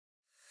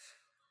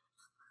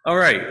All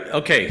right.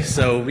 Okay.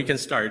 So we can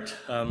start.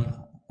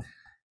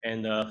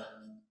 And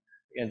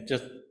and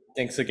just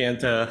thanks again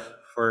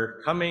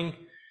for coming.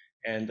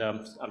 And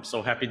I'm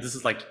so happy. This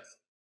is like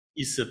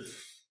ESIP,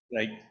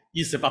 like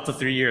ESIP after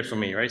 3 years for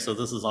me, right? So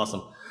this is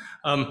awesome.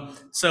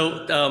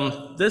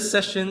 This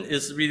session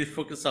is really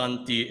focused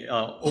on the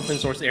open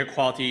source air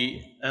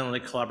quality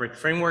analytic collaborative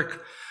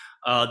framework.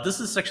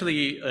 This is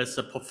actually is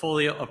a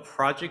portfolio of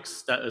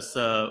projects that is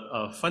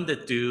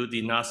funded through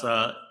the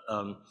NASA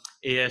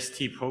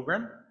AST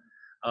program.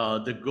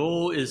 The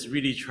goal is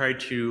really try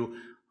to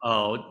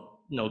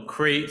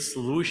create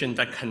solution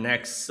that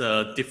connects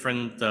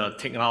different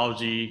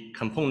technology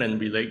component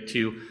relate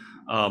to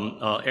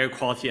air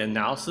quality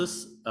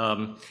analysis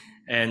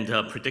and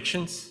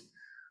predictions.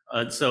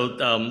 For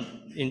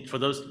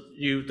those of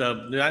you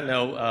that do not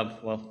know,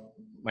 well,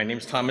 my name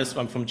is Thomas.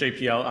 I'm from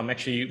JPL. I'm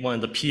actually one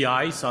of the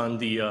PIs on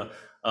the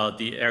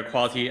Air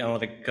Quality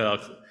Analytic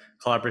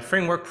Collaborative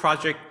Framework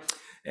project.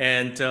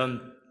 And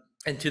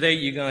today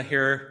you're going to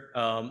hear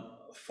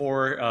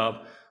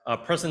four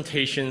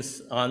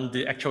presentations on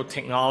the actual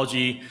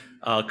technology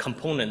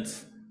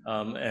components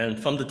and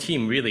from the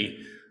team really,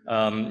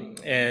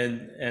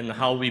 and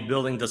how we're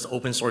building this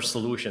open source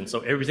solution. So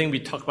everything we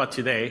talk about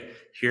today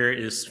here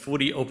is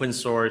fully open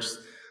source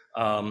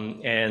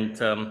and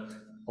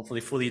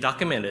hopefully fully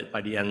documented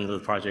by the end of the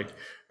project,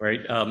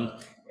 right?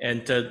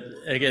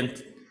 Again,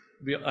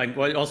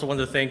 I also want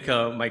to thank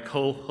my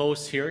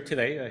co-hosts here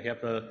today. I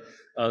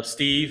have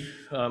Steve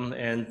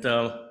and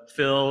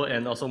Phil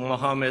and also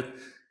Mohammed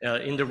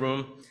in the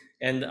room.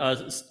 And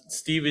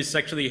Steve is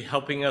actually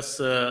helping us.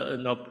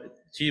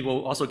 She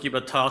will also give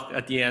a talk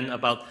at the end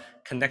about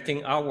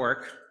connecting our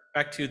work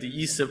back to the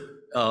ESIP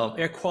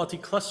air quality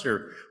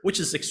cluster, which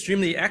is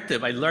extremely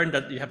active. I learned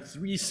that you have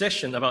 3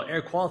 sessions about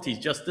air quality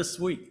just this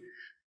week.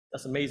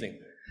 That's amazing,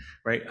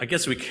 right? I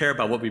guess we care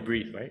about what we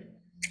breathe, right?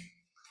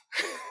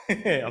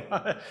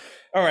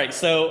 All right,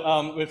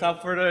 so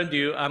without further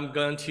ado, I'm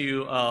going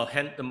to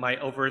hand the mic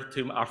over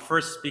to our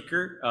first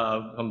speaker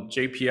from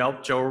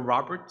JPL, Joe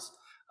Roberts.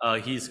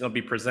 He's going to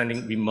be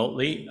presenting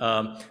remotely,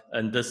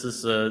 and this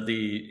is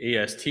the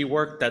AST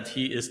work that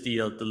he is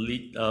the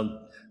lead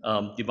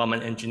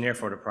development engineer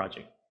for the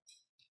project.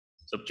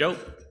 So, Joe.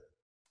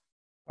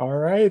 All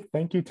right,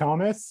 thank you,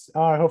 Thomas.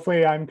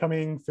 Hopefully I'm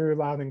coming through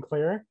loud and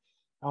clear.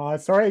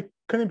 Sorry I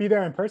couldn't be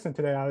there in person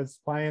today. I was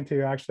planning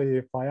to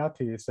actually fly out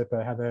to USIP,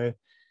 but I had to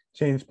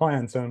change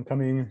plans, so I'm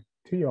coming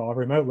to you all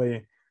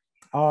remotely.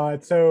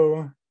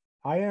 So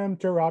I am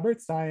Joe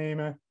Roberts. I'm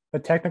a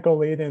technical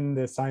lead in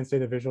the Science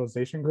Data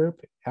Visualization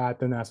Group at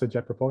the NASA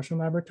Jet Propulsion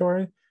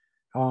Laboratory.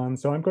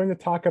 So I'm going to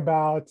talk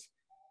about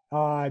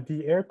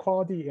the Air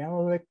Quality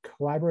Analytic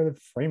Collaborative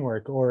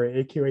Framework, or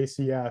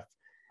AQACF.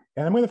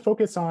 And I'm going to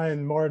focus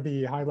on more of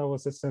the high-level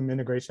system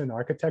integration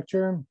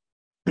architecture.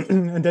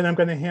 And then I'm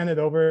going to hand it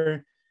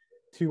over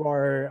to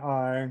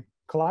our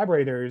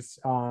collaborators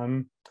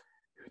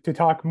to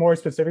talk more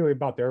specifically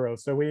about their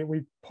roles. So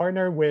we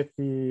partner with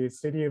the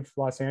City of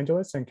Los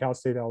Angeles and Cal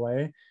State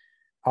LA,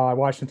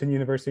 Washington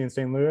University in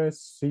St.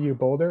 Louis, CU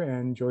Boulder,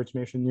 and George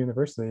Mason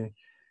University.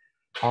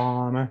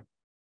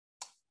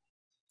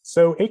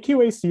 So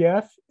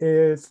AQACF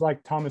is,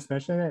 like Thomas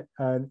mentioned,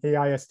 an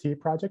AIST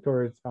project,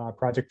 or a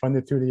project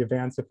funded through the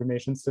Advanced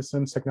Information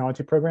Systems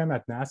Technology Program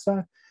at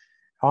NASA.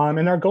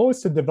 And our goal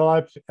is to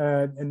develop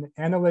an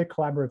analytic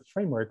collaborative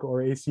framework,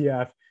 or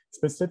ACF,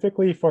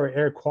 specifically for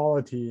air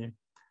quality.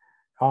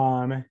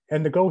 And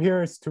the goal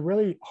here is to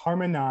really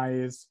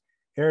harmonize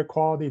air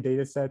quality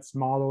data sets,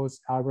 models,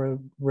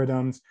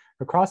 algorithms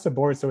across the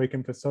board so we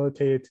can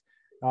facilitate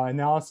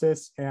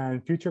analysis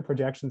and future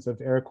projections of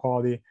air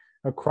quality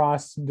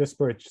across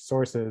disparate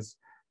sources.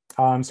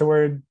 So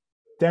we're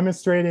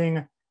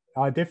demonstrating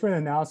different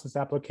analysis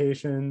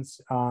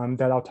applications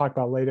that I'll talk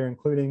about later,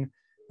 including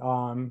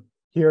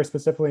here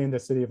specifically in the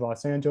city of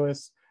Los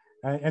Angeles.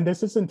 And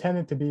this is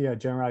intended to be a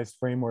generalized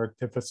framework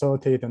to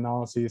facilitate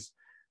analyses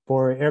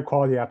for air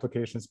quality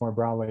applications more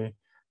broadly.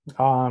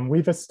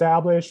 We've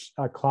established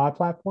a cloud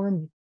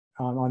platform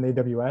on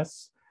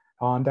AWS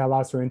that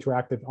allows for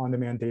interactive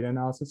on-demand data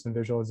analysis and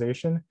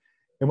visualization.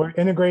 And we're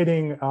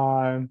integrating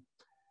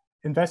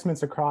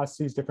investments across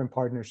these different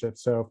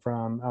partnerships. So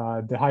from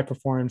the high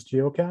performance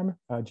GeoChem,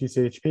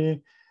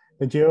 GCHP,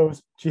 the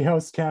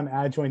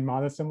GeoChem adjoint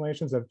model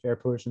simulations of air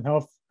pollution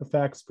health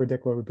effects,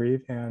 predict what we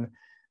breathe, and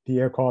the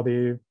air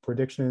quality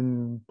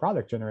prediction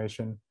product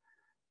generation.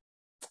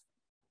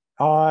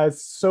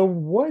 So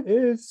what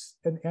is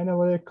an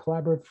analytic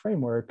collaborative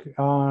framework?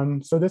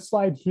 So this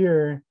slide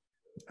here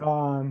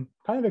kind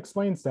of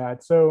explains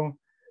that. So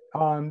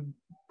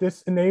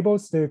this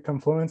enables the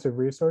confluence of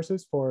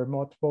resources for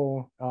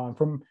multiple,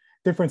 from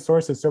different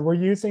sources. So we're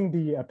using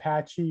the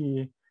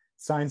Apache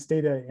Science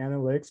Data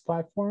Analytics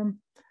platform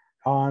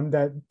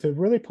that to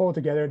really pull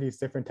together these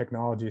different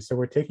technologies. So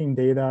we're taking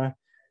data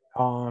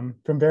from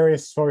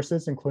various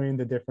sources, including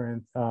the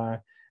different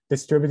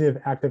distributed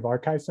active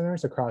archive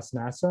centers across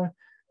NASA,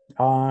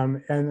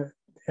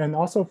 and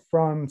also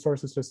from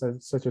sources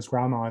such as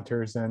ground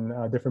monitors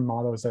and different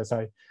models, as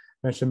I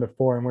mentioned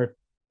before. And we're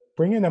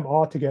bringing them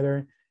all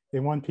together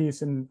in one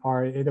piece in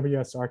our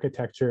AWS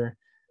architecture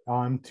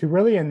to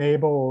really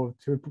enable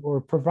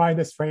or provide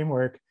this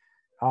framework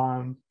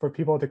for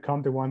people to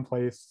come to one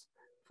place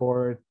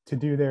to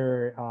do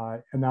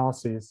their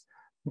analyses.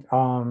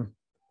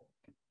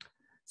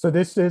 So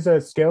this is a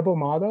scalable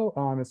model.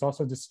 It's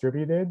also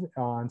distributed.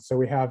 So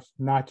we have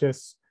not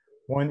just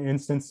one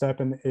instance set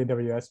in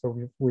AWS, but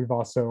we've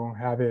also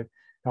have it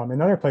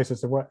in other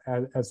places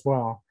as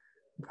well.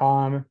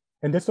 And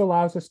this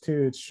allows us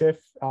to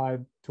shift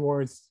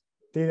towards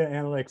data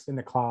analytics in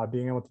the cloud,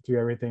 being able to do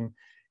everything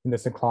in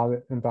this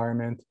cloud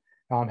environment,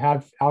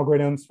 have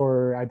algorithms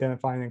for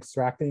identifying and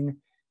extracting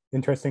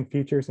interesting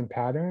features and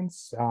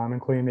patterns,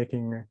 including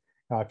making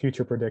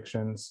future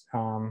predictions.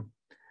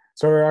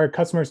 So our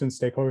customers and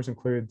stakeholders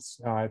includes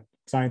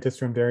scientists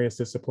from various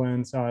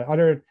disciplines,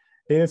 other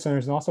data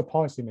centers, and also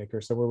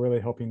policymakers. So we're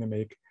really hoping to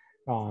make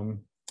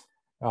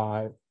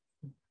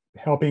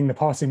helping the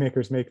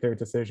policymakers make their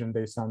decision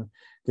based on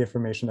the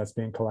information that's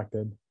being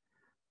collected.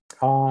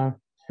 A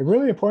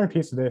really important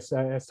piece of this,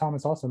 as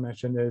Thomas also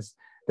mentioned, is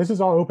this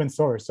is all open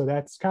source. So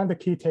that's kind of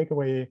the key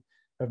takeaway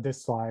of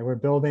this slide. We're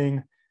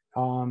building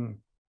all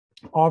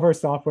of our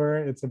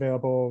software. It's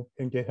available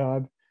in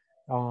GitHub,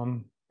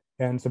 and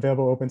it's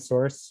available open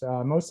source,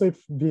 mostly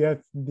via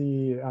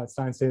the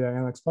Science Data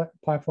Analytics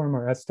platform,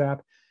 or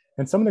SDAP.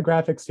 And some of the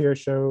graphics here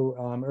show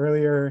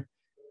earlier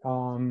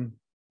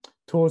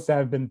tools that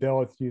have been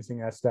built using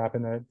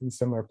SDAP in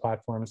similar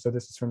platforms. So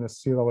this is from the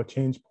sea-level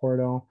change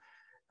portal.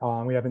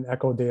 We have an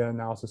echo data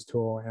analysis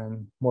tool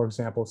and more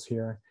examples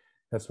here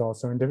as well.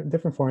 So in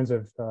different forms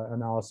of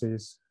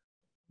analyses.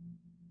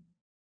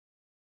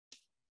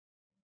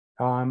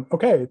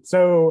 Okay,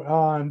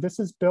 so this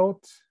is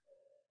built.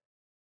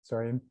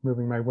 Sorry, I'm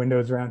moving my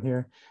windows around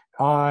here.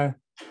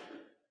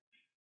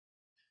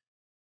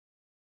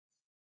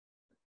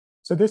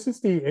 So this is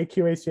the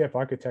AQACF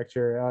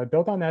architecture.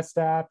 Built on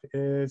SDAP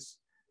is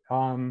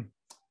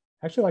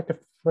actually like the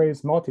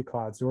phrase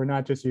multi-cloud. So we're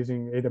not just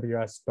using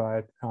AWS,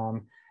 but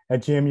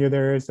at GMU,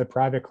 there is a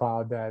private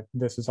cloud that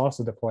this is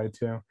also deployed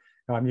to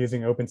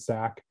using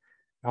OpenStack.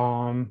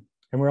 And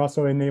we're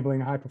also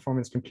enabling high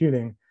performance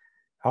computing.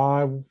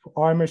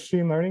 Our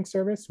machine learning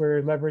service,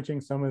 we're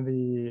leveraging some of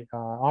the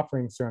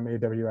offerings from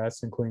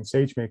AWS, including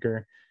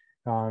SageMaker,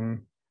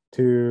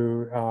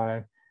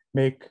 to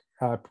make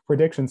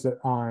predictions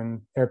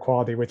on air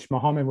quality, which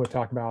Mohammed will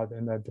talk about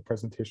in the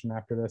presentation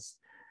after this.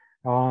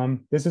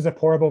 This is a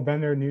portable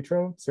vendor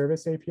neutral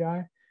service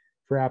API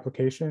for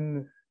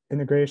application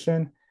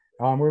integration.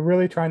 We're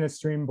really trying to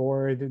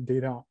streamline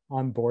data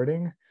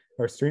onboarding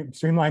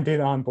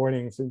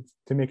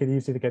to make it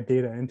easy to get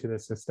data into the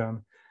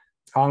system.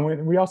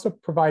 We also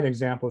provide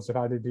examples of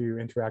how to do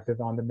interactive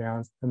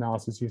on-demand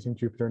analysis using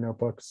Jupyter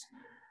notebooks.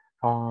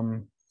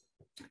 In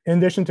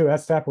addition to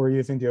SDAP, we're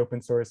using the open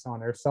source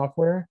On-Earth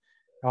software,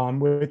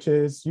 which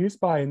is used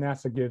by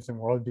NASA GIBS and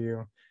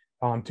Worldview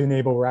to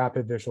enable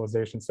rapid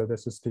visualization. So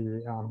this is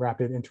the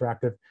rapid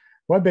interactive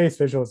web-based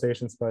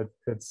visualizations, but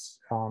it's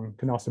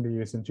can also be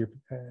used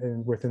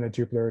within a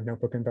Jupyter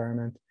notebook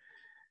environment.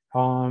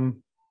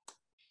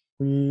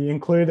 We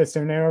include a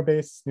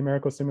scenario-based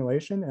numerical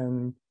simulation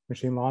and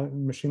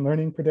machine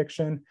learning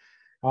prediction.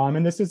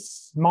 And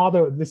this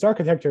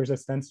architecture is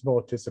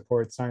extensible to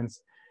support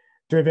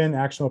science-driven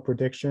actionable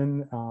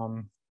prediction,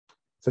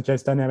 such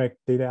as dynamic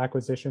data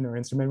acquisition or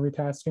instrument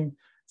retasking.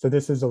 So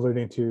this is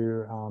alluding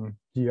to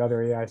the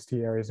other AIST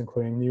areas,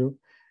 including new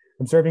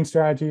observing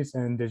strategies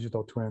and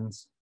digital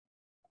twins.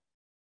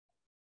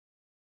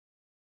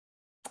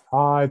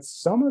 It's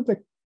some of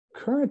the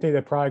current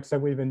data products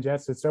that we've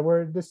ingested.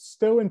 So this is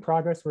still in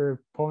progress. We're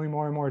pulling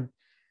more and more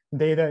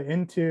data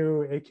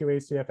into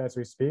AQACF as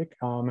we speak.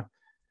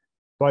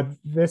 But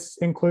this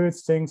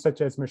includes things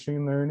such as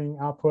machine learning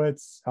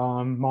outputs,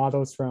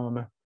 models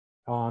from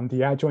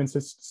the adjoint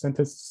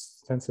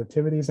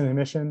sensitivities and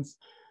emissions,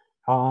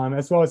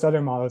 as well as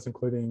other models,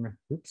 including,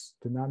 oops,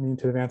 did not mean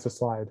to advance the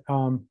slide,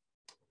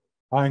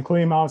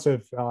 including models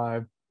of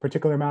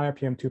particular matter,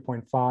 PM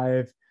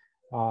 2.5,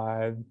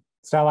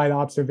 satellite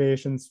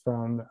observations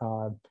from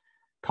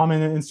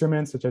common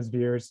instruments such as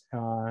VIIRS,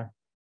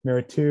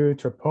 MERIT-2,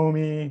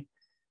 TRPOMI,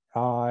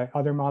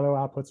 other model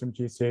outputs from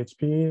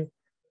GCHP.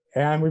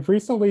 And we've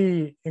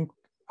recently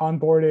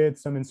onboarded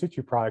some in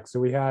situ products. So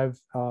we have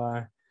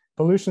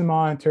pollution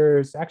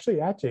monitors, actually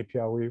at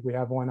JPL. We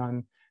have one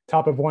on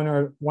top of one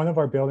of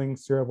our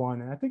buildings,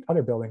 01, and I think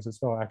other buildings as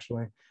well,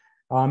 actually.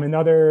 And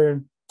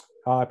other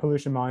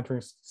pollution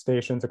monitoring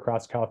stations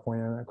across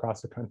California and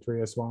across the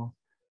country as well.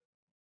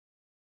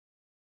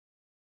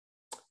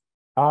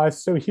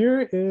 So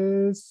here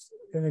is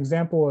an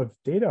example of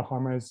data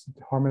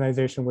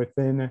harmonization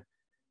within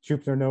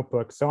Jupyter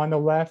Notebook. So on the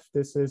left,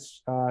 this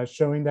is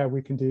showing that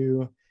we can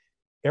do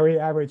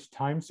area average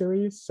time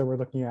series. So we're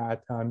looking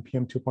at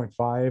PM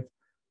 2.5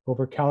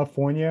 over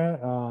California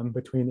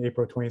between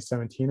April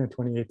 2017 and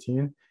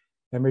 2018.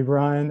 And we've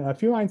run a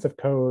few lines of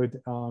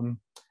code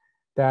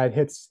that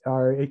hits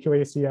our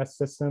AQACS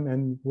system,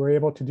 and we're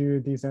able to do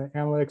these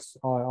analytics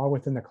all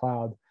within the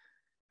cloud.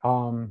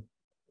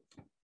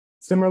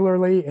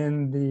 Similarly,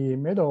 in the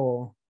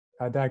middle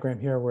diagram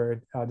here,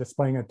 we're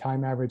displaying a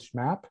time averaged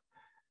map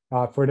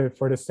for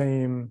the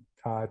same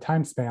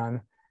time span.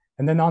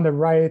 And then on the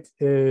right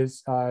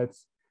is a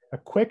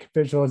quick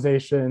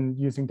visualization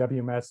using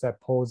WMS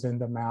that pulls in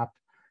the map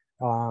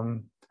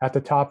at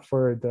the top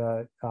for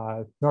the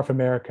North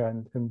America,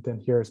 and then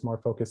here is more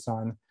focused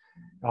on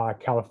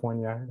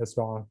California as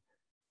well.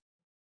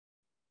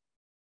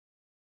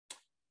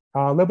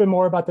 A little bit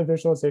more about the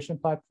visualization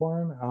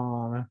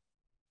platform.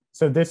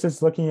 So this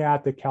is looking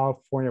at the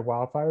California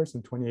wildfires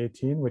in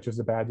 2018, which was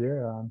a bad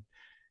year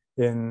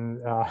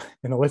in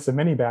a list of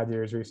many bad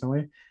years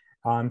recently.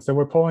 So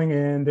we're pulling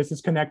in, this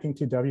is connecting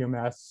to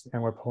WMS,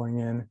 and we're pulling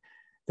in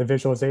the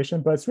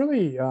visualization, but it's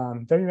really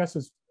WMS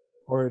is,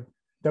 or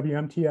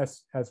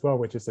WMTS as well,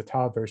 which is the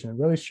tile version. It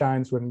really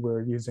shines when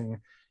we're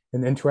using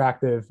an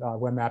interactive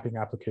web mapping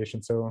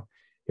application. So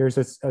here's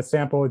a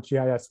sample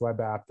GIS web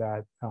app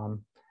that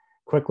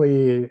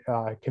quickly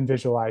can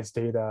visualize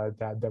data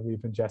that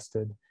we've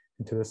ingested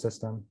into the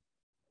system.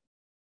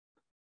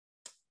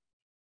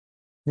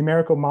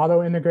 Numerical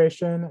model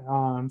integration.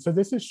 So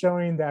this is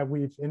showing that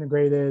we've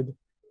integrated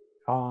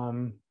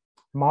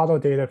model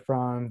data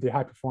from the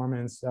high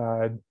performance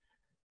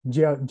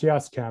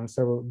GeoSChem.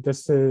 So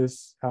this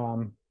is,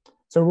 so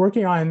we're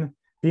working on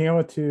being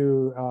able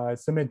to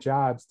submit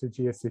jobs to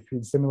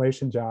GSCP,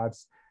 simulation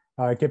jobs,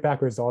 get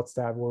back results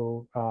that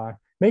will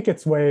make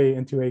its way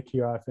into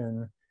AQF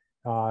and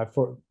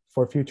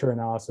for future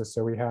analysis.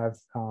 So we have,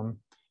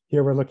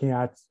 here we're looking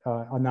at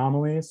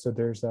anomalies. So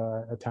there's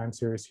a time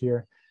series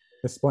here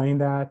displaying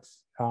that.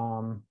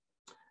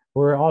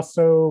 We're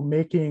also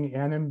making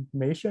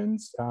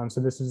animations. So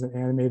this is an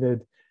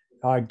animated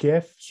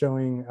GIF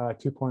showing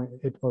PM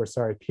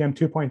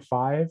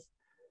 2.5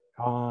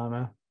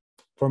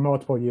 for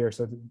multiple years.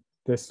 So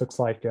this looks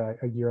like a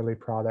yearly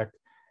product.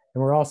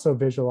 And we're also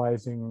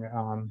visualizing,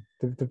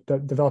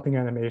 developing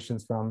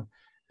animations from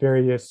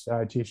various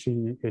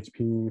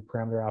GC-HP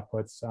parameter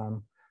outputs,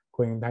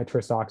 including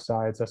nitrous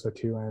oxides,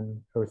 SO2,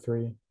 and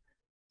O3.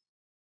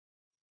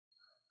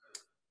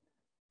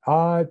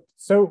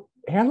 So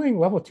handling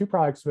level 2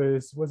 products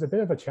was a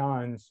bit of a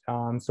challenge.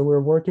 So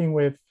we're working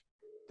with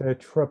the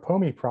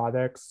Tropomi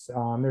products.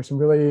 There's some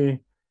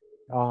really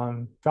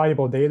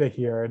valuable data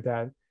here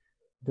that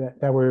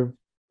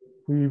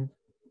we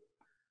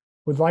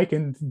would like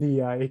in the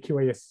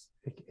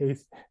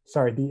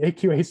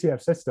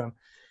AQACF system.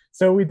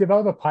 So we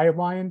developed a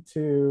pipeline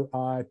to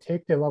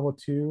take the level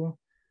 2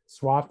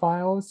 SWA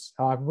files,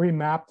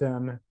 remap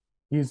them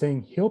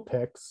using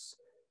HealPix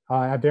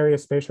at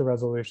various spatial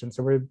resolutions.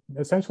 So we're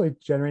essentially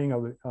generating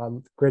a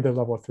graded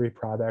level 3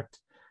 product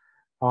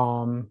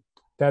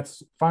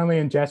that's finally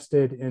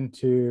ingested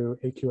into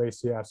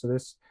AQACF. So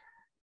this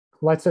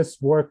lets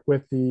us work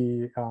with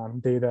the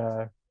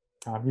data,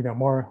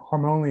 more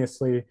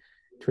harmoniously,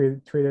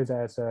 treat it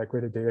as a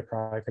graded data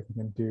product that we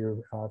can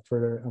do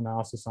further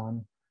analysis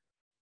on.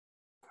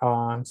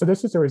 So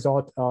this is the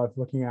result of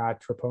looking at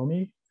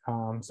Tropomi.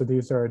 So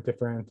these are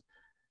different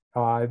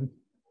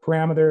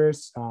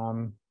parameters,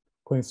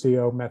 including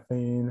CO,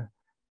 methane,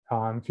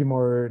 a few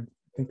more,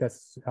 I think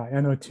that's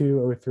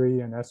NO2,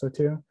 O3, and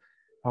SO2.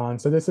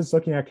 So this is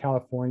looking at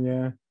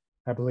California,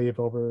 I believe,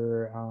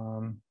 over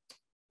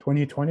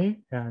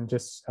 2020, and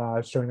just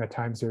showing a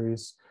time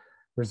series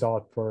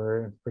result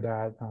for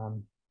that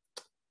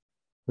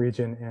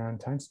region and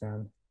time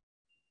span.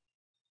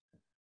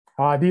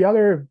 The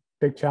other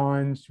big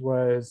challenge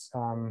was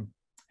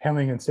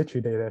handling in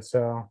situ data.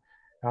 So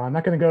I'm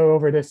not going to go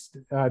over this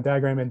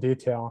diagram in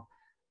detail,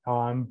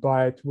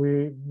 but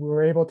we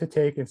were able to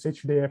take in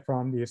situ data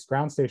from these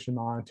ground station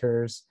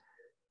monitors,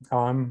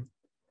 bring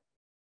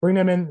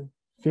them in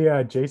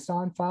via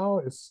JSON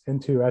file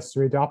into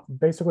S3,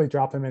 basically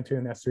drop them into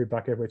an S3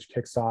 bucket, which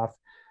kicks off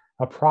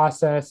a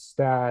process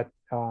that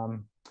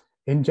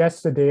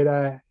ingests the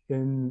data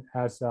in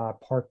as a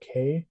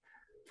Parquet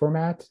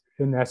format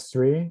in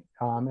S3.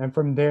 And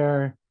from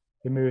there,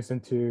 it moves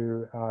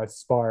into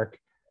Spark,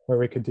 where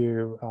we could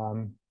do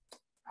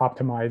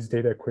optimized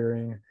data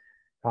querying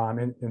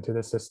into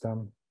the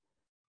system.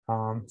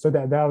 So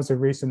that was a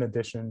recent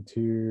addition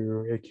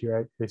to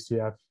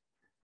AQACF.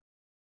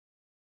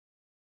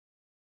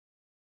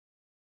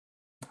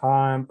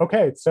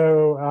 Okay,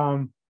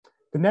 so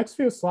the next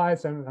few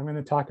slides, I'm going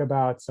to talk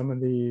about some of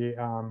the,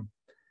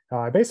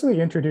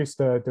 basically introduce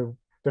the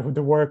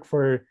work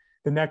for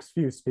the next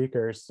few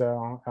speakers.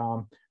 So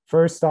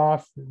first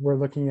off, we're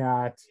looking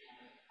at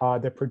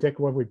the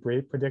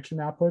prediction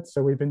outputs.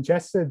 So we've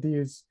ingested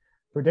these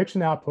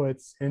prediction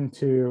outputs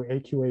into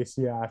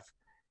AQACF,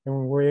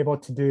 and we're able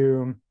to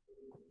do,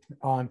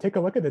 take a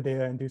look at the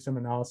data and do some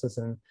analysis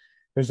and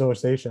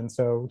visualization.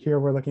 So here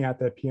we're looking at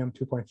the PM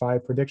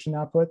 2.5 prediction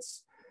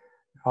outputs.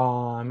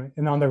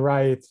 And on the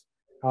right,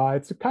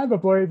 it's a kind of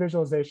a blurry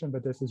visualization,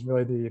 but this is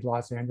really the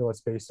Los Angeles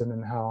basin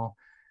and how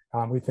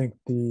we think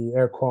the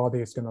air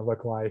quality is going to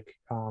look like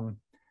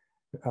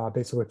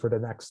basically for the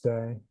next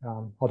day.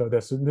 Although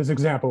this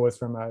example was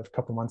from a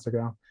couple months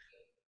ago.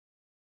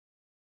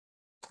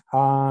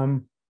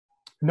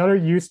 Another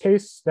use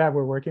case that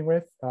we're working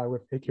with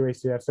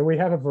AQACF, so we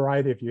have a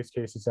variety of use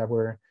cases that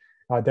we're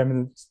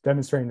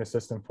demonstrating the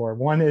system for.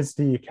 One is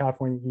the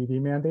California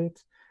EV mandate,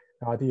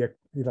 the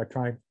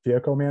electronic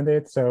vehicle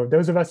mandate. So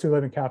those of us who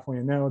live in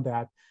California know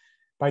that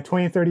by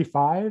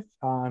 2035,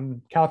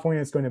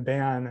 California is going to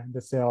ban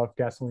the sale of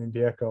gasoline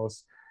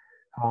vehicles.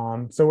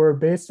 So we're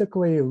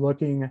basically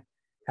looking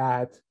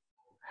at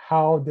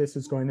how this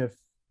is going to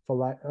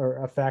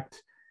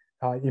affect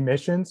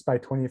emissions by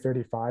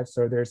 2035.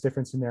 So there's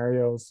different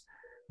scenarios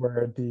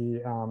where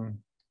the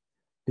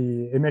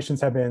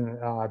emissions have been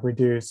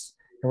reduced,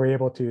 and we're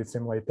able to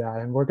simulate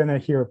that. And we're going to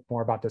hear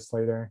more about this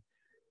later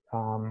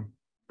from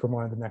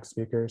one of the next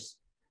speakers.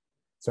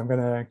 So I'm going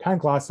to kind of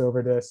gloss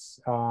over this.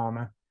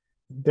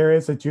 There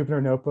is a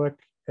Jupyter Notebook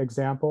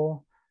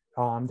example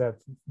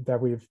that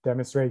we've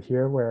demonstrated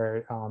here,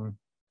 where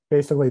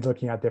basically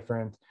looking at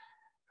different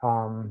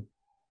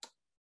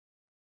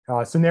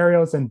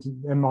scenarios and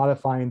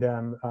modifying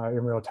them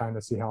in real time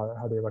to see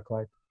how they look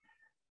like.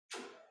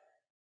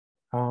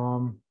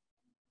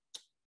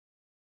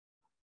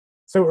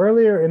 So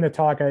earlier in the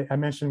talk, I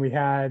mentioned we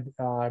had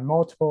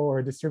multiple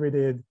or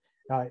distributed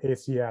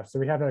ACF. So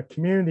we have a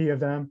community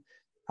of them.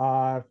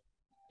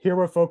 Here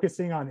we're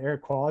focusing on air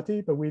quality,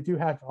 but we do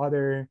have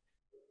other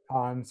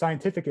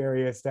scientific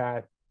areas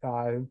that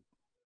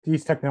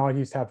these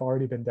technologies have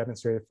already been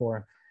demonstrated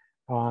for,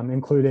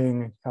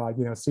 including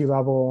sea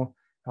level,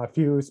 a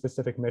few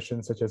specific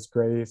missions such as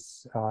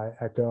GRACE,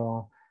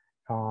 ECHO,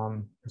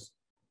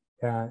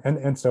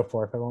 and so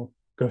forth. I won't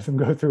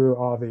go through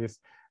all of these.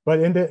 But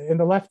in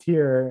the left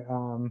here,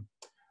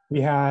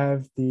 we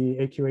have the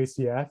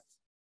AQACF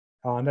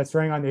that's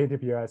running on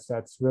AWS.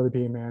 That's really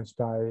being managed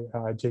by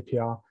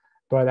JPL.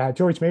 But at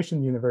George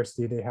Mason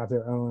University, they have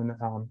their own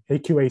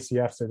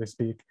AQACF, so to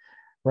speak,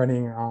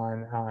 running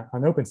on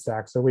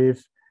OpenStack. So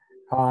we've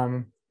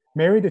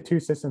married the two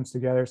systems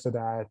together so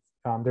that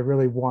they're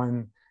really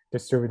one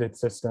distributed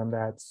system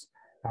that's,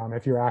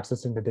 if you're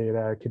accessing the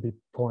data, it could be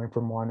pulling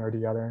from one or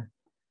the other.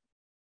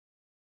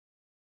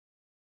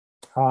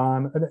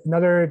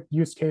 Another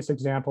use case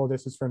example,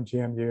 this is from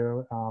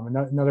GMU,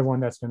 another one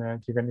that's you're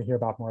gonna hear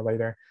about more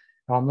later.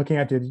 Looking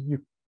at the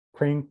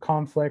Ukraine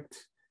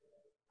conflict.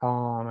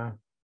 So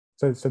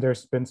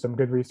there's been some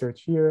good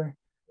research here.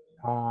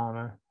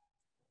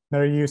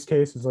 Another use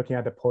case is looking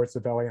at the ports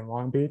of LA and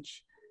Long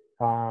Beach.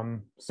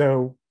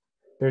 So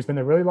there's been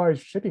a really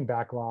large shipping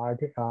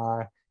backlog,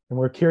 and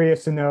we're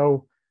curious to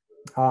know,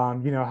 what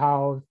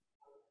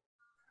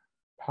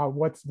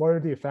are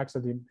the effects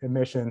of the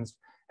emissions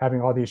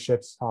having all these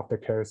ships off the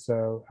coast.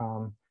 So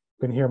we're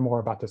gonna hear more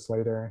about this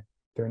later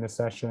during the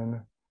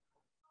session.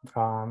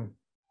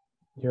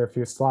 Here are a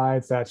few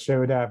slides that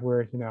show that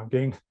we're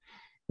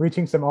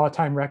reaching some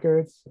all-time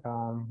records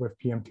with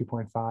PM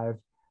 2.5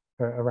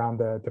 around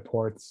the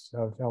ports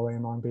of LA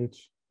and Long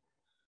Beach.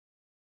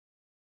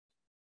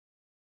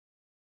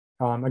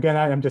 Again,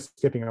 I'm just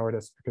skipping over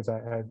this because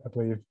I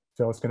believe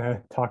Phil's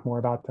gonna talk more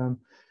about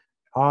them.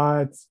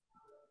 It's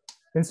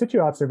in situ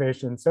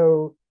observation.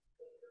 So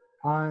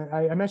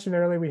I mentioned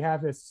earlier, we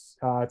have this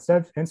set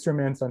of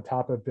instruments on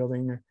top of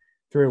building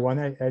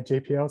 301 at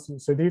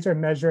JPL. So these are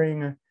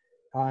measuring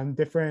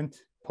different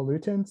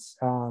pollutants.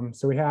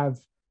 So we have,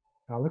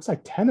 looks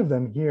like 10 of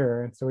them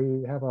here. And so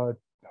we have a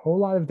whole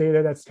lot of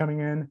data that's coming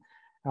in.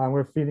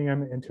 We're feeding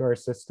them into our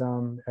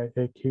system at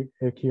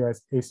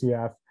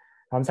AQACF.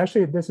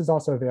 This is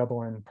also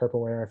available in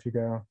Purpleware if you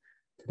go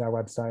to that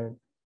website.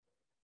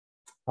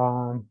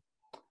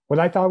 What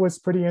I thought was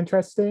pretty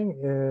interesting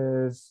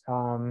is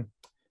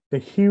the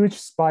huge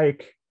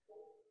spike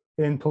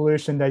in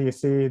pollution that you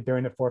see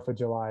during the 4th of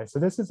July. So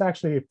this is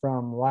actually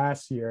from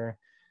last year,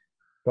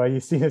 but you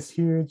see this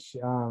huge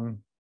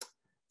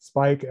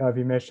spike of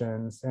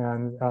emissions.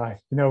 And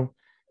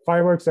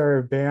fireworks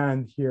are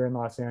banned here in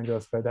Los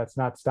Angeles, but that's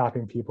not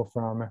stopping people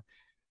from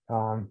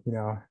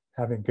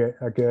having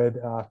a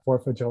good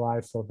 4th of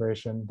July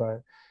celebration.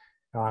 But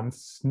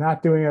it's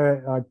not doing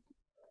a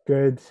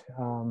good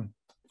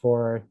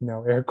for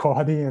air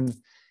quality and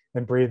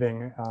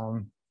breathing,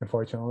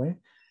 unfortunately.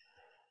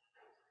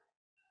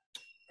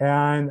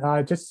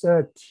 And just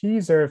a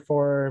teaser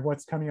for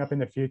what's coming up in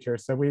the future.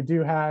 So we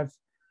do have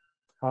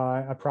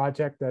a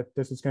project that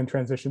this is going to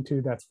transition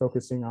to that's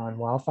focusing on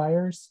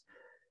wildfires.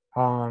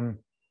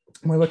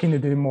 We're looking to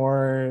do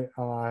more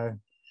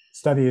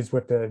studies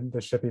with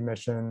the ship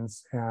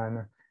emissions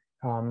and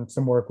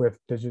some work with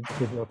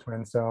digital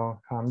twins. So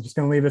I'm just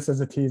going to leave this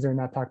as a teaser,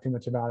 not talk too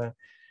much about it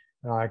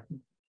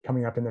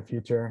coming up in the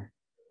future.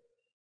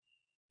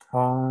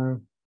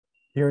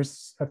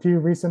 Here's a few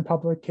recent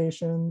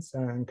publications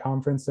and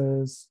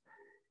conferences.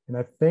 And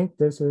I think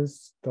this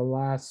is the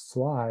last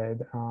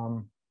slide.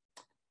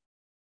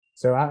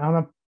 So I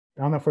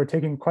don't know if we're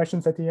taking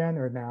questions at the end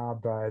or now,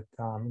 but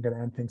I'm going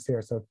to end things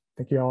here. So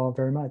thank you all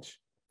very much.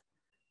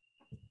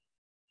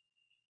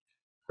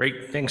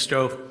 Great, thanks,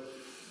 Joe.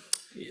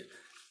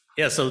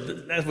 Yeah, so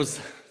that was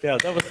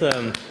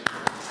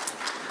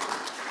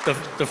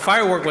the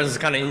firework was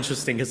kind of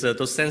interesting because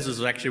those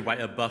sensors are actually right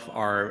above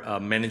our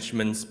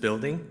management's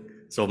building.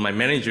 So my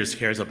manager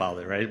cares about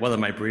it, right? What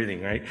am I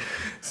breathing, right?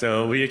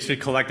 So we actually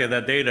collected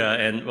that data,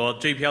 and well,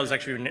 JPL is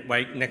actually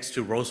right next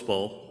to Rose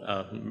Bowl,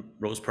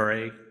 Rose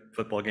Parade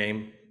football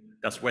game.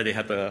 That's where they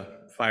had the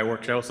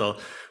fireworks show. So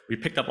we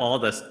picked up all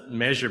this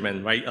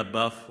measurement right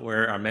above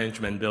where our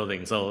management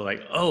building. So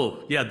like,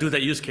 oh yeah, do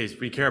that use case.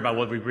 We care about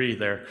what we breathe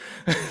there.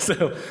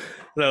 so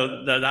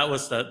that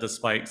was the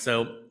spike.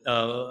 So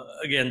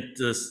again,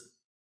 this.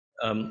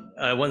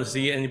 I want to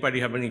see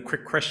anybody have any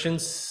quick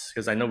questions,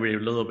 because I know we're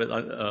a little bit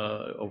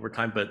over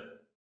time, but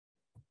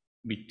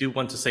we do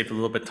want to save a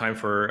little bit time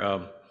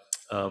for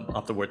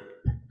afterward.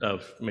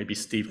 Maybe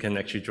Steve can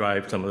actually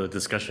drive some of the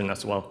discussion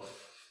as well.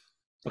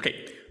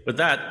 Okay, with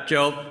that,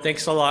 Joe,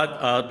 thanks a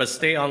lot, but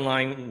stay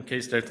online in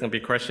case there's going to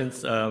be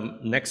questions.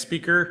 Next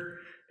speaker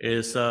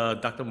is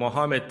Dr.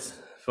 Mohammed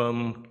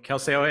from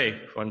CalCLA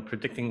on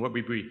predicting what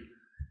we breathe.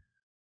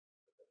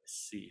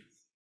 Let's see.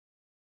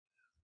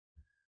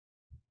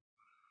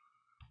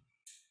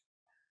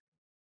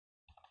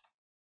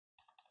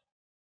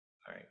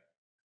 All right,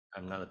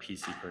 I'm not a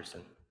PC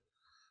person.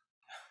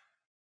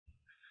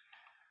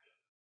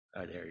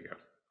 There you go.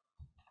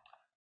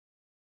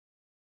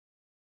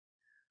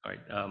 All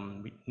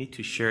right, we need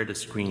to share the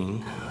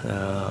screen.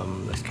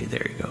 Okay,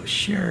 there you go,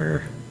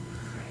 share.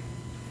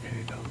 There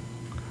you go.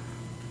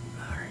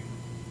 All right,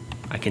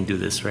 I can do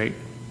this, right?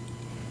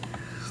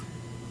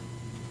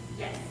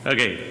 Yes.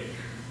 Okay,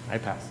 I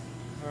pass.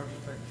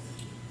 Perfect.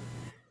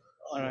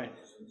 All right.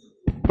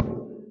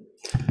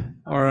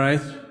 All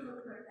right.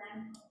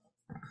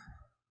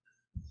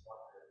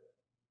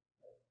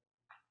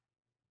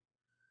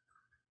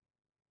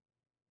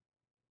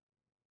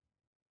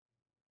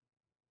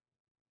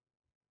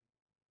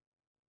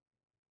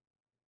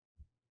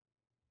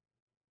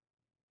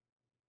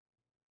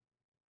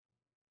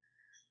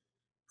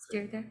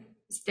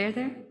 Is there?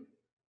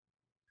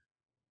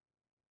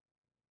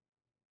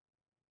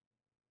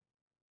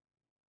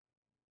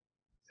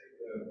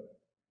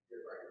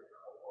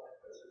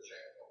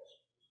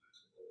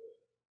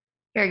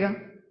 Here you go.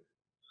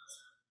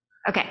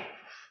 Okay.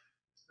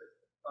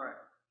 All right.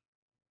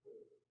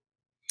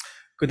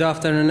 Good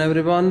afternoon,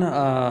 everyone.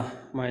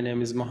 My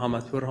name is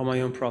Mohammed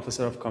Homayoun,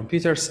 Professor of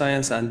Computer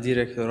Science and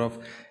Director of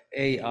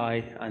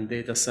AI and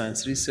Data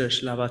Science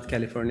Research Lab at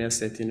California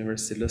State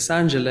University, Los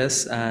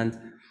Angeles. And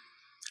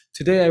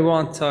today I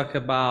want to talk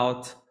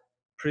about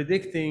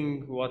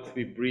predicting what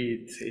we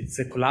breathe. It's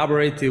a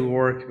collaborative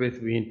work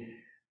between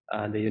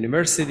the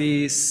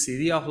universities,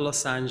 City of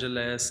Los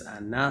Angeles,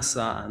 and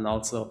NASA, and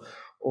also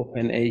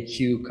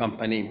OpenAQ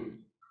company.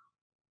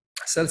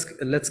 So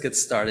let's get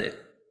started.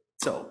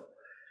 So,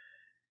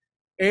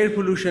 air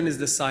pollution is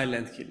the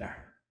silent killer.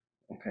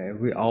 Okay,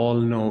 we all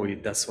know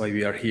it. That's why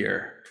we are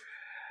here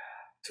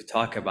to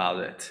talk about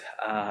it.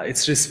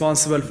 It's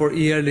responsible for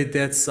yearly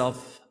deaths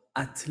of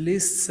at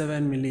least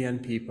 7 million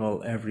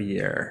people every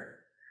year.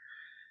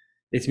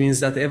 It means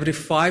that every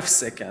 5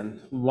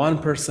 seconds, one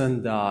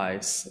person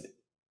dies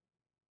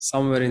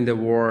somewhere in the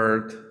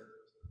world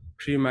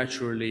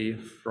prematurely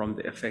from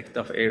the effect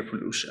of air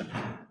pollution.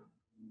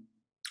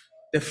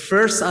 The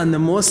first and the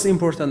most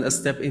important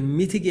step in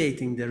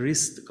mitigating the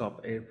risk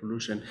of air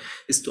pollution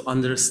is to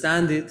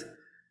understand it,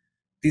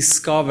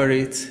 discover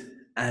it,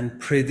 and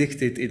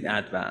predict it in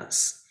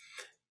advance.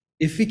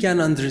 If we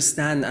can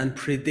understand and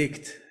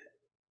predict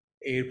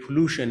air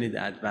pollution in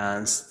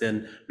advance,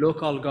 then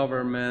local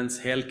governments,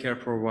 healthcare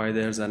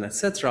providers, and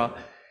etc.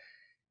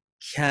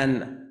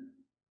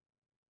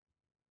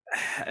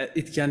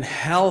 It can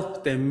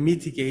help them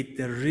mitigate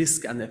the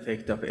risk and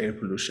effect of air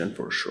pollution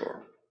for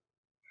sure.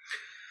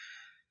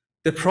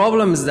 The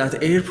problem is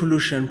that air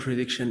pollution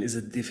prediction is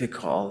a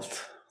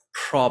difficult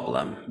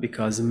problem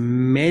because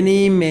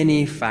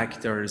many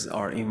factors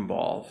are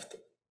involved.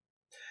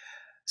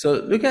 So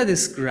look at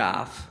this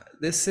graph.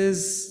 This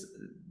is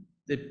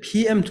the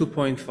PM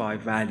 2.5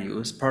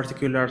 values,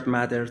 particulate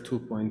matter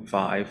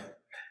 2.5.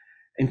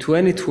 In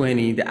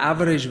 2020, the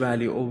average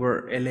value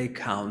over LA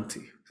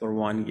County for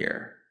 1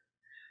 year.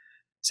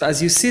 So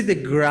as you see, the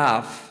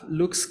graph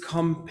looks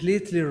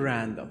completely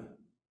random.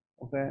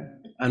 Okay,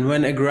 and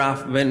when a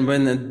graph,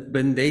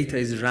 when data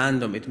is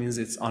random, it means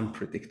it's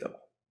unpredictable.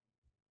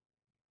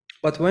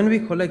 But when we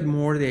collect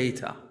more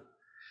data,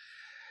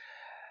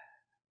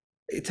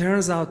 it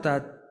turns out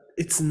that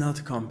it's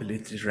not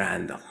completely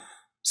random.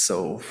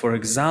 So, for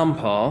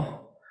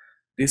example,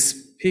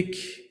 this peak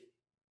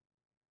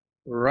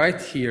right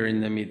here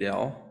in the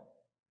middle,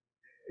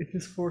 it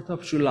is 4th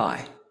of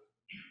July.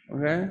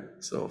 Okay,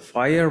 so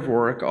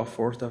firework of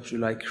 4th of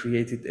July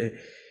created a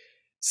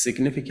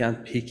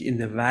significant peak in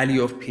the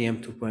value of PM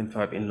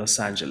 2.5 in Los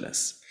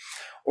Angeles.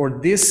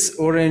 Or these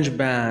orange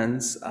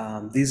bands,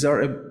 these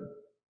are a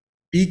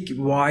big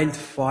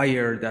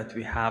wildfire that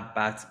we have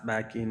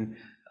back in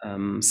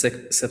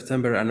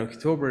September and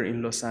October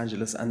in Los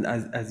Angeles. And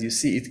as you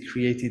see, it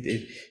created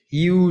a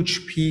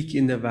huge peak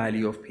in the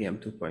value of PM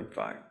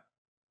 2.5.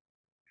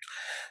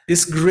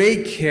 This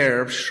gray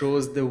curve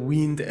shows the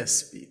wind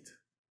speed.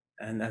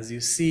 And as you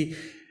see,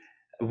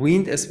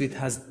 wind speed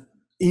has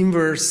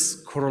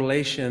inverse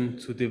correlation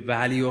to the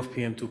value of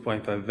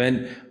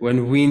PM2.5.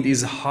 When wind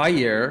is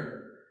higher,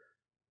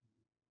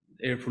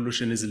 air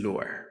pollution is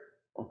lower,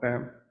 okay?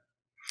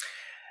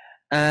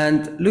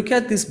 And look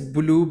at these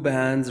blue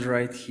bands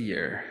right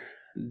here.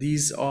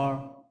 These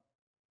are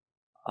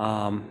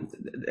a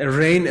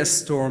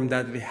rainstorm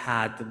that we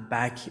had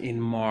back in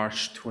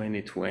March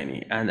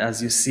 2020. And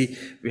as you see,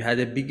 we had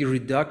a big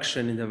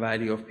reduction in the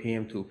value of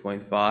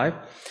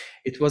PM2.5.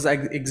 It was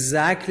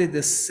exactly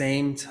the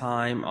same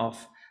time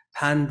of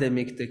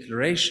pandemic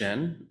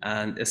declaration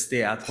and a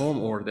stay-at-home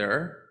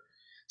order.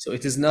 So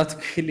it is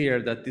not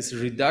clear that this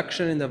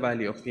reduction in the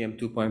value of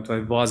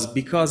PM2.5 was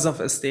because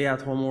of a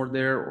stay-at-home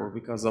order or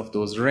because of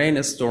those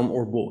rainstorm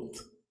or both.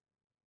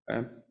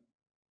 Okay?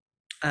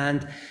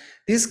 And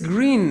this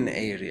green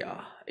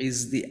area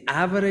is the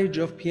average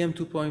of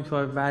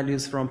PM2.5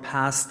 values from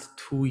past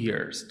 2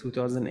 years,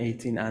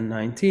 2018 and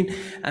 19.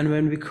 And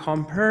when we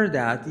compare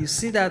that, you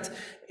see that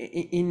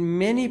in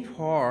many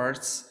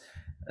parts,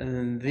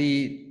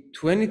 the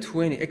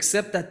 2020,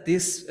 except that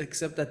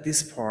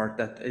this part,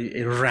 that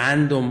a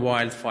random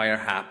wildfire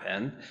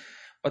happened,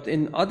 but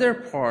in other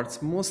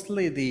parts,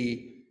 mostly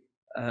the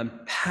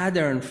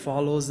pattern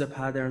follows the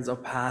patterns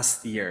of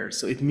past years.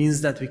 So it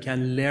means that we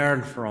can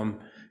learn from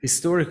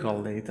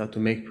historical data to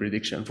make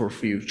prediction for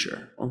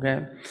future,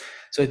 okay?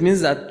 So it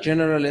means that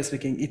generally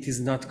speaking, it is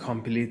not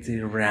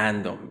completely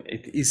random.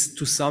 It is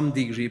to some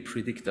degree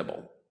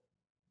predictable.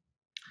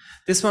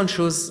 This one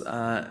shows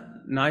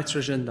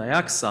nitrogen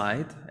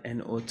dioxide,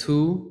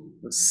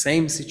 NO2, the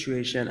same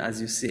situation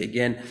as you see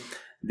again,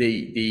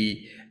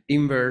 the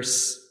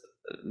inverse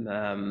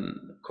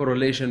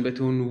correlation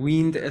between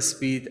wind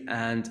speed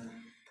and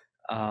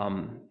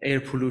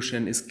air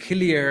pollution is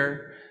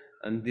clear,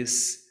 and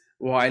this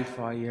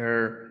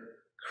wildfire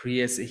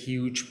creates a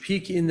huge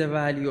peak in the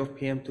value of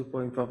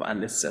PM2.5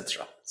 and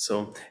etc.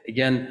 So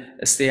again,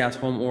 a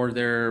stay-at-home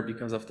order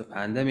because of the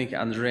pandemic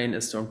and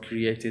rainstorm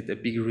created a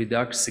big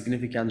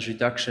significant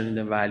reduction in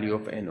the value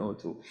of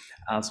NO2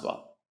 as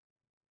well.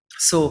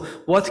 So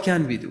what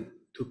can we do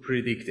to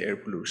predict air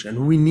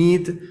pollution? We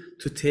need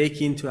to take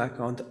into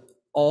account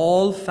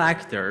all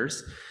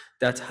factors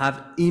that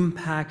have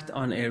impact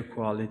on air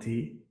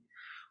quality,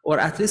 or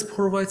at least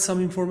provide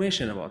some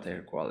information about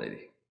air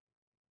quality.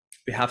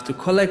 We have to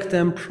collect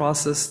them,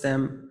 process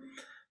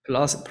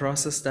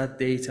that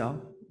data,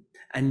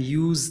 and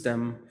use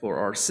them for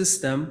our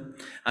system.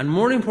 And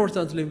more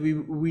importantly,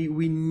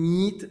 we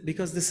need,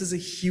 because this is a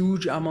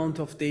huge amount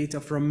of data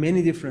from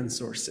many different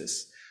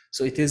sources,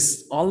 so it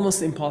is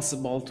almost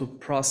impossible to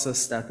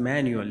process that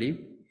manually.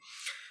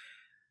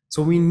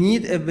 So we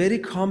need a very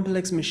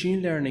complex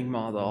machine learning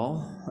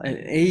model, an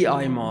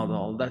AI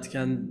model that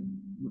can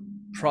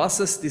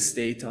process this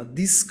data,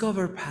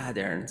 discover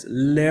patterns,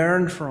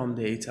 learn from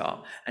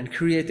data, and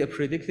create a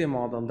predictive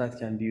model that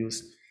can be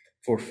used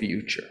for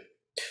future.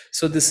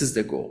 So this is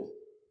the goal.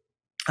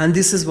 And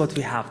this is what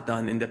we have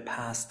done in the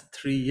past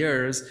 3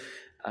 years.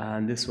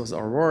 And this was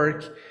our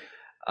work.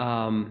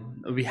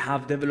 We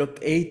have developed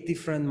 8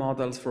 different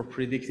models for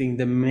predicting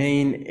the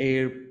main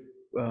air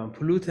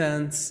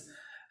pollutants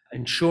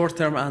in short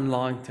term and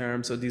long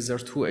term. So these are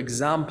 2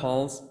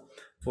 examples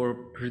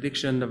for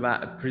predicting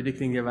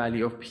the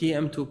value of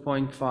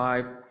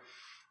PM2.5.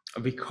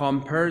 We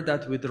compare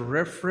that with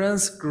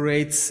reference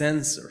grade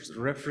sensors,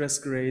 reference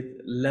grade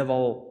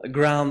level,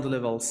 ground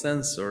level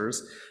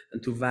sensors,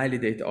 and to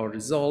validate our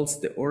results.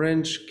 The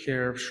orange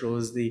curve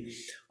shows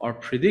our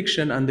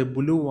prediction, and the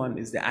blue one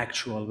is the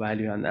actual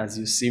value. And as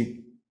you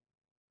see,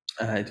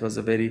 it was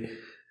a very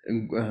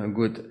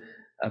good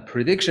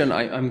prediction.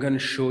 I'm going to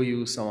show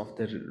you some of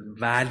the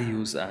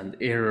values and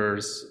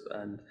errors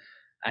and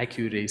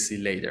accuracy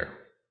later.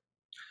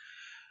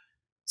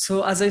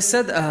 So as I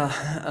said,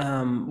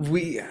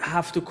 we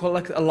have to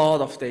collect a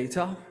lot of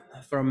data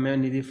from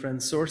many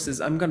different sources.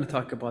 I'm going to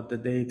talk about the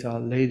data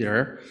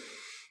later.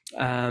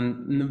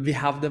 We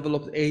have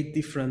developed 8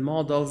 different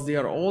models. They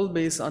are all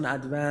based on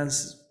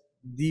advanced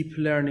deep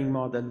learning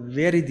model,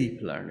 very deep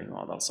learning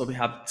model. So we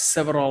have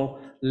several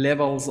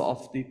levels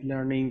of deep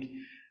learning,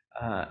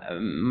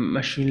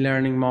 machine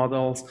learning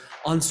models,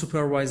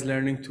 unsupervised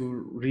learning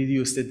to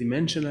reduce the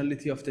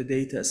dimensionality of the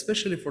data,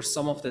 especially for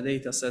some of the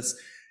data sets.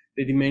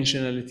 The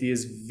dimensionality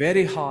is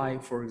very high,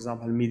 for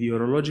example,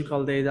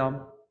 meteorological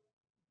data.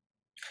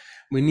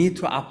 We need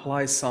to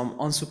apply some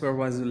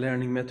unsupervised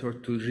learning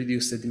method to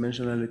reduce the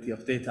dimensionality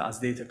of data as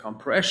data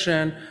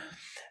compression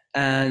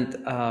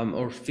and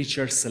or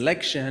feature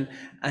selection.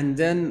 And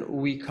then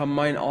we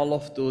combine all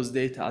of those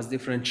data as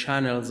different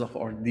channels of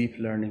our deep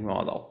learning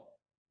model.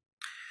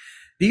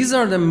 These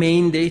are the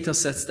main data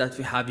sets that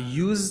we have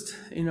used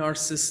in our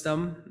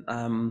system,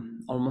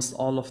 almost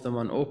all of them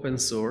on open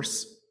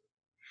source,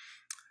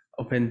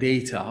 open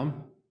data.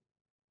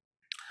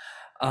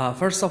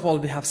 First of all,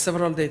 we have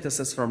several data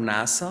sets from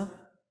NASA.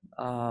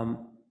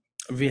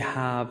 We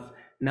have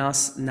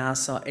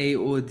NASA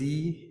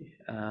AOD,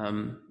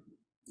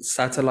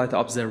 satellite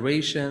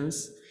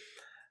observations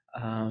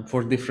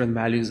for different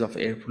values of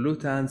air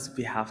pollutants.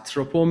 We have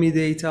TROPOMI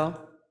data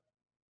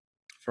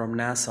from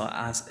NASA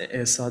as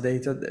ESA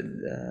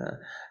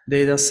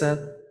data set.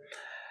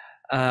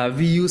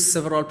 We use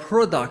several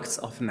products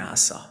of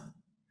NASA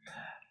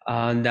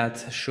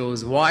that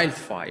shows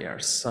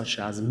wildfires, such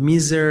as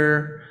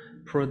MISR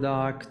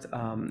product,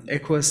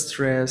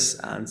 EcoStress,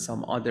 and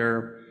some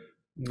other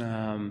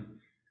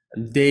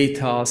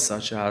data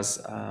such as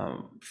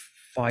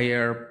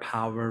fire,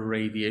 power,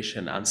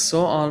 radiation, and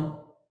so on.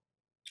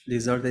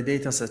 These are the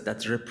data sets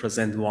that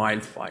represent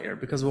wildfire,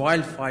 because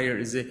wildfire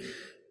is a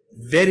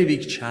very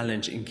big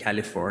challenge in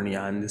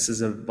California, and this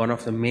is one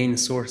of the main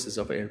sources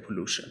of air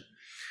pollution,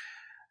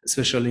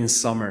 especially in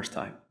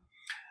summertime.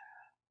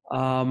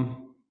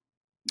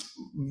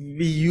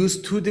 We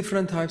use two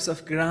different types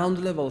of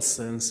ground level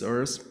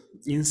sensors,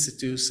 in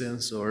situ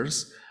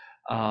sensors,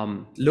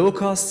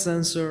 low-cost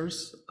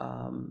sensors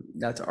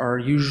that are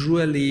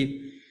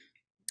usually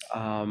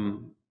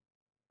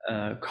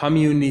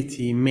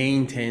community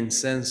maintained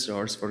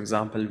sensors. For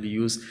example, we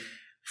use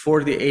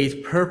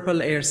 48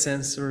 purple air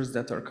sensors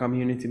that are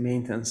community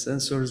maintained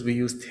sensors. We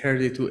use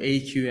 32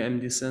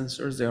 AQMD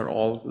sensors. They are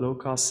all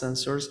low-cost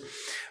sensors.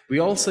 We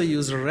also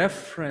use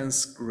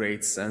reference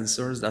grade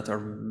sensors that are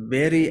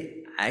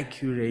very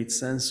accurate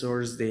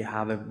sensors. They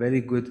have a very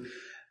good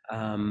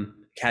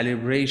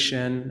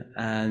calibration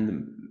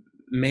and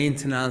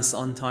maintenance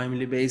on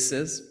timely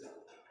basis.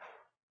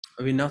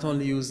 We not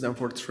only use them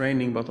for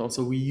training, but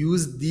also we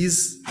use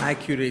these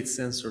accurate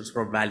sensors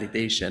for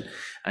validation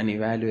and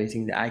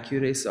evaluating the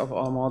accuracy of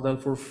our model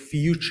for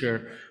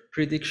future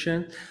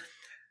prediction.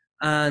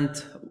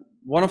 And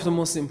one of the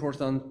most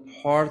important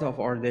part of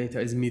our data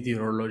is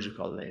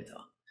meteorological data,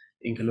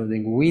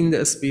 including wind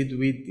speed,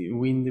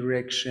 wind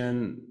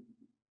direction,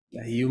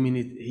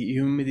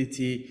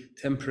 humidity,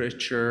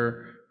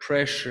 temperature,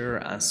 pressure,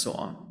 and so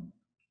on.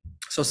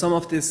 So some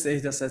of these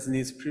data sets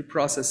needs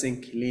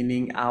pre-processing,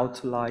 cleaning,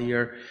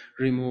 outlier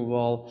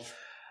removal,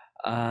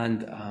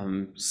 and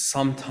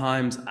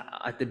sometimes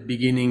at the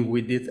beginning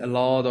we did a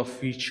lot of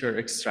feature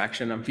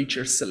extraction and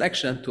feature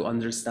selection to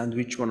understand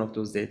which one of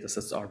those data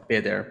sets are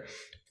better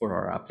for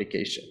our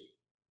application.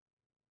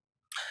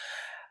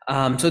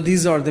 So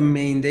these are the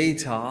main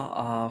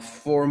data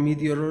for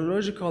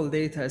meteorological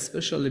data,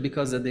 especially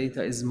because the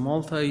data is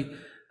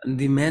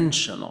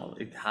multi-dimensional.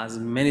 It has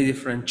many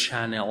different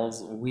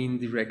channels: wind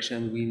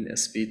direction, wind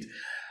speed,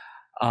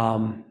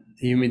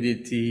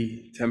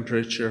 humidity,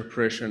 temperature,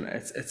 pressure,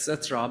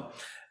 etc.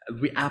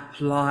 We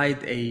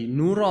applied a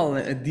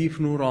deep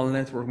neural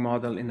network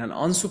model in an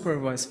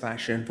unsupervised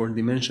fashion for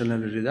dimensional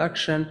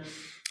reduction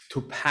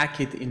to pack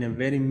it in a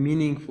very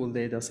meaningful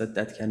data set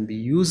that can be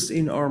used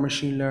in our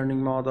machine learning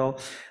model,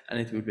 and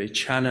it will be a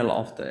channel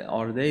of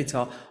our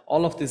data.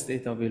 All of this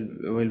data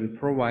will be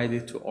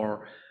provided to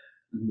our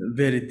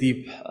very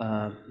deep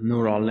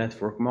neural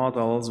network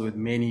models with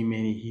many,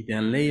 many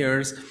hidden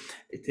layers.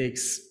 It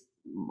takes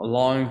a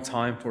long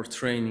time for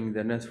training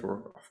the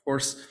network, of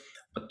course,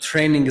 but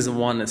training is a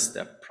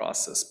one-step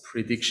process.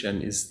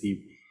 Prediction is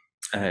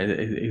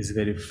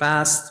very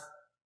fast.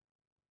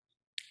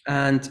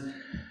 And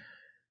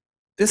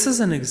this is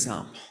an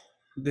example.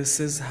 This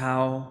is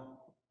how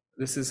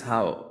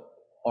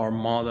our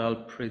model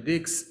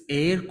predicts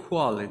air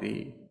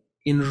quality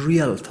in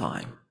real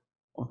time.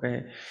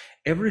 Okay,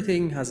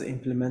 everything has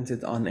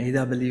implemented on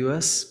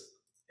AWS,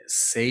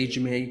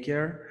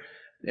 SageMaker,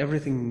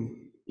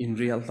 everything in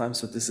real time.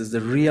 So this is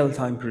the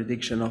real-time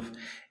prediction of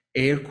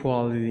air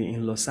quality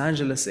in Los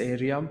Angeles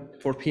area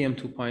for PM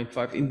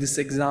 2.5 in this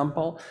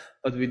example,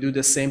 but we do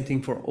the same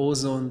thing for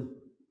ozone,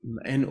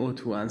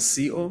 NO2, and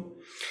CO.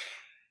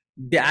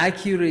 The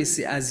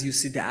accuracy, as you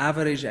see, the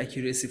average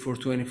accuracy for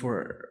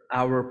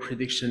 24-hour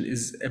prediction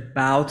is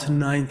about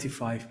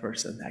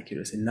 95%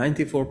 accuracy,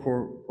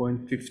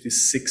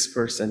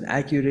 94.56%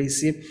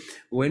 accuracy.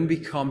 When we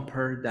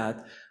compare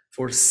that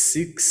for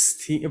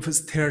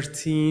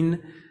 13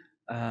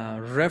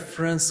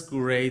 reference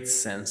grade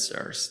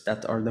sensors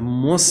that are the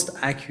most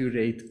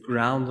accurate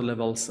ground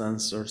level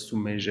sensors to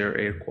measure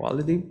air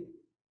quality.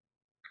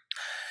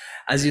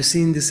 As you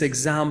see in this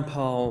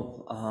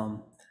example,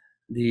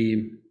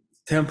 the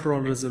temporal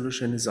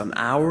resolution is on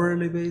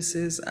hourly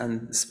basis,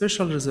 and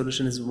spatial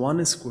resolution is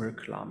 1 square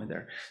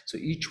kilometer. So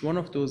each one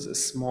of those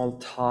small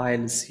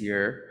tiles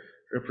here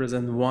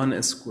represent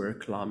 1 square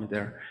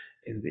kilometer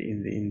in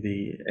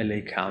the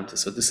LA County.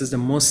 So this is the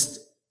most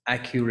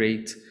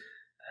accurate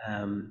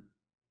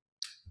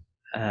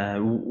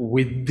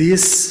with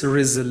this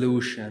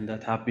resolution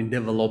that have been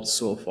developed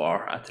so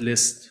far, at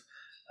least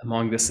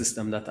among the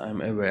system that I'm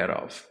aware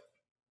of.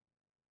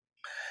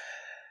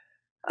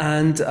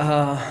 And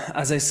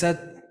as I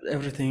said,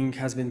 everything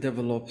has been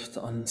developed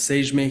on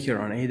SageMaker,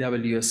 on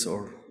AWS,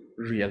 or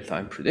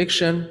real-time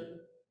prediction.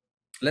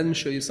 Let me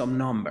show you some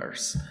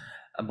numbers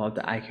about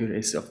the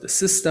accuracy of the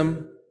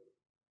system.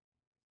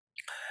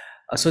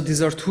 So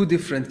these are two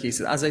different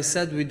cases. As I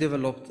said, we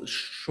developed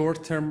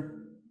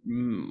short-term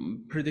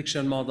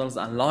prediction models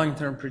and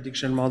long-term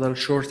prediction models.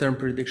 Short-term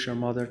prediction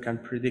model can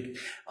predict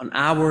on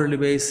hourly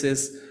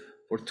basis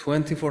for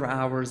 24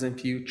 hours in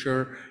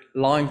future.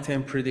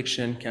 Long-term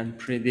prediction can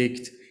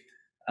predict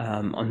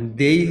on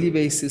daily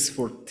basis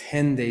for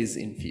 10 days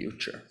in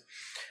future.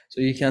 So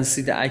you can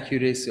see the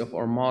accuracy of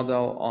our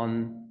model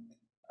on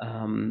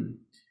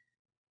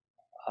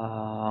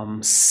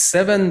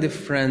 7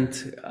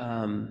 different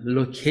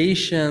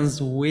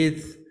locations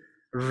with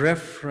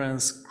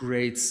reference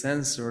grade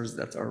sensors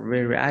that are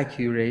very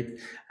accurate.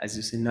 As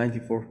you see,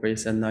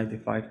 94%,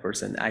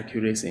 95%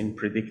 accuracy in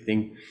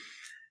predicting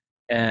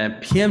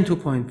PM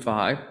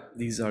 2.5.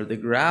 These are the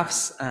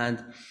graphs.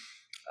 And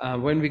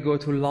when we go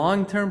to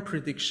long-term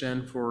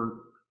prediction for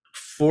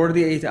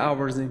 48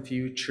 hours in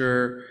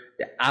future,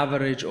 the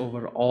average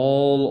over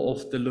all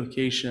of the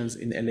locations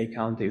in LA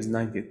County is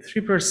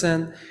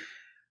 93%.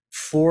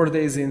 4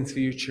 days in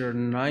future,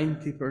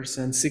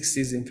 90%, 6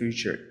 days in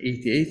future,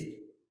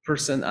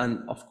 88%.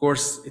 And of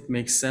course, it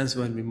makes sense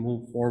when we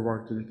move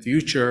forward to the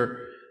future,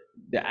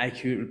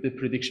 the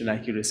prediction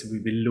accuracy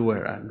will be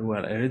lower and lower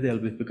a little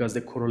bit because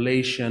the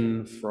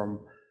correlation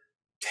from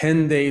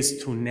 10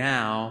 days to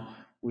now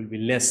will be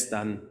less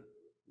than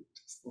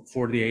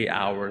 48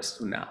 hours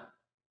to now.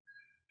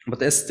 But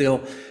there's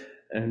still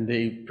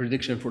the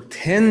prediction for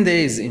 10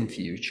 days in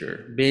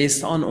future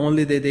based on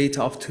only the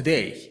data of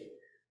today.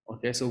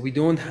 Okay, so we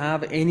don't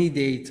have any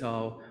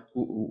data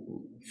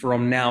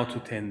from now to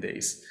 10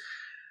 days,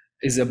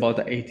 is about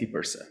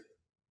 80%.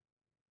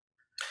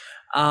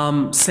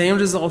 Same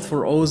result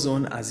for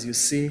ozone, as you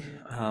see.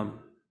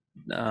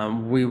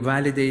 We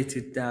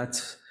validated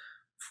that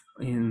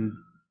in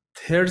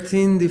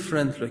 13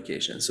 different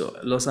locations. So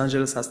Los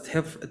Angeles has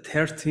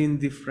 13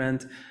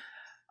 different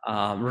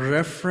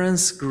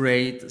reference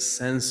grade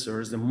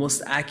sensors, the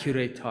most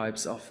accurate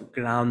types of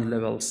ground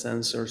level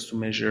sensors to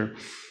measure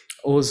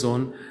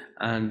ozone,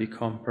 and we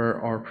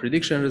compare our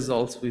prediction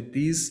results with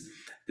these.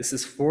 This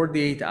is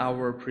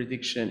 48-hour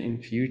prediction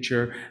in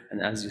future,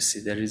 and as you see,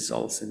 the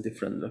results in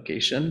different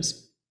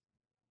locations.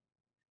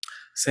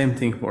 Same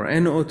thing for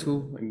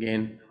NO2,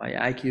 again, high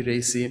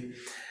accuracy.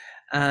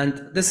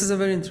 And this is a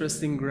very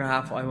interesting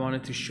graph I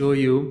wanted to show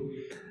you.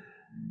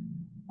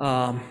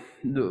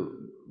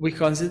 We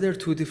consider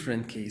 2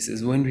 different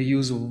cases when we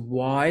use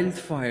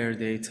wildfire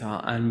data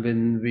and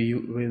when we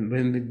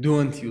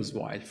don't use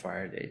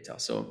wildfire data.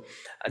 So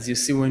as you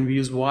see, when we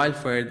use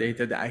wildfire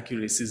data, the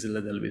accuracy is a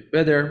little bit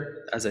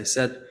better. As I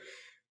said,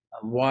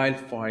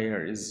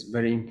 wildfire is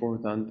very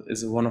important,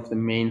 is one of the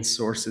main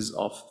sources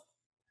of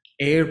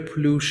air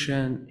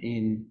pollution,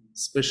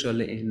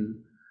 especially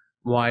in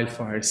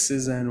wildfire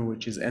season,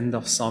 which is end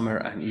of summer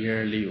and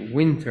early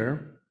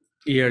winter,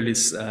 early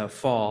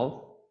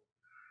fall.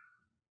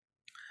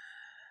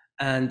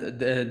 And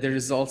the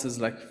results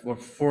is like for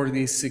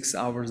 46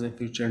 hours in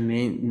future,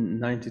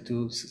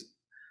 92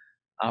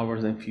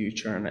 hours in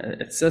future, and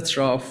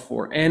etc.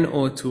 for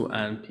NO2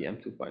 and PM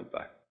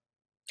 2.5.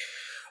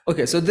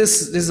 Okay, so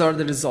these are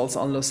the results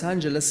on Los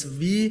Angeles.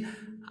 We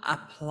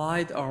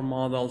applied our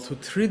model to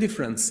 3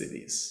 different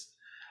cities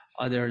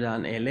other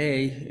than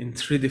LA in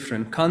 3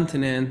 different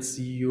continents: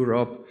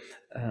 Europe,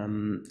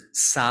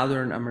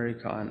 Southern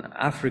America, and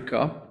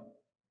Africa.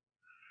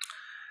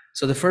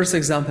 So the first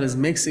example is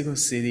Mexico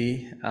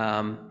City.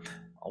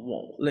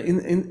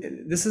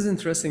 This is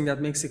interesting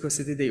that Mexico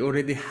City, they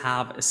already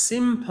have a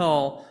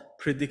simple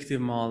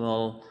predictive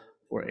model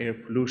for air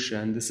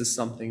pollution. This is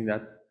something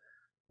that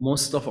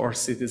most of our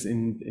cities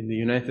in the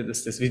United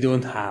States, we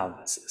don't have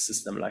a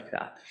system like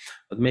that.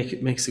 But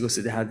Mexico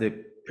City had a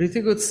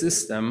pretty good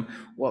system.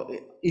 Well,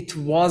 it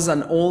was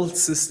an old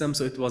system,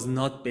 so it was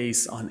not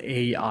based on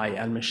AI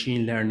and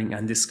machine learning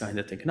and this kind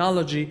of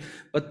technology,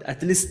 but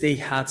at least they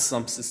had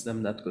some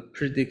system that could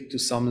predict to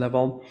some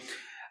level.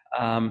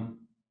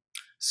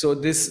 So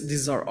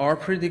these are our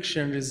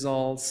prediction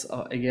results,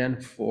 again,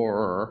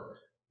 for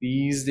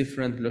these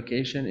different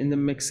locations in the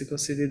Mexico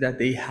City that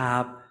they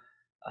have,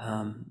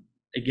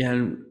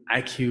 again,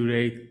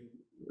 accurate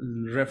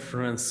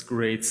reference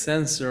grade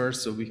sensors.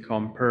 So we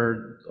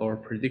compared our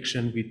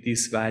prediction with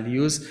these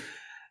values.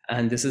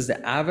 And this is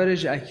the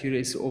average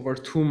accuracy over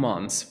 2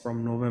 months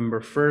from November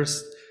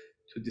 1st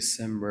to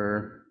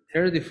December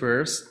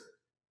 31st.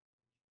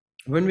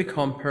 When we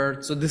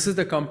compared, so this is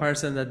the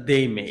comparison that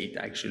they made,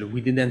 actually. We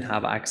didn't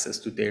have access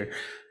to their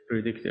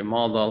predictive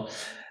model.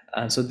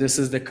 So this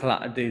is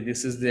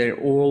this is their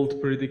old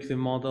predictive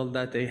model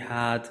that they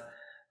had,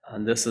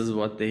 and this is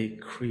what they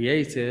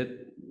created.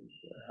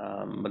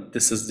 But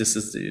this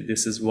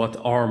is what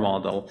our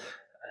model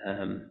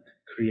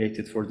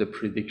created for the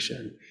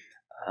prediction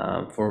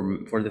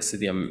for the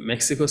city of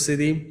Mexico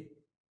City.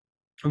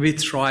 We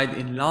tried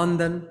in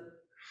London.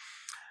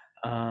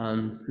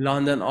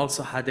 London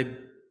also had a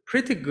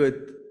pretty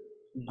good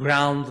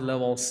ground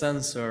level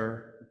sensor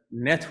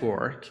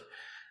network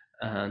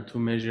to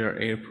measure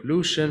air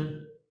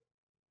pollution.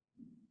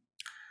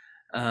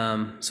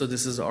 So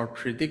this is our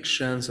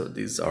prediction. So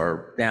these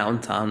are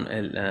downtown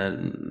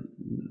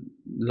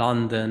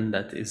London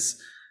that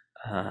is,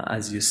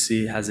 as you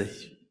see, has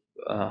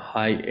a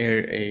high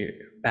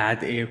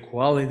bad air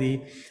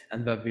quality,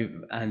 and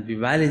we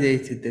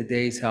validated the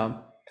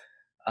data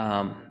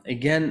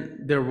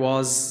Again, there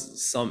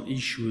was some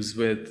issues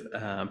with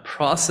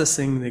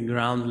processing the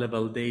ground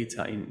level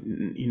data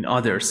in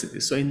other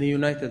cities. So in the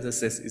United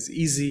States, it's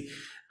easy.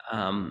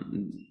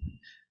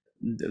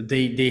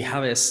 They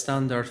have a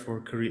standard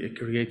for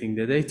creating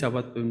the data,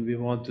 but when we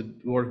want to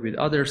work with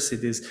other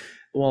cities,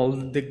 well,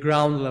 the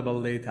ground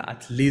level data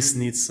at least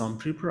needs some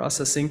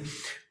pre-processing,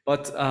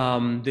 but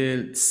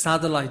the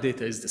satellite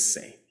data is the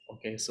same.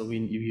 Okay, so we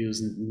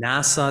use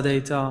NASA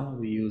data,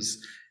 we use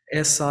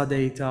ESA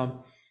data,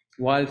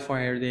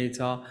 wildfire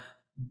data.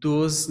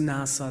 Those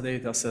NASA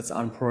data sets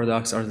and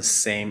products are the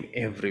same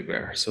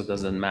everywhere, so it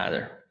doesn't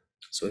matter.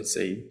 So it's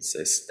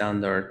a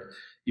standard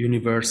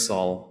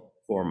universal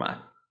format.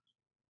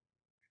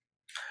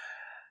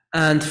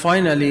 And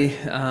finally,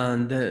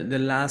 the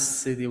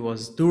last city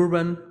was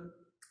Durban,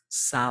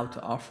 South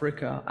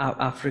Africa.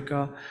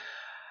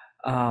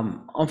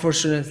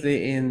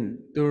 Unfortunately, in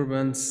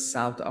Durban,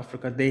 South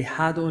Africa, they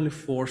had only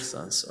 4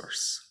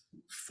 sensors,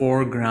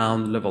 4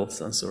 ground level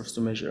sensors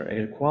to measure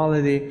air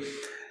quality.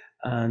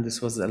 And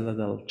this was a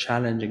little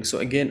challenging. So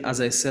again, as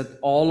I said,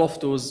 all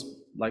of those,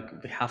 like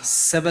we have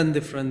 7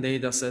 different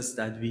data sets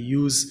that we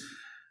use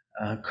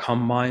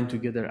combined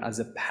together as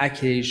a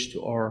package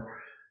to our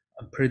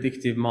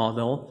predictive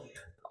model.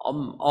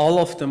 All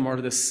of them are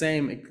the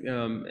same,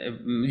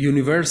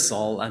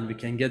 universal, and we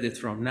can get it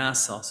from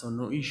NASA, so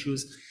no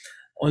issues.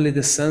 Only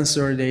the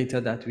sensor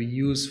data that we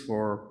use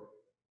for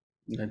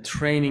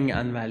training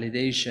and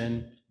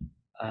validation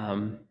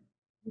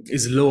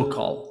is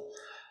local.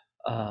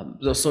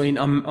 So in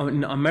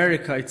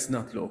America, it's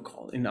not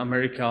local. In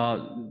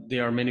America,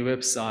 there are many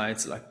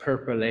websites like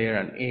Purple Air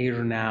and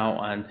Air Now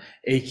and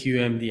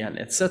AQMD and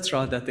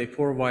etc. that they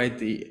provide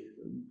the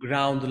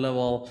ground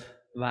level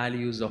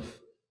values of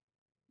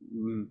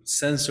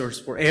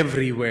sensors for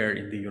everywhere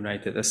in the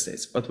United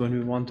States. But when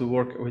we want to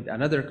work with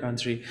another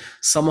country,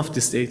 some of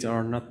this data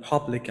are not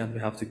public and we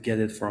have to get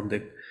it from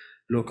the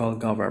local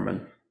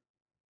government.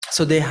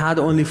 So they had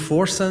only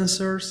 4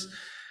 sensors.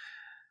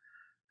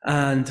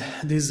 And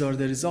these are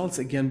the results,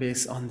 again,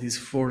 based on these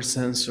 4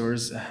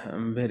 sensors,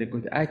 very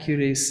good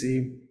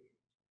accuracy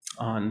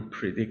on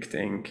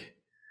predicting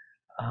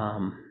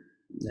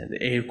the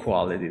air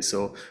quality.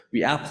 So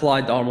we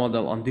applied our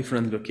model on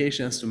different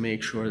locations to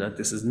make sure that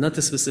this is not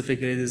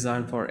specifically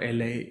designed for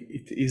LA.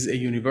 It is a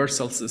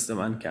universal system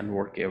and can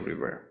work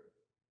everywhere.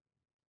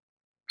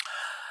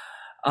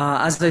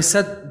 As I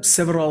said,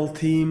 several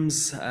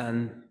teams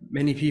and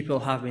many people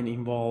have been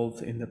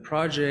involved in the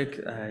project.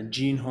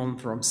 Gene Holm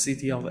from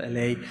City of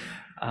LA.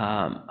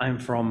 I'm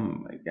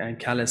from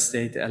Cal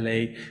State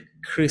LA.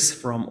 Chris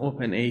from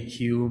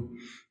OpenAQ.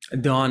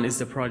 Don is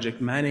the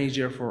project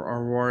manager for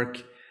our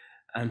work,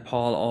 and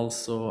Paul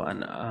also,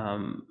 and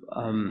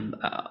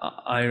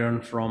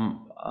Iron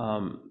from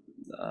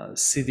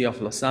City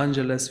of Los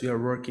Angeles. We are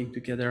working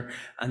together,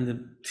 and the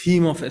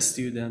team of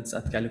students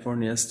at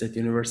California State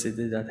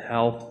University that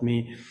helped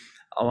me.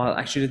 Well,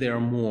 actually there are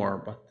more,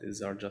 but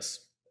these are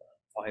just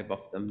 5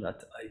 of them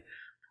that I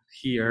put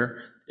here.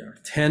 There are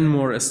 10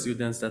 more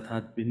students that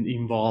had been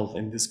involved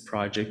in this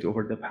project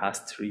over the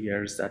past 3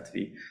 years that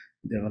we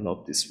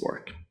developed this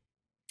work.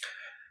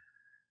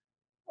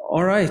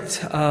 All right,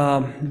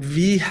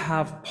 we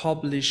have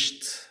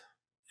published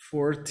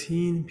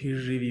 14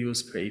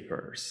 peer-reviewed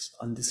papers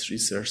on this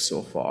research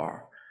so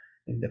far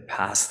in the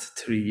past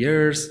 3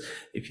 years.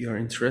 If you are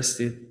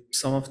interested,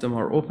 some of them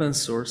are open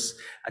source.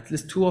 At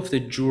least 2 of the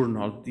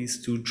journals,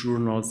 these 2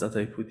 journals that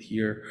I put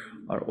here,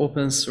 are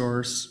open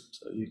source,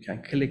 so you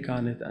can click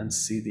on it and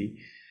see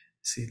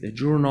the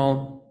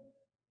journal.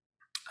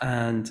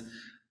 And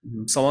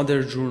some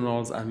other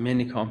journals and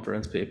many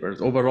conference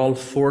papers. Overall,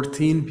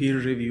 14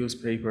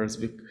 peer-reviewed papers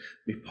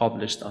we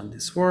published on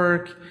this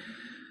work.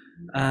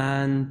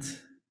 And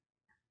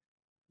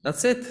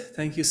that's it.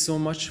 Thank you so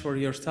much for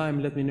your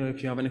time. Let me know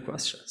if you have any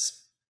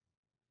questions.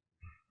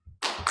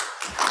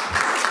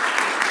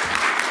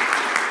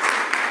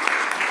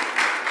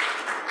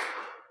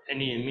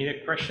 Any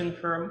immediate question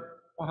for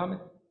Mohammed?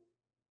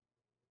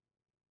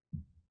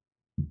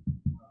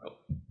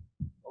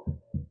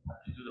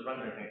 Have to do the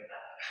runner thing.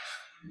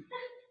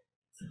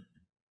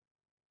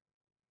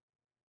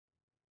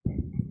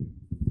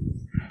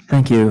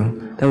 Thank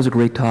you. That was a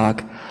great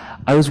talk.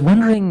 I was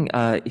wondering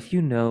if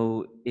you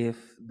know if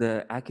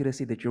the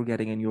accuracy that you're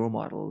getting in your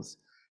models,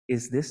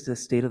 is this the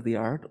state of the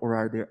art, or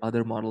are there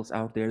other models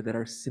out there that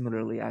are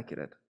similarly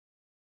accurate?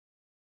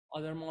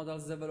 Other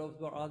models developed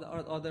by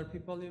other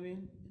people, you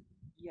mean?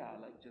 Yeah,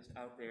 like just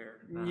out there.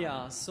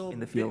 Yeah, so in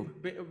the field.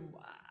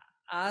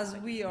 As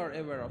we are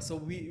aware of, so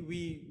we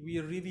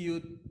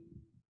reviewed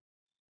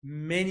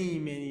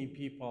many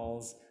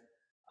people's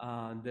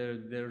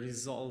the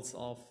results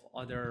of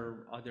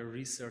other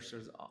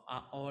researchers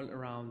all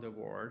around the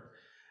world.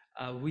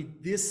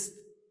 With this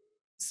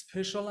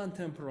spatial and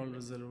temporal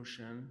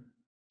resolution,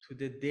 to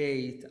the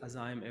date, as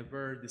I'm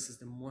aware, this is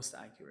the most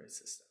accurate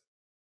system.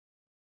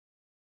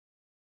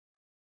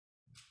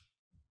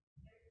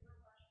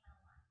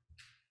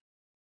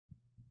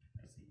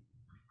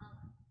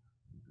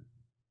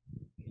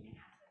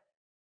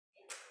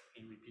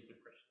 Can you repeat the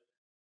question?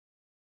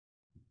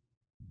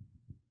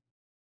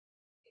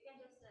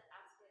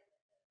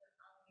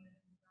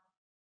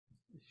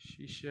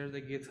 She shared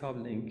the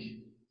GitHub link.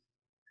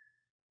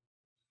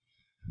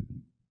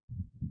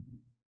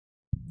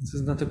 This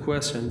is not a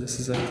question. This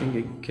is, I think,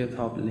 a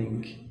GitHub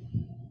link.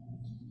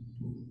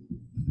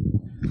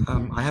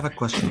 I have a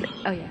question.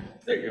 Oh, yeah.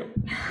 There you go.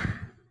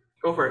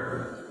 Go for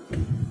it.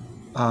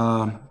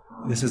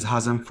 This is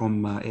Hazem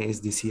from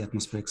ASDC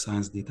Atmospheric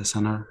Science Data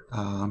Center,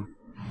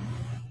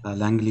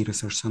 Langley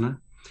Research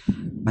Center.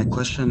 My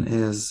question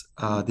is,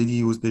 did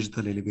you use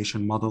digital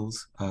elevation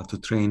models to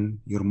train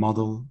your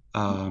model?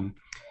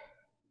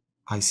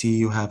 I see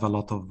you have a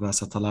lot of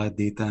satellite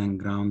data and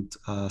ground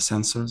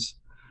sensors.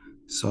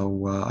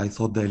 So I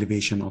thought the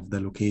elevation of the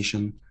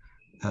location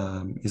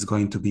is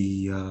going to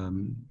be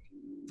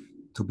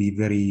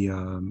very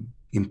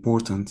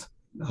important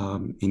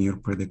in your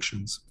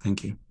predictions.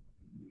 Thank you.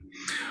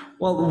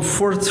 Well,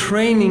 for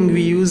training,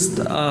 we used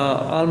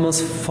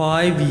almost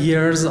 5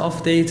 years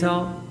of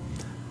data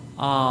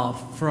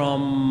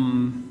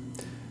from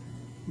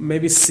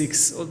maybe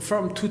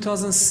from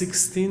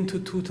 2016 to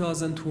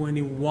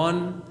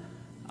 2021.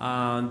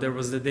 There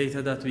was the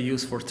data that we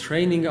used for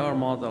training our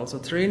model. So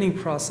training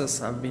process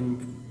have been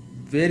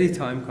very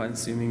time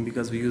consuming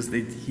because we used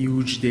the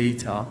huge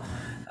data,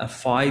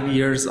 5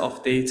 years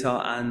of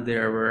data, and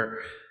there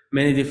were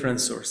many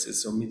different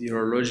sources. So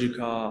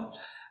meteorological,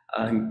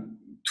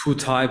 2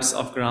 types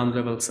of ground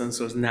level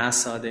sensors,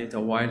 NASA data,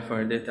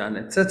 wildfire data, and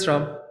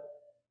etc.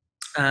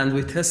 And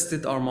we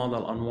tested our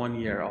model on 1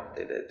 year of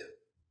the data.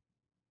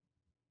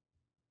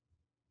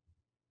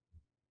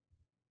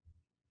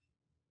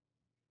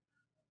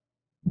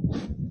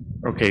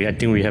 Okay, I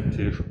think we have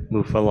to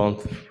move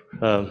along.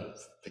 We're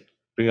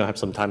gonna have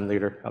some time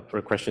later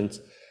for questions.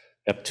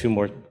 We have 2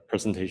 more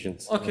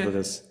presentations. Okay. For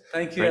this.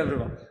 Thank you, Right.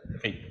 everyone.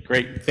 Okay,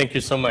 great. Thank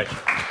you so much.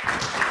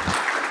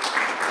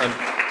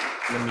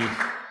 Let me.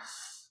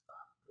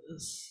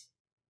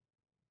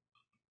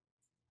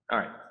 All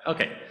right.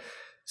 Okay.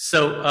 So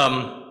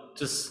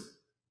just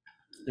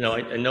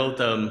I know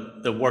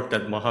the work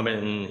that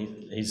Mohammed and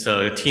his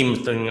team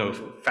is doing a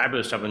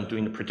fabulous job in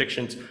doing the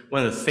predictions.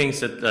 One of the things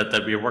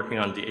that we are working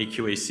on, the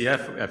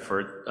AQACF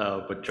effort,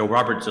 what Joe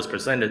Roberts just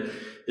presented,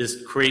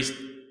 is create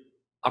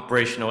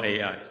operational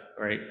AI,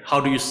 right? How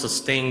do you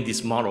sustain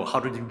this model? How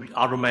do you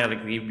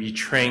automatically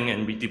retrain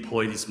and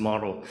redeploy this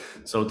model?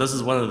 So this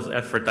is one of the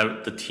effort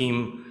that the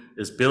team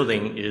is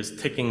building, is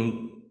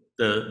taking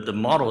the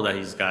model that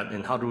he's got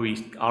and how do we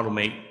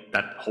automate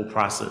that whole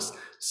process.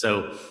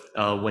 So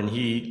when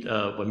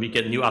we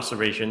get new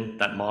observation,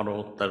 that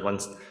model, that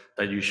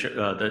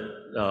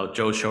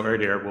Joe showed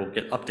earlier, will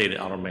get updated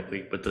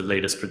automatically with the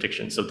latest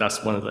prediction. So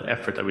that's one of the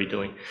effort that we're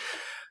doing.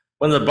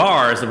 One of the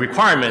bars, the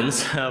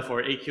requirements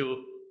for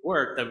AQ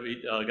work that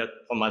we got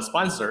from my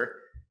sponsor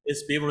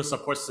is to be able to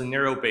support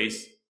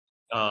scenario-based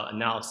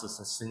analysis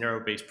and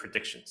scenario-based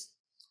predictions.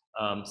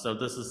 So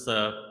this is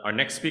our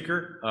next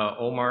speaker,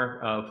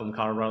 Omar from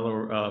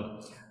Colorado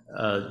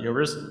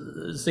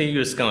University,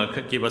 who's going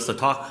to give us a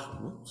talk.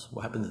 Oops,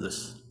 what happened to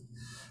this?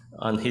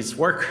 On his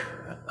work.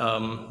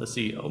 Let's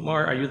see,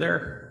 Omar, are you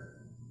there?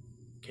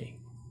 Okay.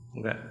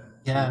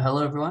 Yeah,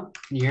 hello everyone.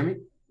 Can you hear me?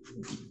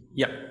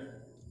 Yep.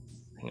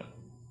 Hang on.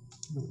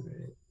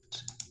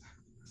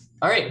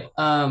 All right.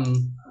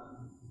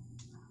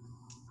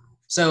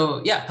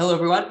 So yeah, hello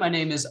everyone. My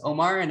name is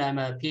Omar and I'm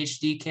a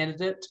PhD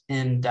candidate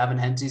in Davin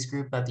Hensey's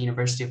group at the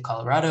University of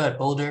Colorado at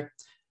Boulder.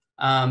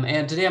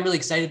 And today I'm really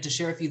excited to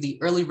share with you the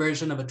early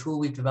version of a tool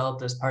we've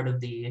developed as part of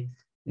the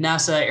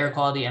NASA Air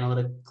Quality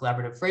Analytic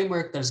Collaborative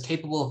Framework that is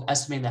capable of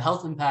estimating the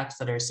health impacts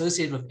that are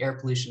associated with air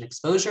pollution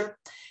exposure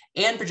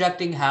and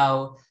projecting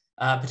how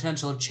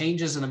potential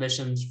changes in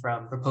emissions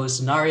from proposed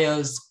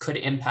scenarios could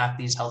impact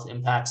these health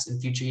impacts in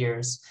future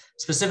years,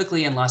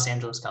 specifically in Los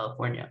Angeles,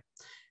 California.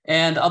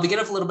 And I'll begin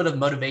with a little bit of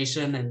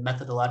motivation and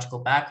methodological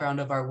background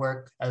of our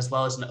work, as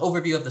well as an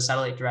overview of the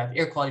satellite-derived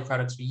air quality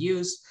products we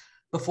use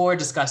before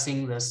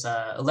discussing this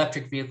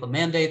electric vehicle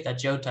mandate that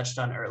Joe touched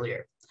on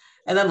earlier.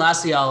 And then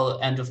lastly, I'll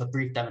end with a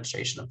brief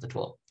demonstration of the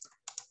tool.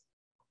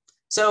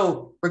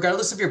 So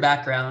regardless of your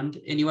background,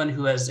 anyone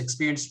who has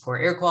experienced poor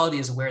air quality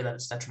is aware that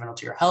it's detrimental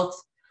to your health.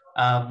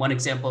 One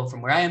example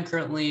from where I am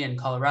currently in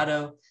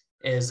Colorado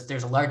is if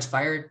there's a large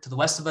fire to the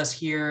west of us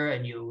here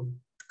and you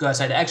go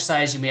outside to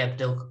exercise, you may have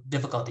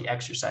difficulty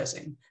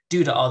exercising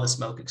due to all the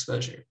smoke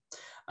exposure.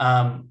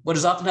 What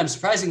is oftentimes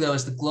surprising though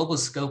is the global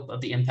scope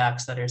of the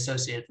impacts that are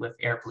associated with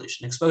air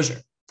pollution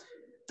exposure.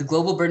 The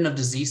Global Burden of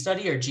Disease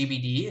Study, or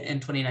GBD, in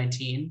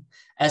 2019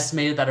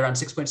 estimated that around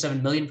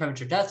 6.7 million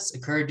premature deaths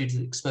occurred due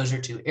to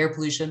exposure to air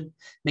pollution,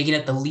 making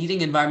it the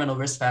leading environmental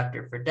risk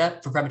factor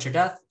for premature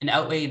death and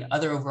outweighing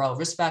other overall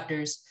risk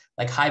factors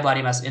like high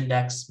body mass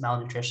index,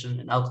 malnutrition,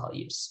 and alcohol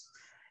use.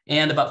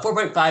 And about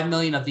 4.5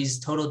 million of these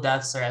total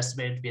deaths are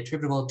estimated to be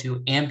attributable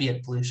to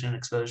ambient pollution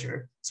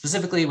exposure,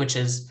 specifically, which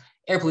is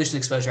air pollution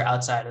exposure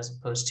outside as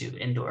opposed to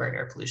indoor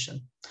air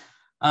pollution.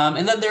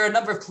 And then there are a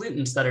number of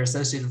pollutants that are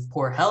associated with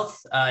poor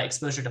health.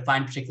 Exposure to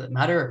fine particulate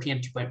matter, or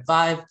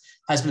PM2.5,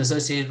 has been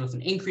associated with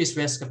an increased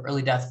risk of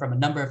early death from a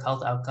number of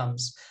health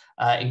outcomes,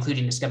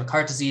 including ischemic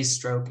heart disease,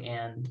 stroke,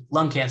 and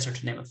lung cancer,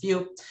 to name a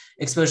few.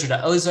 Exposure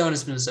to ozone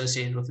has been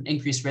associated with an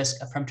increased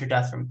risk of premature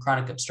death from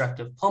chronic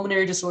obstructive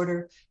pulmonary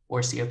disorder, or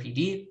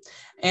COPD.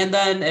 And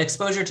then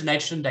exposure to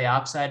nitrogen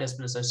dioxide has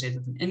been associated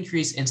with an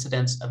increased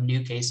incidence of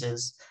new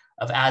cases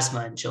of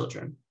asthma in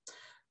children.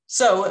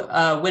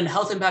 So when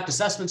health impact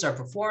assessments are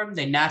performed,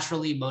 they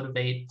naturally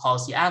motivate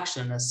policy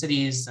action as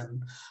cities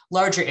and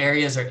larger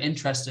areas are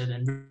interested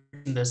in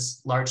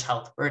this large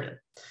health burden.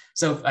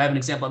 So I have an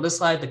example on this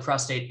slide, the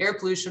cross-state air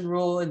pollution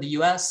rule in the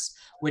US,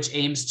 which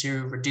aims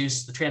to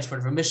reduce the transport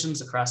of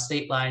emissions across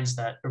state lines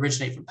that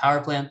originate from power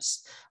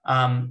plants.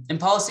 And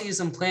policies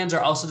and plans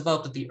are also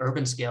developed at the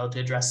urban scale to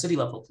address city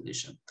level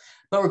pollution.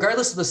 But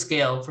regardless of the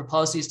scale, for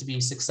policies to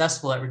be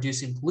successful at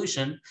reducing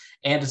pollution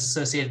and its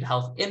associated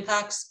health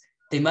impacts,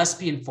 they must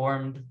be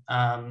informed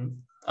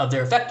of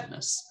their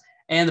effectiveness.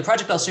 And the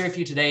project I'll share with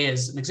you today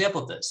is an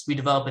example of this. We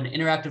develop an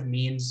interactive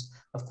means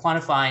of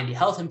quantifying the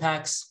health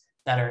impacts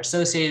that are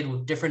associated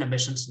with different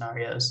emission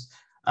scenarios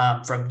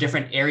from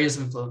different areas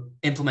of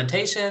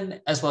implementation,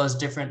 as well as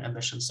different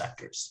emission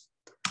sectors.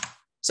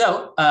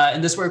 So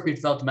in this work, we've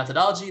developed a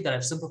methodology that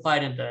I've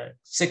simplified into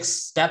 6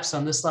 steps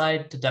on this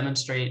slide to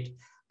demonstrate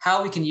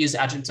how we can use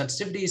adjuvant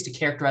sensitivities to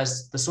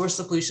characterize the source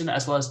of pollution,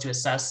 as well as to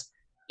assess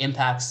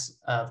impacts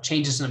of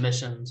changes in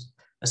emissions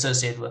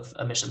associated with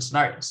emission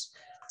scenarios.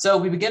 So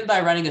we begin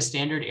by running a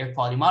standard air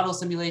quality model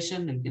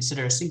simulation and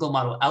consider a single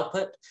model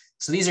output.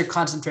 So these are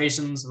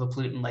concentrations of a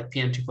pollutant like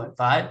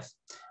PM2.5.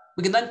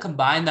 We can then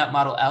combine that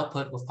model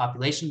output with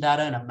population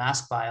data in a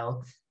mask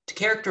file to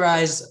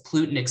characterize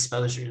pollutant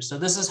exposures. So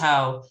this is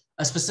how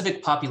a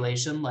specific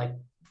population, like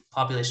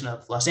population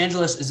of Los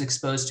Angeles, is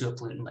exposed to a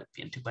pollutant like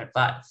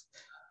PM2.5.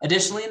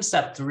 Additionally, in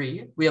step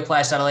 3, we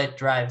apply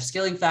satellite-derived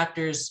scaling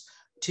factors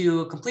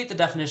to complete the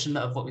definition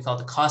of what we call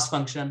the cost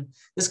function.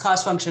 This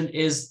cost function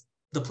is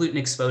the pollutant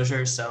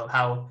exposure, so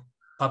how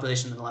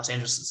population in Los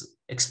Angeles is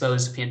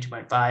exposed to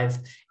PM2.5.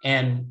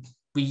 And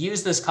we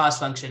use this cost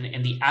function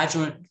in the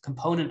adjuvant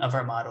component of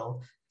our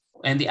model,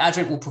 and the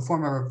adjuvant will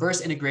perform a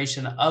reverse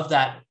integration of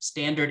that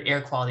standard air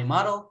quality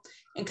model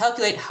and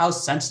calculate how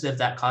sensitive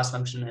that cost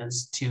function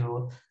is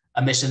to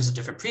emissions of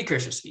different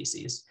precursor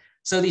species.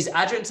 So these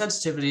adjuvant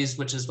sensitivities,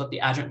 which is what the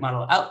adjuvant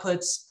model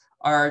outputs,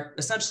 are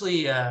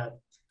essentially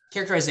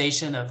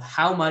characterization of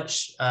how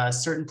much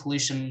certain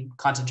pollution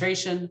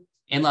concentration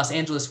in Los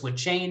Angeles would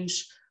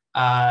change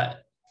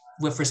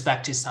with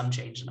respect to some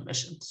change in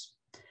emissions.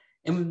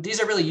 And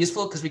these are really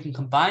useful because we can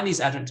combine these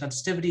adjuvant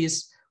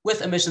sensitivities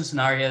with emission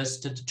scenarios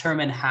to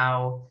determine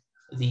how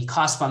the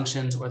cost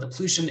functions or the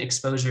pollution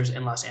exposures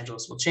in Los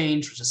Angeles will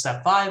change, which is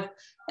step 5.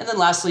 And then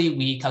lastly,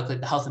 we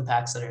calculate the health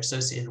impacts that are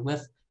associated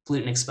with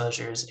pollutant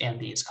exposures and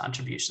these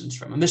contributions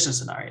from emission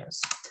scenarios.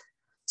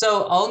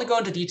 So I'll only go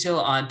into detail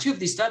on 2 of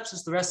these steps,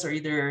 as the rest are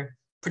either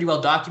pretty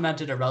well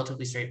documented or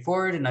relatively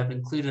straightforward. And I've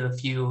included a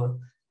few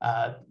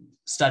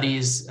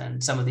studies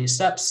and some of these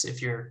steps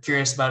if you're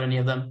curious about any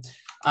of them.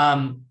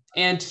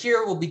 And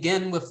here we'll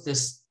begin with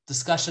this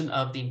discussion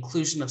of the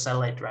inclusion of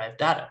satellite-derived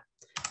data.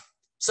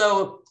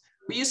 So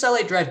we use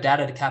satellite-derived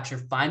data to capture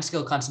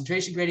fine-scale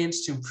concentration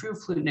gradients to improve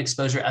pollutant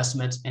exposure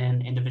estimates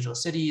in individual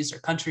cities or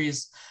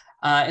countries.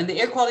 And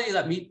the air quality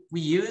that we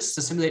use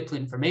to simulate pollutant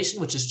information,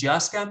 which is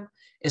geoschem,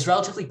 is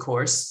relatively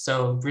coarse.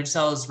 So ridge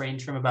cells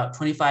range from about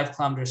 25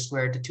 kilometers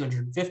squared to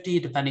 250,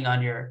 depending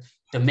on your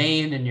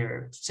domain and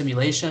your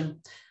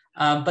simulation.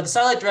 But the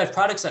satellite-derived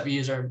products that we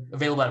use are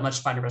available at a much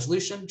finer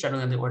resolution,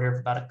 generally on the order of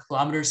about a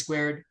kilometer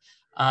squared.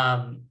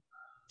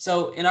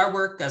 So in our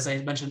work, as I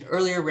mentioned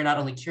earlier, we're not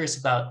only curious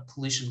about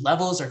pollution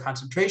levels or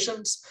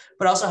concentrations,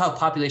 but also how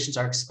populations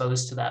are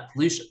exposed to that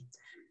pollution.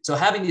 So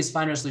having these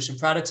fine resolution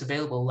products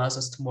available allows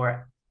us to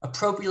more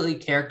appropriately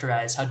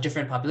characterize how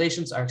different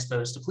populations are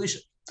exposed to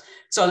pollution.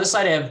 So on this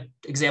slide, I have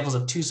examples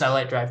of 2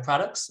 satellite-derived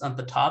products. On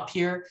the top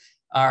here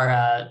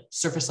are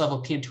surface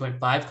level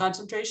PM2.5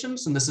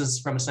 concentrations. And this is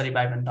from a study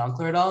by Van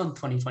Donkler et al. In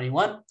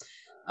 2021.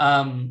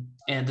 And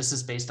this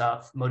is based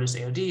off Modus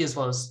AOD as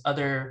well as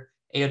other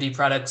AOD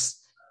products.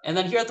 And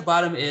then here at the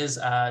bottom is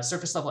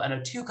surface level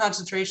NO2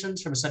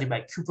 concentrations from a study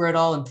by Cooper et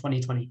al. In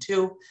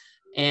 2022.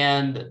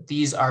 And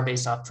these are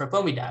based off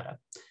Tropomi data.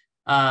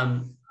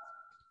 And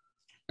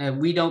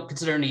we don't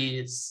consider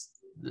any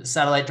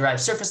satellite-derived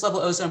surface level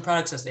ozone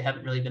products as they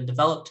haven't really been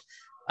developed.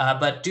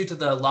 But due to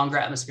the longer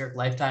atmospheric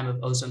lifetime of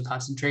ozone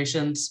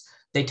concentrations,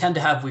 they tend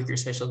to have weaker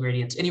spatial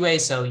gradients anyway.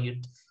 So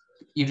you'd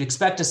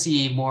expect to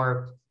see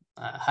more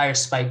higher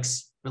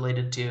spikes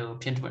related to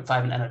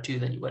PM2.5 and NO2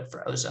 than you would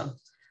for ozone.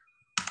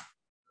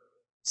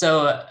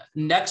 So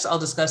next, I'll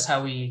discuss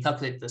how we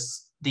calculate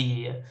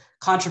the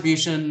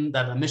contribution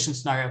that an emission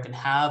scenario can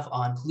have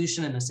on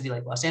pollution in a city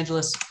like Los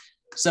Angeles.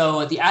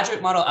 So the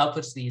adjuvant model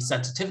outputs the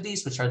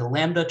sensitivities, which are the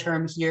lambda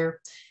term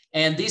here.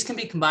 And these can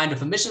be combined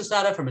with emissions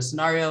data from a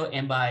scenario,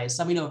 and by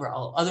summing over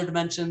all other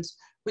dimensions,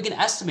 we can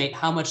estimate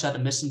how much that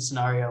emission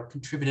scenario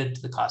contributed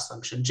to the cost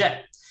function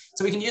J.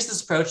 So we can use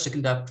this approach to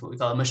conduct what we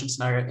call emission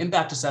scenario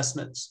impact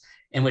assessments,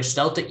 in which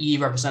delta E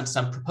represents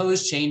some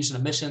proposed change in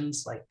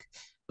emissions, like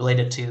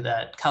related to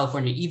that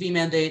California EV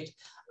mandate,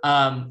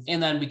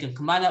 And then we can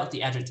combine that with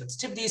the adjunct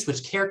sensitivities,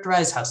 which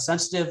characterize how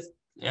sensitive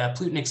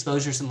pollutant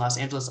exposures in Los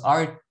Angeles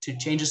are to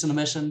changes in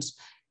emissions,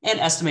 and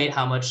estimate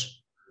how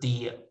much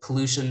the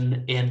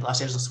pollution in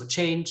Los Angeles would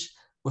change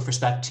with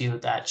respect to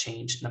that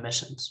change in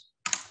emissions.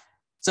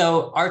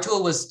 So our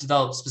tool was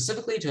developed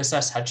specifically to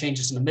assess how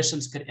changes in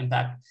emissions could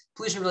impact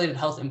pollution-related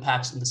health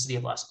impacts in the city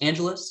of Los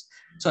Angeles.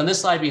 So on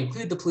this slide, we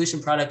include the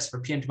pollution products for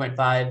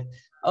PM2.5,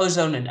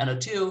 ozone, and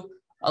NO2,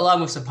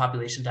 along with some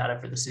population data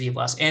for the city of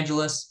Los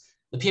Angeles.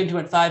 The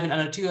PM2.5 and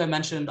NO2 I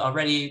mentioned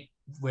already,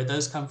 where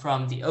those come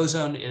from. The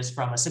ozone is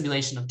from a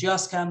simulation of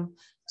geoschem.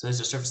 So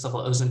these are surface level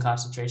ozone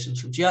concentrations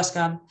from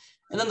geoschem.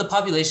 And then the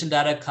population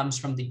data comes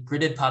from the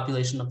gridded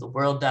population of the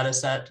world data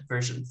set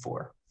version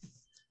 4.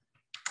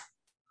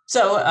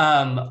 So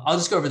I'll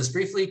just go over this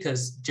briefly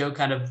because Joe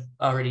kind of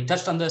already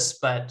touched on this,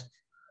 but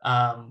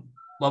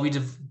while we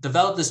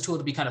developed this tool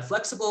to be kind of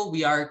flexible,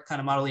 we are kind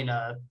of modeling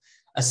a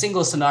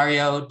single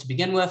scenario to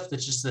begin with,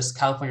 which is this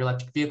California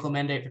electric vehicle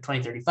mandate for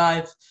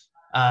 2035,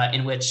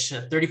 in which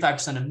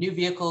 35% of new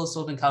vehicles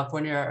sold in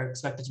California are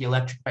expected to be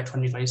electric by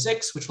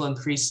 2026, which will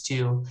increase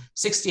to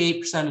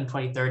 68% in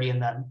 2030,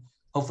 and then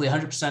hopefully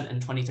 100% in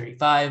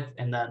 2035.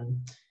 And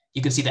then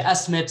you can see the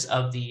estimates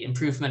of the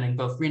improvement in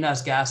both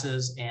greenhouse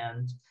gases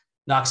and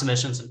NOx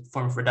emissions in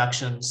form of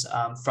reductions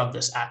from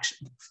this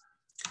action.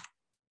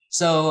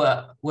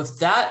 So with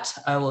that,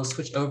 I will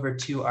switch over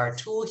to our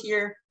tool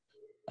here.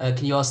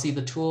 Can you all see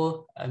the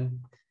tool?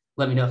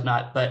 Let me know if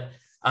not, but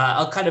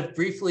I'll kind of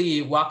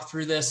briefly walk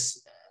through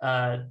this,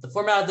 the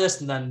format of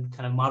this, and then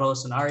kind of model a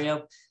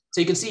scenario.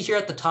 So you can see here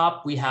at the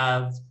top, we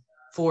have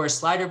 4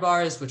 slider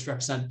bars, which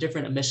represent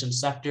different emission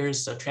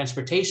sectors. So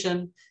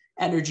transportation,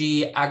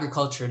 energy,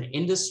 agriculture, and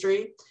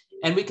industry.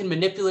 And we can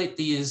manipulate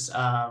these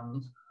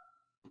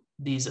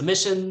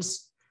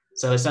emissions.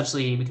 So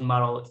essentially we can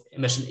model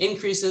emission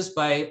increases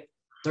by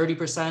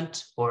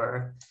 30%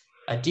 or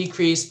a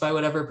decrease by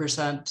whatever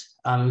percent.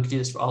 We can do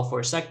this for all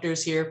 4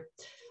 sectors here.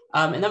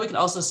 And then we can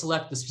also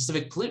select the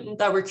specific pollutant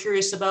that we're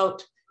curious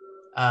about,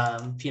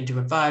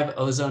 PM2.5,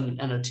 ozone,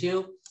 and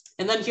NO2.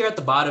 And then here at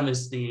the bottom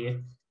is the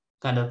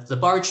kind of the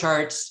bar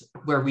charts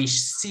where we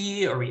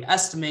see or we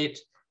estimate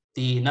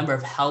the number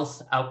of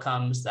health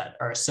outcomes that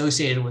are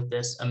associated with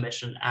this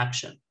emission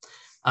action.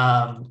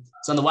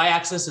 So on the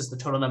y-axis is the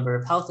total number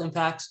of health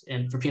impacts,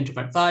 and for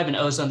PM2.5 and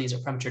ozone, these are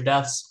premature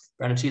deaths.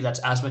 For NO2, that's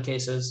asthma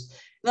cases.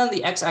 And then on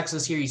the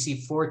x-axis here, you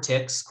see 4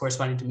 ticks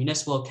corresponding to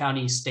municipal,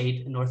 county,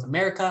 state, and North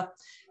America.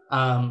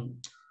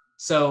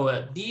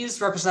 So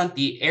these represent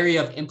the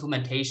area of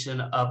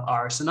implementation of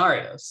our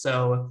scenarios.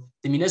 So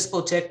the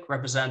municipal tick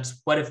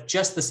represents what if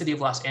just the city of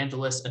Los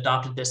Angeles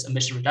adopted this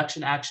emission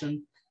reduction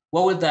action?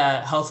 What would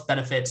the health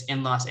benefits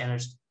in Los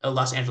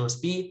Angeles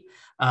be?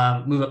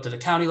 Move up to the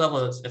county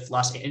level. If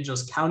Los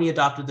Angeles County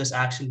adopted this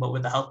action, what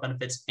would the health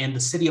benefits in the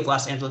city of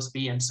Los Angeles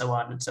be, and so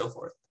on and so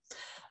forth.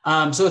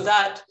 So with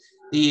that,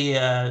 the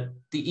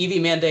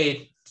EV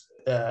mandate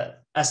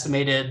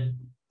estimated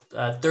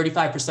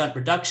 35%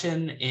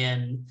 reduction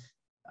in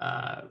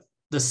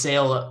the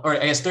sale, or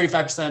I guess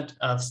 35%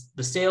 of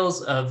the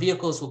sales of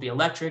vehicles will be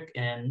electric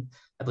in,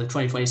 I believe,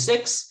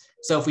 2026.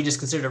 So if we just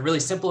consider a really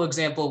simple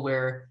example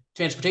where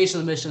transportation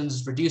emissions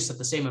is reduced at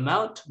the same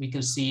amount, we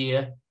can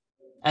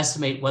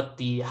estimate what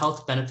the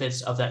health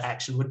benefits of that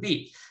action would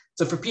be.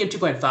 So for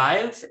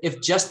PM2.5,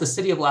 if just the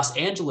city of Los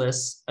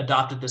Angeles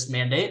adopted this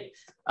mandate,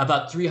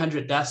 about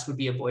 300 deaths would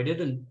be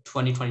avoided in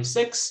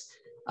 2026.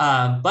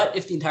 But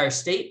if the entire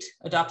state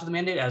adopted the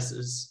mandate, as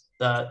is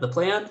the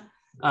plan,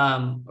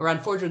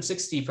 around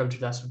 460 premature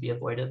deaths would be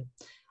avoided.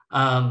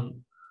 So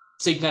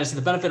you can kind of see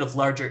the benefit of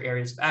larger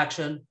areas of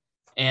action,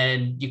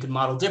 and you can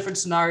model different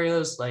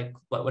scenarios, like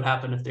what would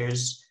happen if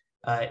there's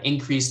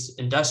increased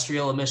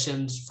industrial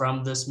emissions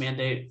from this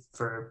mandate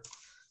for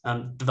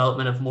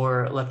development of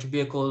more electric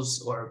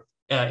vehicles, or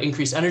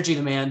increased energy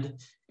demand.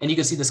 And you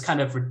can see this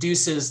kind of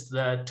reduces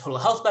the total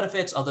health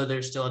benefits, although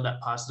there's still a net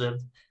positive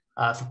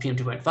for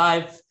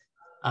PM2.5.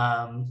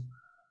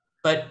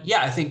 But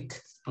yeah, I think,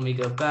 let me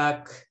go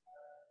back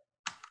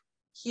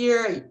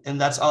here, and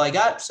that's all I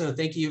got. So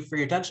thank you for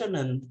your attention.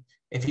 And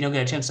if you don't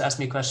get a chance to ask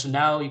me a question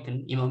now, you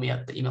can email me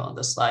at the email on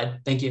this slide.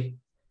 Thank you.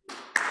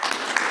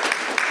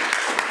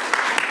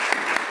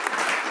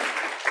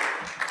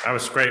 That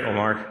was great,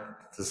 Omar.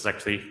 This is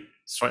actually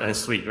short and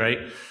sweet,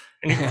 right?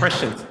 Any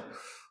questions?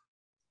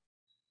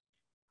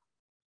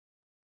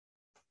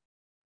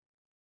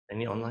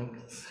 Any online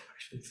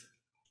questions?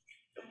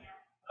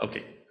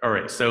 Okay, all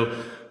right. So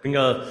we're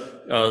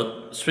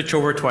gonna switch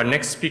over to our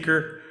next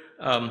speaker.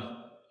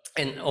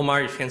 And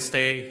Omar, if you can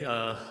stay,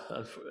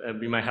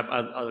 we might have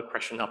other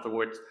questions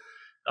afterwards.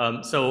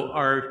 So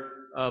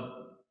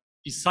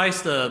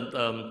besides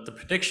the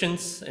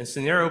predictions and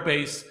scenario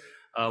base,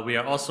 we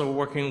are also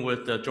working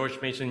with George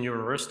Mason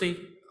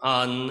University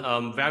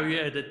on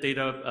value-added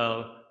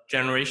data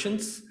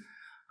generations.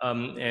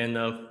 And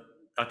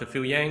Dr.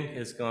 Phil Yang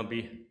is going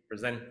to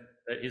present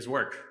his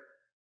work.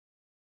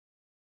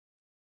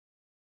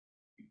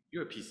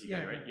 You're a PC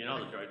guy, right? You know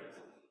how to drive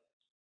this.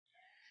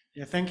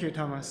 Yeah, thank you,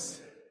 Thomas.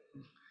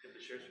 Get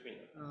the share screen.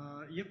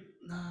 Yep.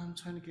 Now I'm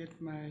trying to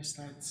get my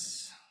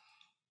slides.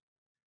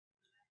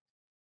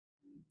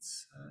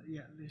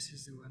 Yeah, this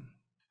is the one.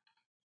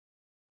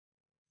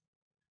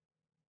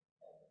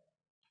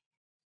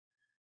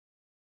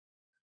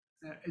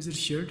 Is it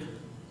shared?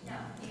 No,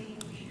 maybe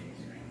I'm sure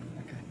it's right.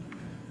 Okay.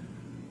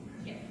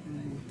 Yeah.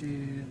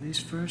 Do this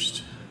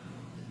first,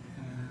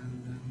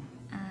 and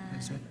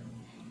that's it.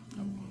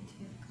 You need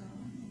to go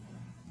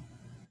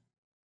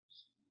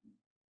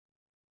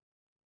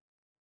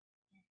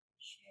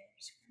share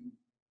screen.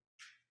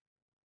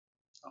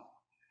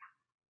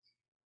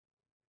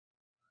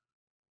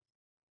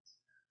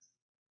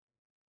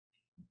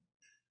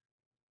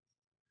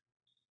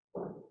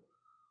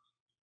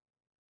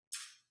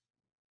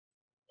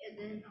 And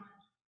then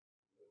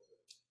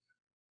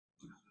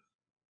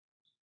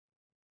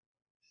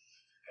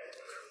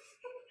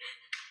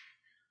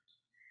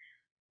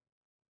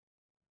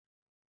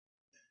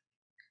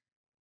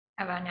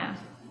how about now?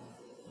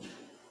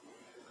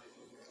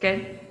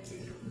 Good?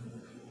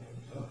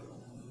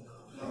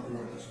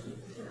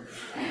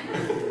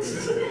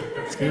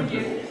 Thank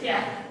you.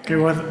 Yeah. Okay,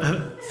 well,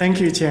 thank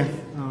you, Chen.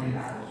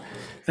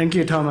 Thank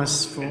you,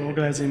 Thomas, for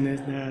organizing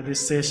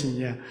this session.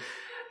 Yeah,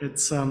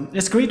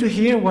 it's great to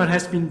hear what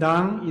has been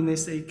done in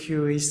this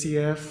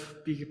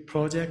AQ-ACF big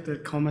project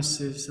that Thomas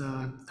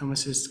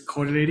is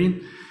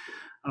coordinating.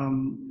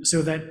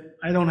 So that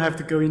I don't have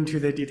to go into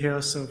the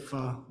details of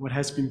what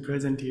has been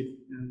presented,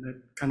 and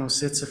that kind of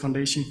sets the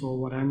foundation for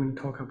what I'm going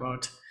to talk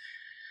about.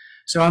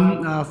 So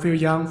I'm Phil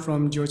Young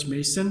from George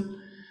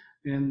Mason,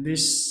 and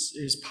this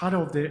is part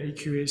of the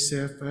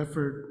AQ-ACF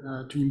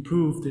effort to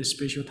improve the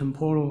spatial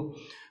temporal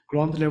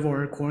ground level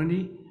air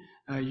quality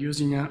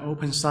using an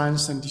open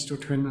science and digital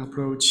twin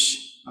approach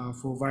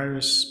for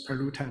various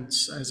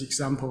pollutants as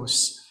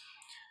examples.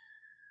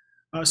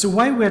 So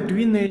why we're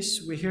doing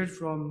this, we heard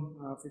from,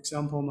 for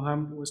example,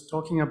 Mohammed was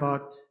talking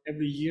about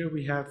every year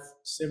we have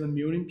 7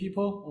 million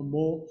people or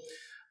more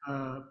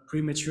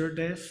premature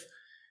death,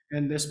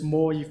 and there's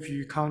more if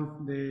you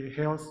count the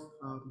health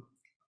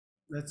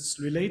that's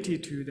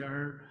related to the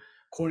air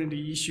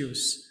quality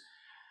issues.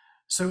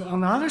 So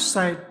on the other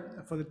side,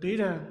 for the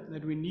data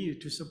that we need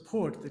to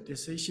support the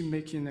decision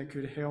making that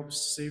could help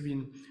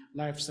saving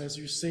lives, as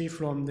you say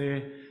from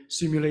the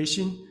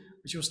simulation,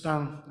 which was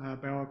done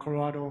by our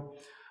Colorado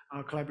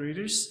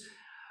collaborators,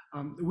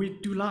 we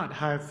do not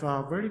have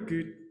very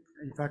good,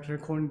 in fact,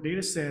 recording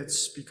data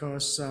sets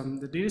because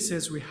the data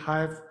sets we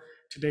have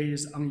today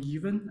is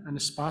uneven and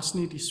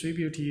sparsely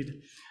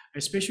distributed,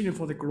 especially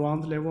for the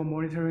ground level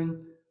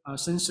monitoring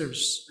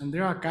sensors. And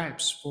there are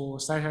gaps for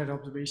satellite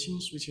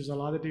observations, which is a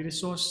lot of data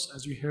source,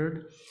 as you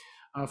heard.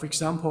 For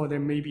example, there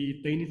may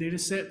be daily data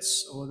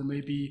sets, or there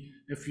may be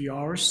a few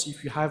hours.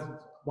 If you have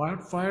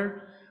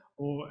wildfire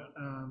or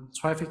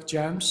traffic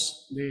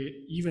jams, the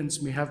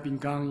events may have been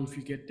gone if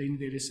you get daily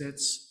data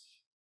sets.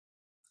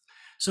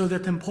 So the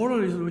temporal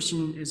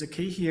resolution is a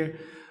key here.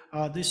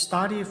 This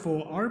study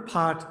for our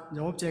part,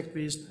 the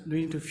object-based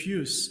learning to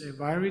fuse a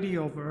variety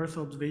of Earth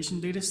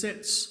observation data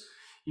sets,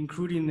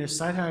 including the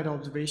satellite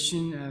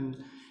observation and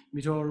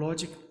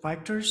meteorologic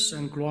factors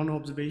and ground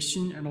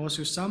observation, and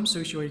also some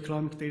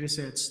socioeconomic data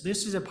sets.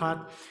 This is a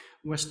part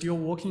we're still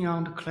working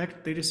on to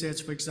collect data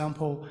sets, for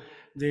example,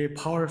 the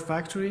power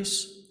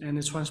factories and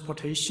the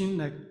transportation,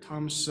 like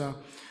Tom's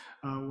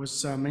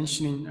was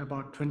mentioning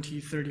about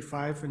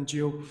 2035, and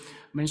Jill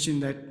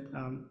mentioned that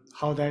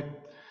how that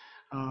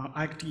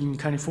act in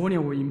California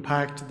will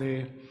impact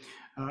the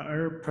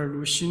air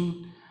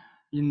pollution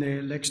in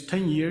the next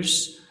 10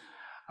 years.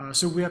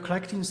 So we are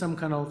collecting some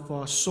kind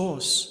of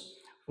source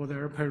for the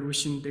air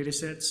pollution data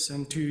sets,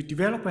 and to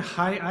develop a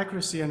high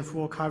accuracy and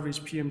full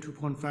coverage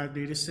PM2.5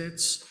 data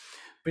sets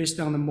based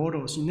on the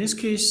models. In this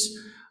case,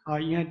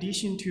 in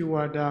addition to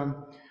what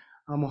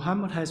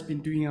Mohammed has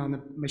been doing on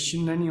the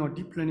machine learning or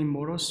deep learning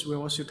models, we're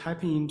also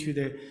tapping into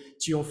the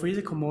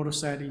geophysical model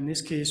side. In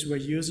this case, we're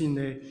using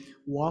the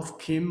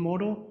WAF-KIM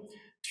model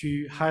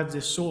to have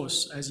the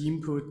source as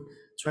input,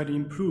 try to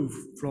improve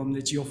from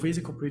the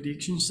geophysical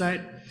prediction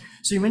side.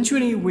 So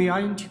eventually we are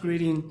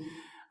integrating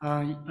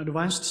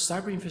advanced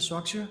cyber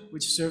infrastructure,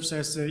 which serves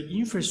as the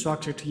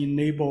infrastructure to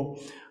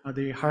enable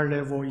the higher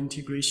level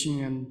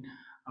integration and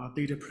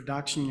data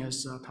production,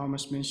 as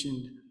Thomas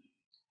mentioned.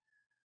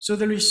 So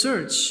the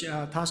research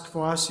task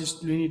for us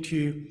is really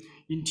to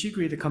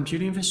integrate the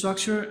computing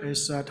infrastructure.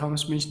 As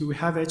Thomas mentioned, we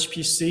have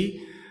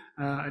HPC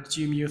at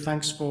GMU.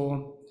 Thanks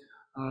for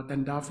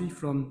Dan Duffy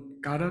from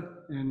Goddard,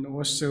 and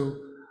also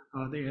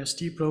the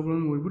AST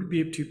program. We would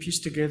be able to piece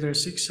together a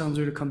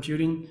 600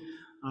 computing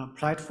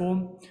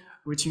platform,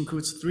 which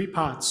includes 3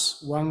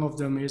 parts. One of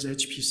them is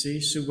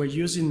HPC. So we're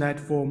using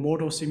that for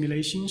model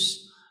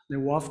simulations. The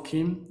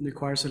WAF-KIM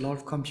requires a lot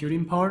of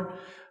computing power.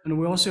 And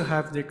we also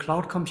have the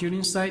cloud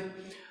computing side,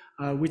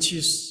 which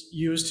is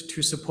used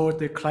to support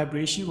the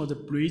collaboration or the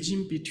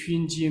bridging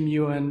between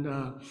GMU and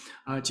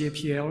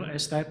JPL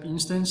as that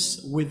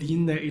instance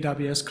within the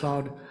AWS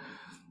cloud.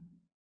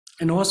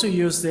 And also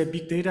use the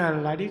big data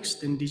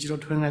analytics and digital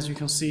twin, as you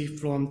can see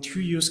from 2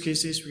 use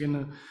cases. We're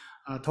gonna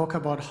talk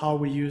about how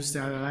we use the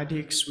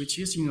analytics, which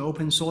is in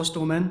open source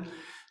domain,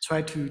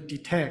 try to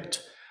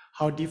detect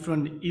how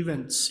different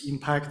events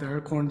impact the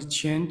air quality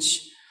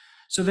change.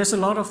 So there's a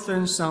lot of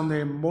things on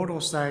the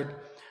model side.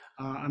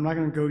 I'm not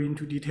going to go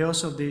into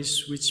details of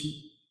this, which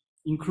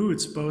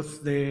includes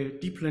both the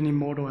deep learning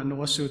model and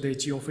also the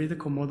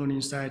geophysical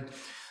modeling side.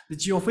 The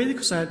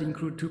geophysical side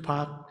includes two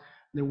parts,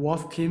 the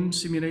WRF-Kim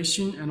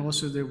simulation and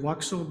also the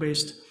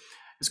voxel-based.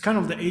 It's kind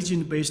of the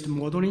agent-based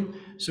modeling.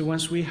 So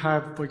once we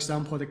have, for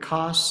example, the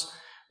cars,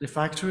 the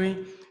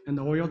factory, and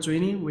the oil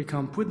draining, we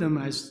can put them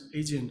as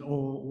agent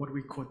or what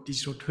we call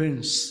digital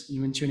twins.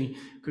 Eventually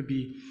could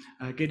be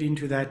get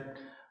into that.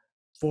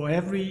 For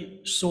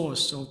every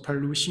source of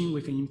pollution,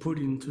 we can input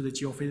into the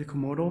geophysical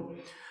model.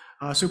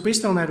 So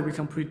based on that, we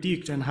can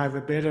predict and have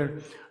a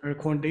better air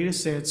quality data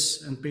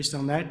sets. And based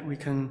on that, we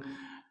can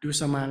do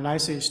some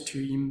analysis to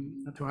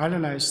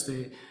analyze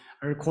the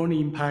air quality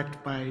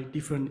impact by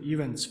different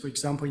events. For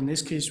example, in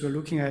this case, we're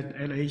looking at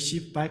LA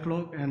ship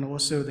backlog and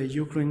also the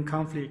Ukraine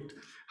conflict,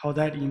 how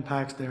that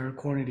impacts the air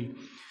quality.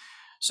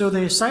 So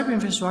the cyber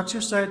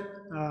infrastructure side,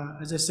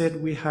 as I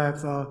said, we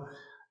have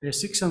the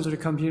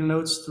 600 computing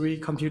nodes, 3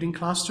 computing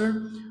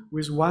cluster,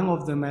 with one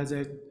of them as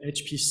a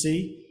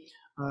HPC,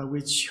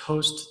 which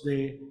hosts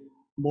the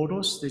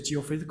models, the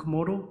geophysical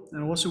model.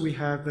 And also we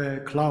have a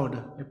cloud,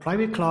 a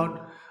private cloud,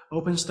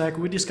 OpenStack.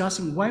 We're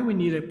discussing why we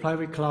need a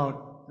private cloud.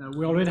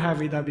 We already have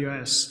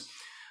AWS.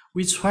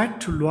 We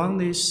tried to run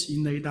this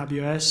in the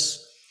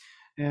AWS,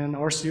 and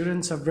our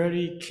students are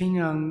very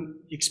keen on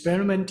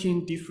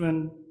experimenting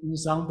different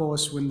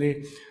ensembles when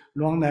they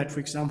run that. For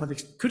example, they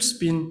could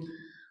spin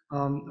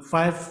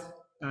 5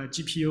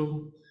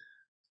 GPU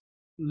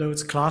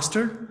loads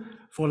cluster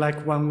for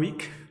like 1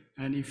 week.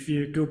 And if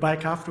you go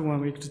back after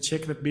 1 week to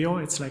check the bill,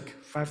 it's like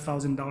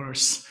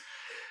 $5,000.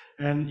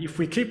 And if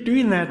we keep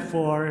doing that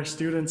for our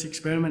students'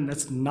 experiment,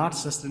 that's not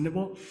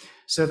sustainable.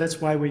 So that's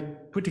why we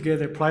put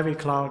together a private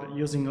cloud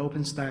using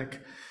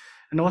OpenStack.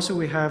 And also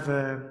we have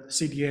a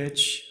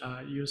CDH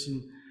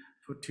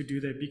to do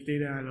the big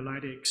data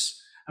analytics.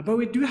 But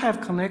we do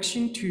have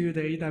connection to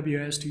the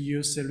AWS to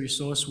use the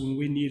resource when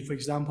we need, for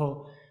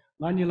example,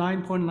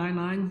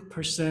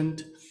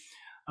 99.99%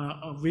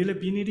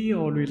 availability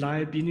or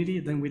reliability,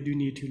 then we do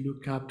need to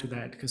look up to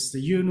that because the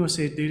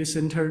university data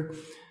center,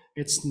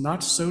 it's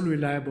not so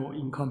reliable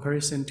in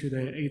comparison to the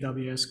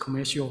AWS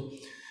commercial.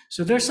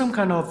 So there's some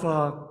kind of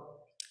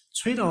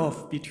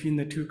trade-off between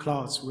the two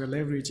clouds we're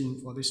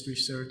leveraging for this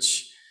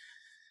research.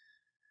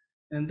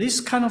 And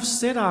this kind of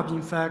setup,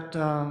 in fact,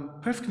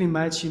 perfectly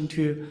match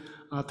into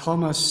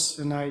Thomas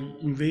and I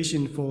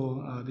envisioned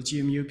for the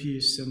GMU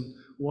piece and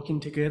working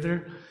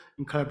together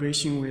in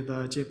collaboration with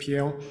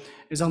JPL.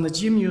 Is on the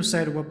GMU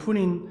side, we're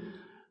putting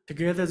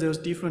together those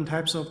different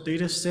types of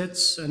data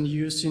sets and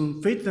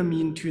feed them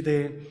into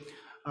the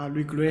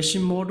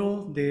regression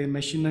model, the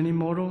machine learning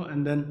model,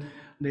 and then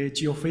the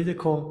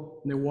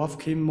geophysical, the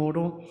WRF-Kim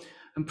model,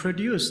 and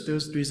produce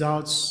those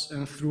results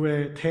and through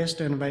a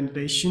test and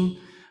validation,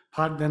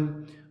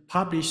 then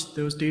publish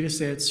those data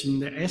sets in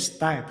the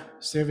S-Type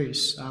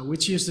service,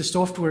 which is the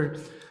software,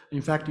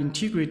 in fact,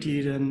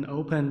 integrated and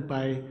opened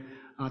by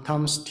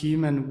Tom's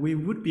team, and we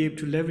would be able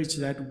to leverage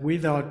that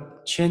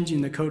without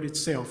changing the code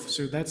itself.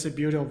 So that's the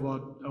beauty of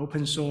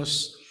open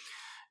source,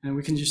 and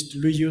we can just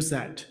reuse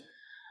that.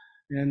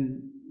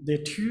 And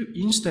the 2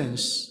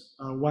 instances,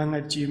 one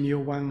at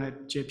GMU, one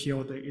at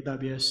JPL, the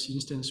AWS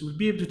instance, would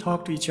be able to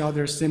talk to each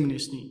other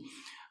seamlessly,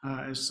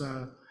 as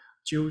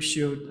Joe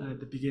showed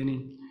at the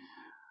beginning.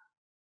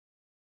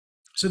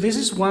 So this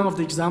is one of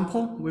the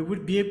example. We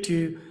would be able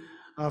to,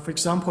 for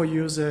example,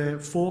 use a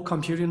 4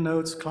 computing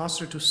nodes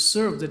cluster to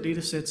serve the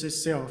data sets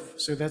itself.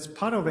 So that's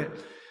part of it.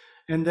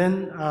 And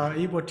then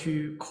able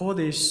to call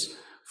this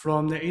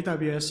from the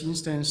AWS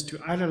instance to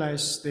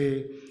analyze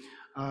the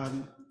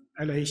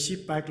LA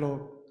ship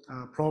backlog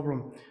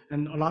problem.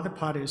 And another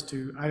part is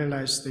to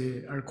analyze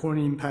the air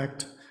quality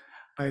impact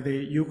by the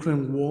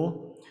Ukraine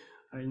war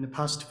in the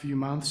past few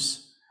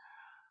months.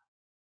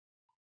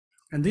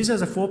 And these are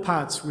the 4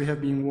 parts we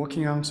have been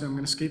working on, so I'm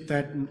going to skip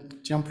that and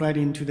jump right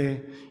into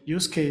the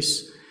use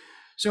case.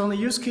 So on the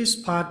use case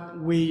part,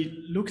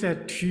 we looked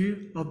at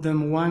 2 of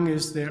them. One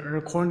is the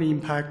air quality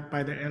impact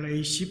by the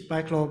LA ship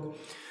backlog.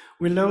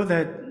 We know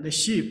that the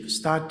ship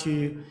start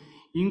to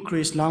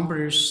increase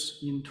numbers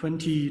in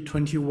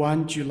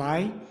 2021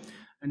 July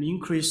and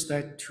increase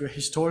that to a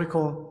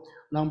historical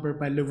number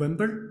by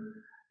November.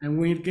 And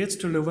when it gets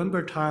to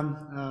November time,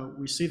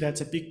 we see that's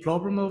a big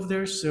problem over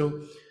there.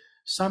 So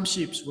some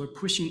ships were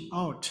pushing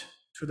out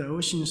to the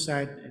ocean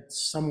side.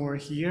 It's somewhere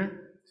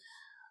here.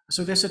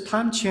 So there's a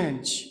time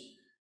change.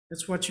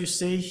 That's what you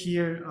say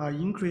here,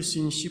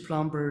 increasing ship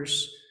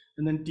numbers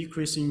and then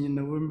decreasing in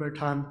November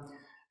time.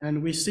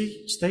 And we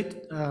see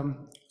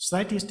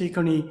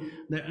statistically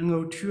the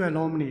NO2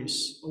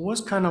 anomalies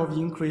was kind of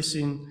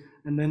increasing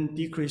and then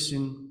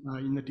decreasing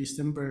in the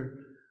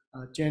December,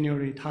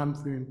 January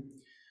timeframe.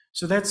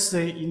 So that's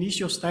the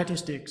initial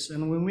statistics.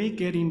 And when we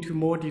get into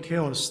more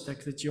details,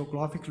 like the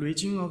geographic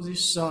region of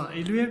this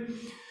area,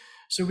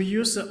 So we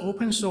use the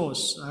open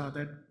source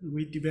that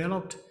we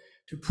developed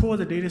to pull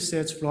the data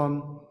sets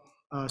from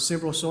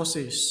several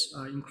sources,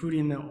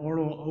 including the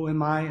oral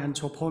OMI and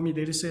topomi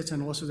data sets,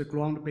 and also the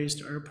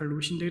ground-based air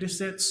pollution data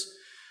sets,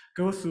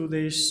 go through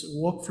this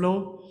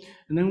workflow,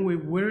 and then we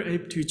were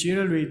able to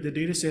generate the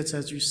data sets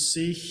as you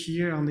see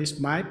here on this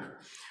map.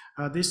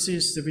 This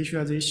is the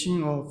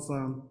visualization of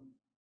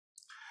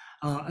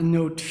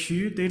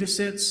NO2 data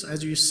sets,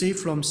 as you see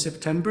from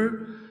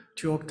September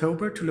to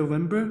October to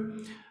November.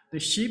 The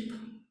ship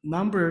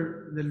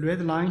number, the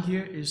red line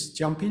here, is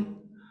jumping,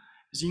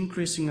 is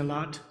increasing a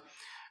lot.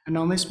 And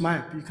on this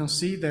map, you can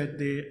see that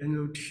the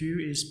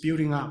NO2 is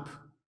building up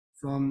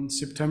from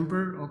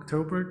September,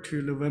 October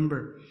to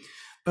November.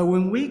 But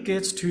when we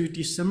get to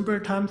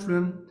December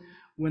timeframe,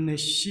 when the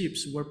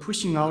ships were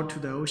pushing out to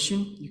the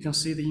ocean, you can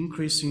see the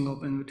increasing of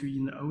NO2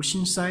 in the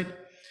ocean side.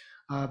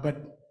 But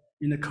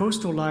in the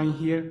coastal line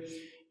here,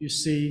 you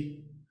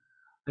see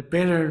the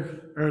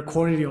better air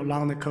quality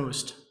along the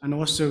coast and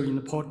also in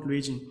the port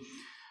region.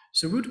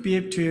 So we would be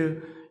able to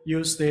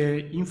use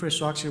the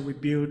infrastructure we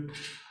built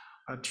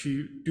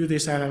to do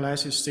this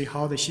analysis, see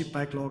how the ship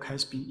backlog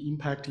has been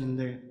impacting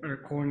the air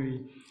quality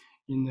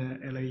in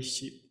the LA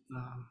ship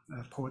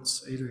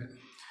ports area.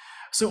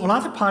 So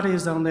another part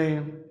is on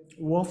the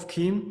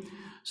WolfChem.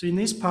 So in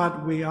this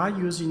part, we are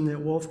using the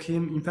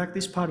WolfChem. In fact,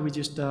 this part we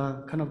just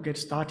kind of get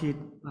started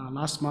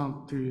last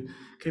month to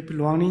keep it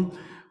running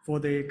for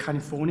the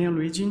California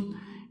region.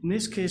 In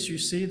this case, you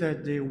see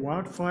that the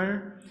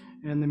wildfire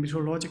and the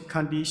meteorological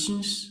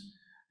conditions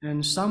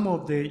and some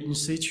of the in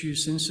situ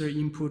sensor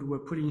input were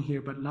put in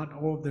here, but not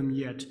all of them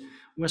yet.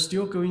 We're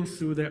still going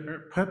through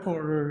the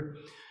purple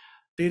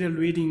data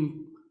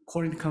reading,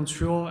 quality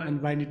control,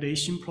 and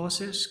validation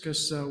process,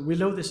 because we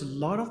know there's a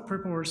lot of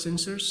purple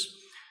sensors,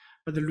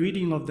 but the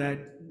reading of that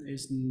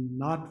is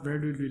not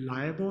very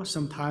reliable.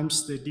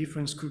 Sometimes the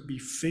difference could be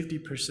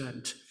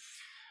 50%.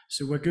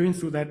 So we're going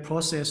through that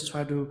process,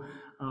 try to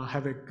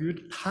have a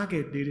good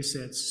target data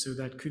sets so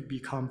that could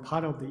become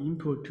part of the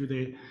input to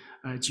the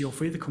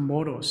geophysical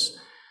models.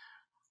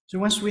 So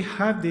once we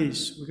have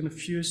this, we're going to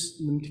fuse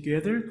them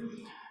together.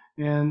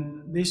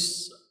 And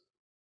this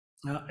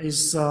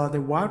is the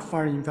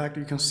wildfire. In fact,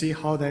 you can see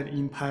how that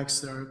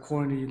impacts the air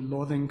quality in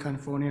Northern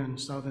California and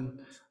Southern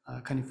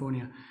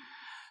California.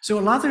 So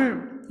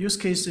another use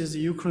case is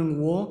the Ukraine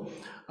war.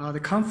 The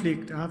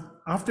conflict,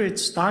 after it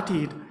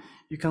started,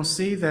 you can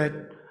see that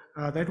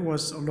that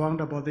was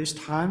around about this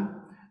time.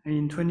 And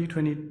in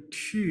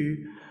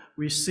 2022,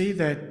 we see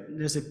that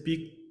there's a big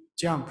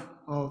jump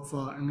of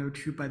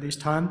NO2 by this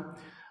time.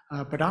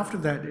 But after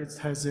that, it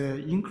has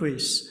an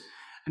increase.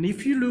 And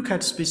if you look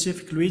at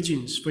specific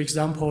regions, for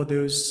example,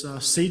 those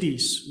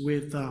cities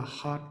with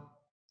hot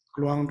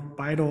ground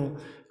battle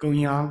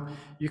going on,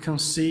 you can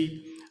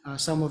see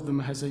some of them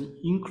has an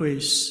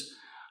increase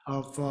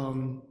of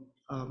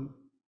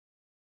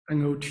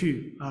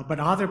NO2, but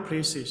other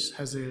places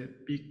has a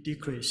big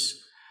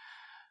decrease.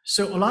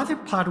 So another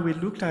part we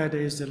looked at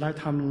is the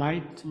nighttime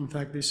light. In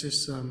fact, this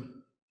is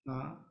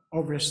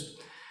obvious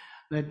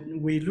that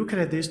we look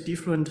at these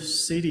different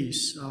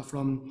cities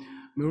from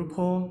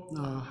Mariupol,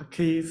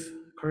 Kyiv,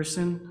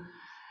 Kherson,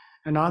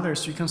 and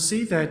others. You can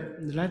see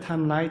that the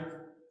nighttime light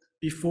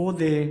before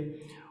the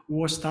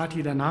war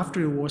started and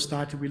after the war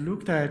started, we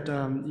looked at,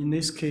 in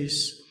this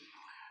case,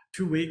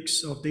 2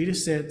 weeks of data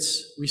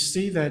sets. We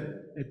see that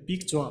a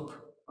big drop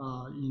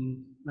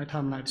in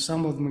nighttime light.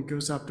 Some of them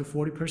goes up to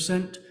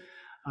 40%.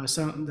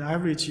 The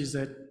average is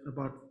at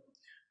about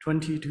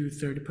 20 to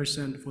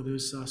 30% for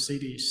those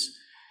cities.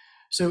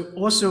 So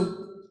also,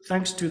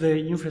 thanks to the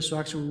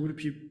infrastructure we will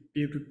be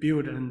able to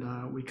build,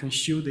 and we can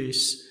show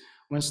this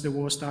once the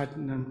war starts.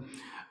 And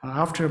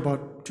after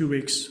about 2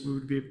 weeks, we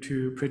will be able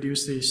to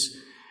produce this.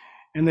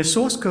 And the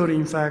source code,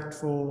 in fact,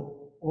 for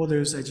all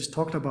those I just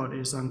talked about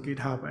is on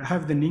GitHub. I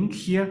have the link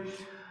here.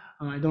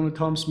 I don't know,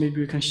 Thomas,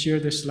 maybe we can share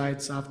the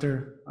slides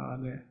after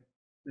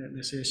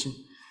the session.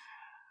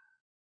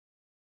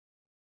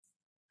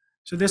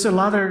 So there's a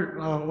lot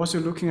of also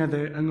looking at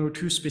the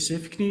NO2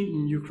 specifically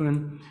in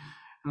Ukraine.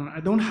 I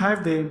don't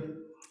have the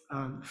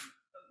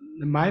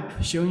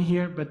map showing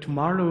here, but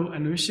tomorrow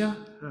Anusha,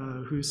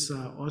 who's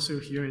also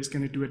here, is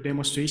going to do a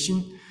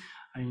demonstration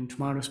in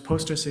tomorrow's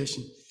poster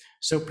session.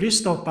 So please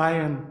stop by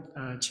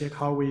and check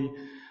how we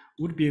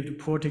would be able to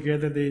pull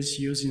together this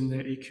using the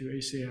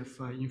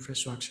AQACF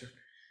infrastructure.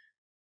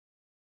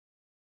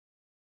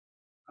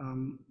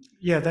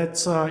 Yeah,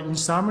 that's in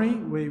summary,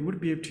 we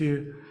would be able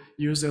to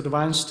use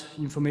advanced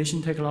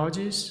information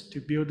technologies to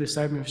build the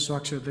cyber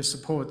infrastructure that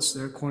supports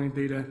the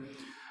quality data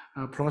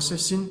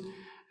processing.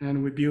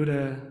 And we build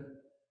a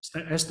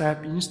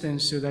SDAP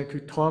instance so that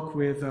could talk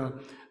with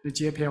the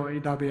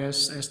JPL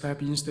AWS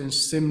SDAP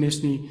instance,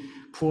 seamlessly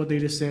pull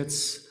data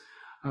sets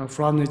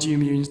from the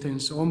GMU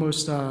instance,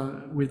 almost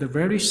with a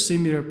very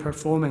similar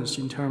performance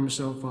in terms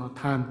of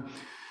time.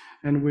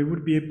 And we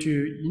would be able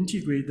to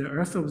integrate the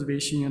Earth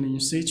observation and in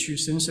situ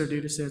sensor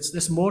data sets.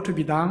 There's more to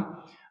be done,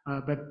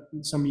 but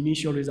some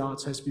initial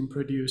results has been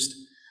produced.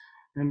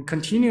 And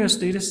continuous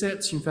data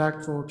sets, in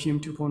fact, for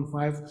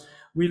PM2.5,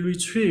 we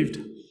retrieved,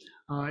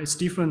 it's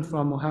different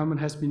from Mohammed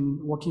has been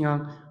working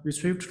on,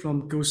 retrieved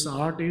from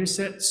GOES-R data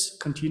sets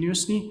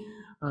continuously.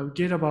 We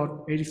get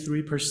about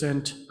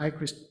 83%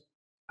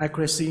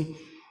 accuracy.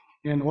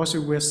 And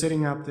also we're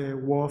setting up the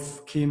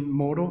WRF-KIM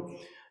model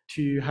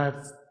to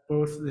have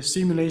both the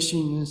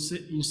simulation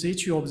in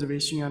situ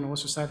observation and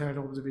also satellite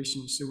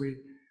observation. So we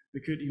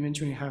could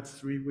eventually have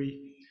three-way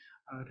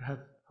to have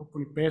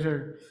hopefully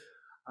better,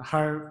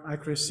 higher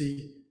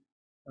accuracy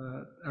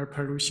air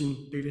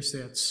pollution data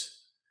sets.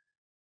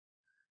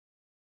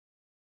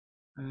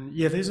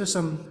 Yeah, these are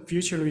some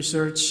future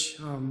research.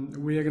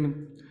 We are going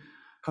to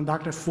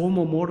conduct a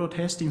formal model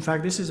test. In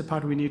fact, this is a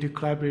part we need to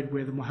collaborate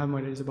with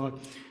Mohammed, is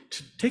about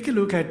to take a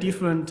look at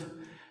different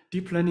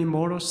deep learning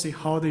models, see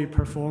how they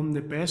perform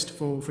the best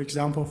for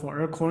example,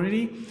 for air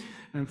quality,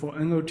 and for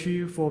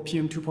NO2, for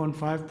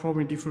PM2.5,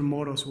 probably different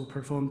models will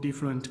perform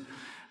different,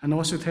 and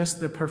also test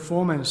the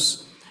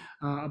performance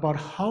about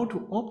how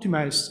to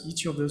optimize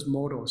each of those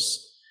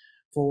models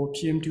for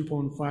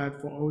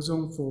PM2.5, for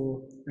ozone,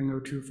 for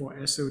NO2, for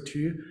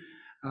SO2.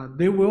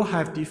 They will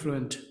have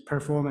different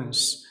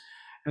performance,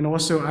 and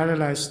also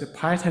analyze the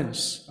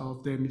patterns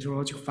of the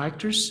meteorological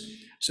factors,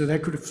 so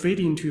that could fit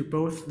into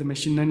both the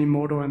machine learning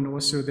model and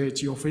also the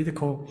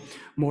geophysical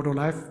model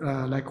like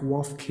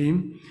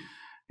WRF-KIM,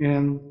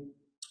 and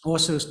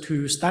also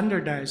to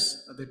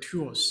standardize the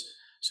tools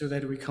so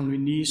that we can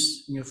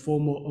release in a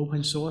formal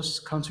open source,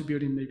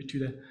 contributing maybe to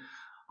the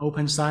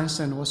open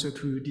science and also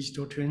to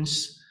digital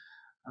twins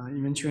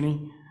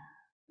eventually.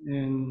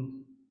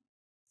 And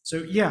so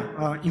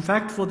yeah, in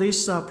fact, for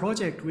this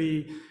project,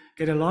 we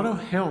get a lot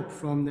of help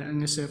from the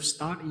NSF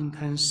START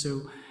interns.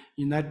 So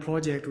in that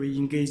project, we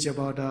engage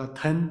about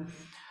 10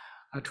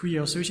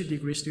 two-year associate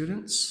degree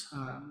students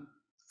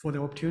for the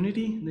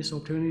opportunity. This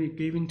opportunity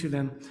given to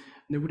them,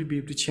 they would be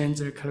able to change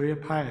their career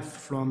path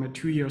from a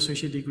two-year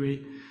associate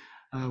degree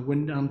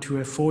went on to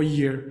a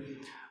 4-year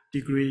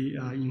degree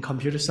in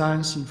computer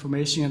science,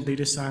 information and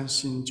data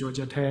science in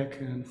Georgia Tech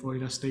and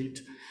Florida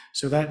State.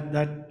 So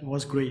that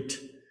was great.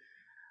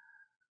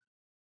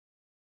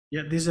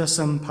 Yeah, these are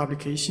some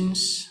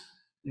publications,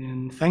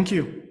 and thank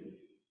you.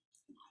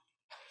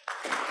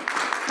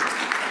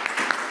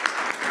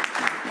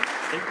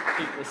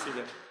 Let's see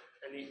that.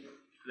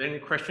 Any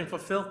question for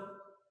Phil?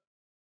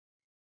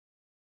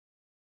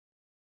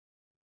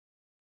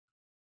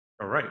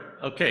 All right.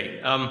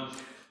 Okay.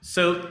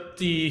 So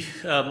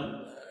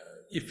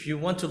if you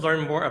want to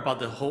learn more about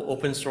the whole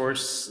open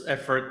source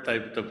effort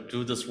to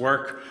do this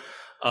work,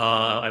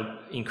 I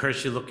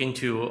encourage you to look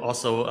into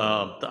also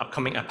the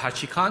upcoming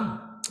ApacheCon.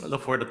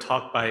 Look for the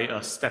talk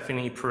by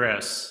Stephanie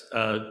Perez.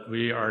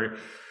 Our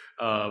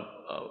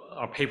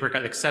paper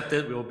got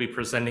accepted. We will be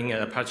presenting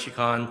at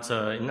ApacheCon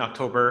in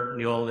October,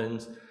 New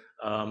Orleans,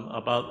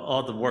 about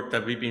all the work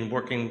that we've been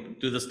working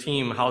through this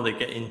team, how they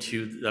get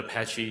into the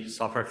Apache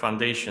Software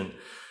Foundation.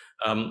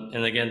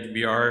 And again,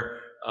 we are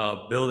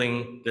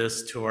building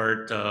this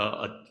toward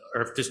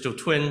Earth Digital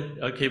Twin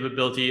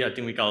capability. I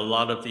think we got a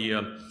lot of the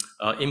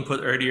input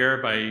earlier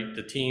by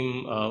the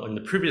team in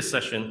the previous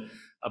session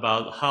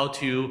about how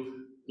to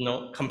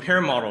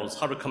compare models,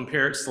 how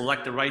to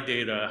select the right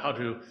data, how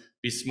to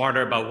be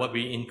smarter about what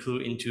we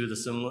include into the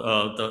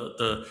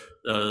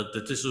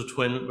digital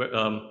twin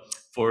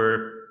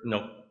for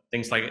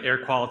things like air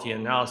quality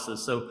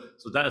analysis. So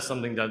that is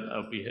something that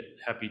I'll be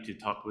happy to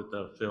talk with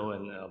Phil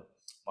and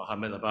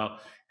Mohammed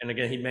about. And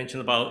again, he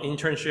mentioned about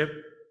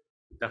internship.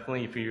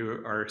 Definitely, if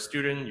you are a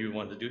student, you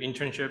want to do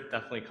internship,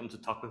 definitely come to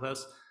talk with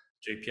us.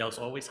 JPL is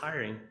always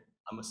hiring.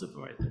 I'm a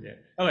supervisor there.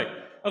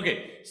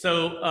 Okay.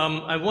 So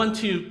I want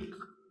to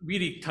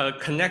really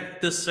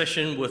connect this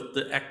session with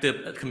the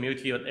active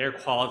community of air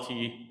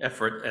quality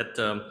effort at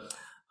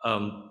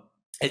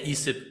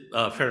ESIP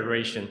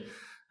Federation.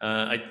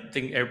 I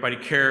think everybody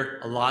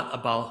care a lot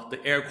about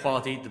the air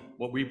quality,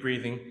 what we're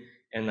breathing,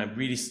 and I'm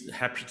really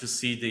happy to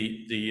see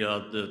the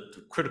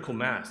critical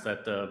mass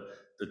that the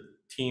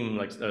team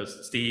like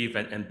Steve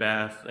and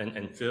Beth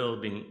and Phil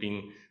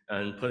being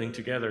putting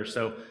together.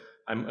 So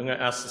I'm going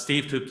to ask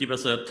Steve to give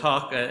us a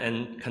talk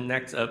and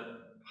connect,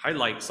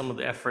 highlight some of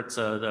the efforts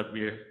that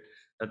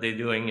they're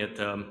doing at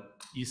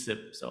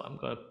ESIP. So I'm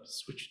going to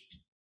switch.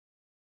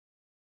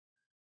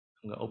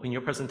 I'm going to open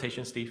your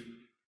presentation, Steve.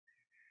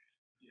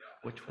 Yeah.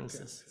 Which one's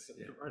this? It's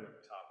right up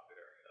top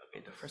there.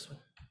 Okay, the first one.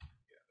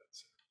 Yeah,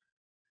 that's it.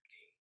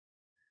 Okay.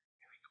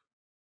 Here we go.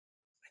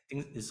 I think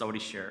it's already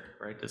shared,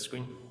 right? The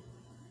screen.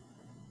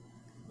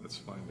 Let's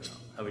find out.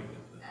 How we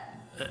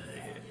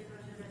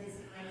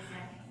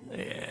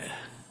yeah.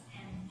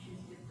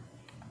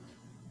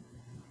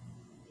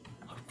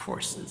 Of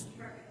course, it's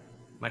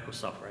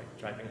Microsoft, right?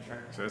 Driving a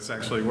track. So it's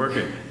actually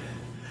working.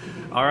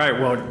 All right,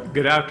 well,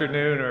 good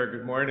afternoon or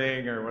good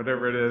morning or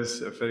whatever it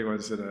is, if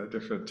anyone's in a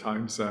different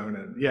time zone.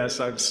 And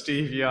yes, I'm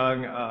Steve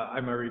Young.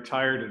 I'm a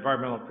retired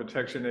Environmental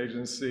Protection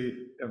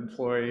Agency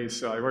employee.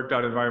 So I worked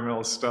on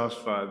environmental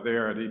stuff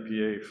there at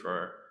EPA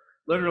for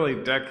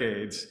literally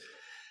decades.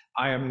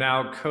 I am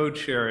now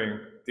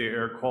co-chairing the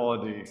air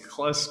quality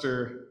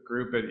cluster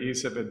group at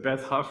ESIP, and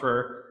Beth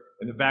Huffer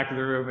in the back of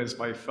the room is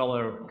my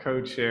fellow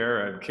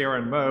co-chair, and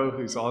Karen Moe,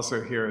 who's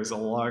also here, is a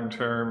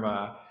long-term,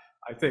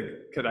 I think,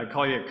 could I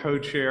call you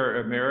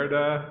co-chair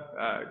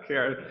emerita,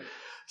 Karen?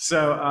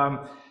 So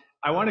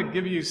I want to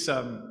give you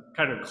some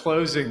kind of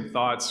closing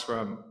thoughts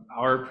from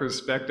our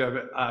perspective,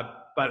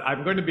 but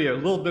I'm going to be a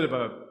little bit of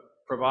a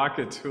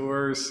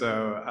provocateur,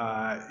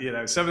 so you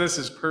know, some of this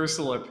is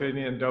personal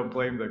opinion. Don't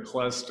blame the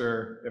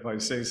cluster if I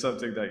say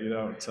something that you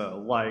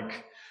don't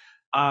like.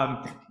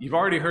 You've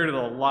already heard it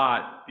a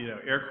lot. You know,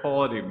 air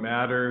quality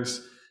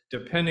matters.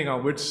 Depending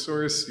on which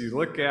source you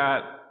look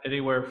at,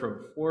 anywhere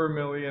from 4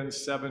 million,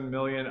 7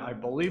 million. I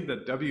believe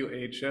that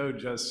WHO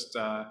just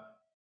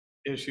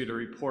issued a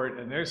report,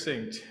 and they're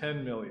saying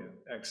 10 million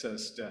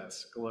excess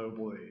deaths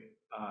globally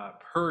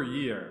per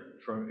year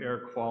from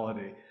air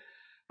quality.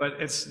 But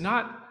it's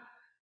not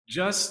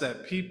just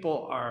that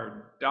people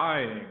are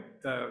dying.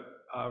 The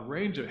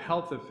range of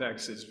health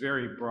effects is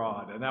very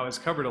broad, and that was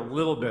covered a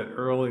little bit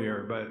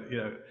earlier. But you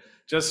know,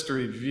 just to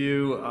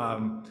review,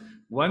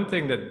 one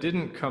thing that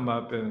didn't come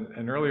up in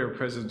an earlier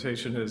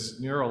presentation is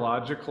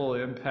neurological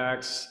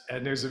impacts.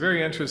 And there's a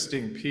very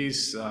interesting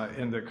piece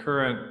in the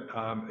current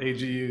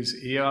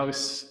AGU's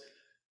EOS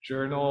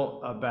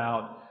journal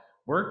about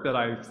work that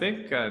I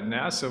think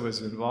NASA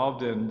was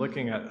involved in,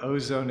 looking at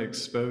ozone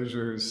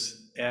exposures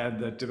and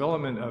the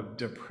development of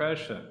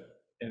depression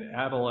in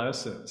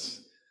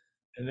adolescents.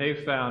 And they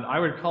found, I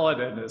would call it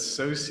an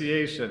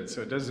association,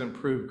 so it doesn't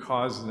prove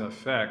cause and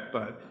effect,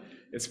 but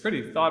it's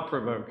pretty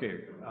thought-provoking,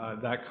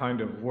 that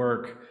kind of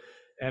work.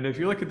 And if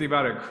you look at the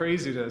amount of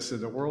craziness in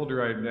the world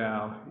right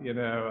now, you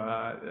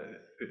know,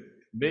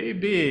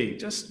 maybe,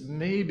 just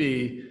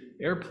maybe,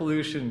 air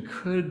pollution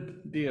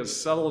could be a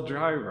subtle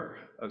driver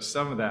of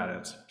some of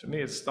that. To me,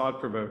 it's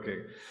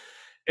thought-provoking.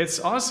 It's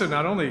also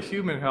not only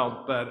human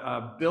health,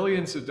 but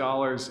billions of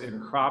dollars in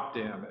crop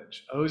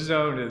damage.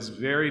 Ozone is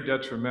very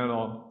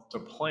detrimental to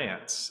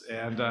plants,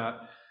 and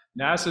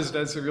NASA's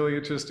done some really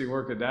interesting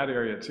work in that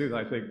area too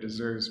that I think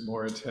deserves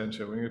more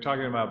attention. When you're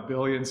talking about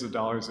billions of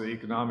dollars of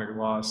economic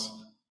loss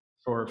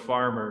for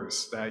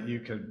farmers that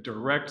you can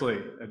directly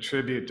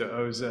attribute to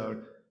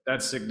ozone,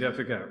 that's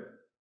significant.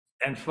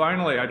 And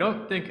finally, I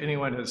don't think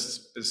anyone has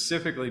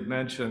specifically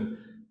mentioned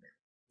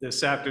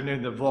this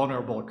afternoon the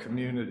vulnerable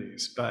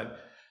communities, but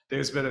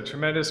there's been a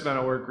tremendous amount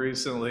of work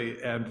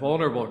recently, and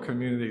vulnerable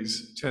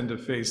communities tend to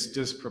face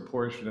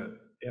disproportionate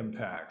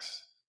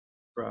impacts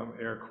from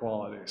air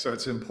quality. So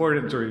it's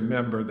important to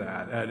remember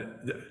that,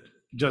 and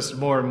just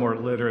more and more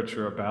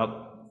literature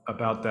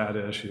about that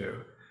issue.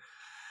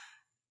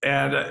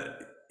 And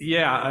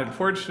yeah,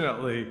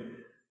 unfortunately,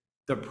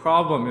 the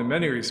problem in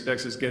many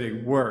respects is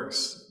getting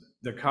worse.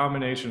 The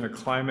combination of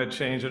climate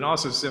change and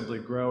also simply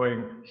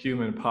growing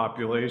human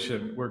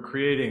population, we're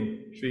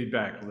creating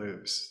feedback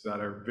loops that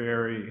are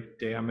very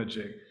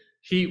damaging.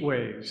 Heat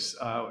waves,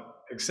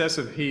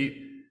 excessive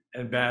heat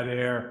and bad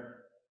air,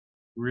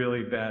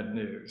 really bad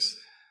news.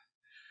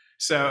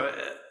 So,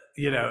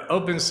 you know,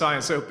 open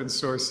science, open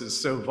source is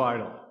so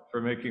vital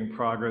for making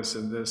progress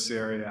in this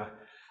area.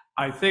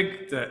 I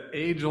think the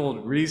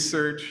age-old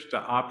research to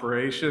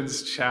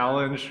operations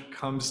challenge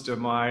comes to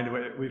mind.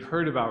 We've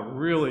heard about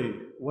really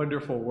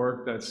wonderful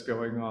work that's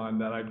going on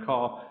that I'd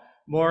call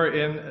more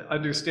in,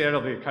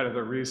 understandably, kind of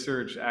the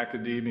research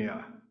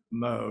academia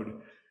mode.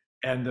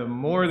 And the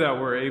more that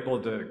we're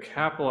able to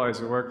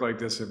capitalize a work like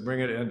this and bring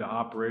it into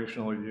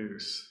operational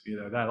use, you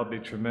know, that'll be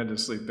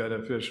tremendously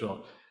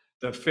beneficial.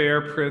 The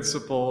FAIR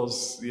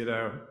principles, you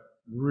know,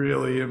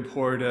 really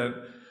important.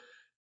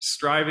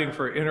 Striving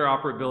for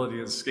interoperability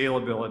and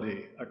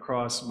scalability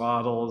across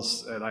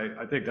models, and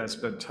I think that's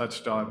been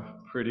touched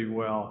on pretty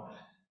well.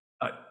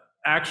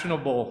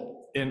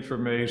 Actionable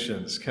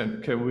informations,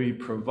 can we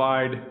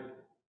provide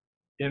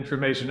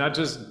information, not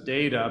just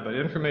data, but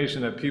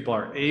information that people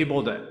are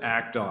able to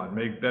act on,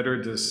 make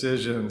better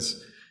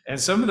decisions. And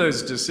some of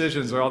those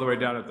decisions are all the way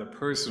down at the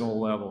personal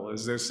level.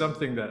 Is there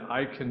something that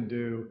I can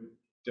do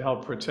to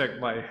help protect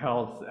my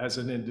health as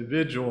an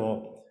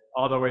individual,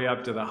 all the way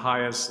up to the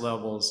highest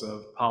levels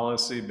of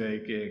policy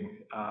making,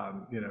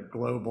 you know,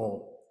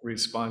 global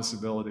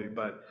responsibility.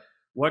 But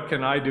what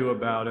can I do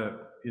about it,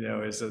 you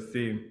know, is a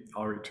theme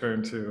I'll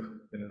return to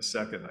in a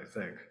second, I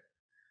think.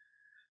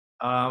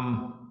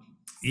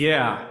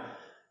 Yeah,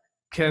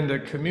 can the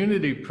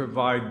community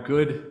provide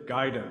good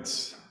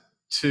guidance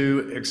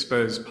to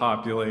exposed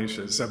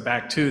populations? So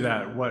back to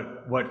that,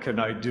 what can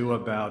I do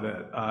about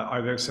it?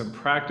 Are there some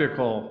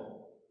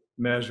practical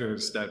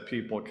measures that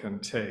people can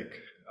take?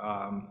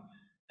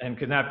 And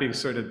can that be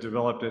sort of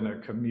developed in a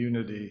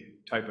community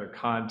type of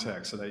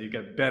context so that you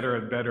get better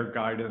and better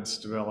guidance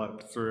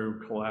developed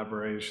through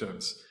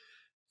collaborations?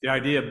 The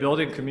idea of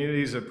building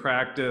communities of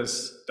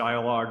practice,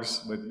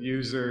 dialogues with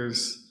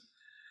users,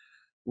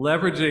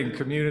 leveraging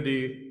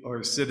community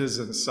or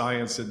citizen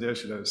science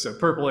initiatives. So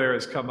Purple Air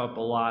has come up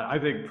a lot. I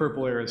think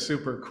Purple Air is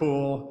super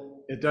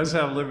cool. It does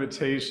have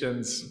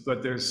limitations,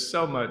 but there's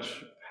so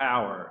much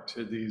power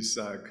to these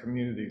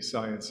community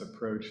science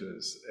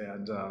approaches.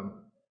 And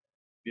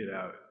you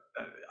know,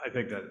 I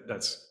think that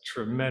that's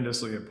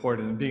tremendously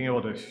important, and being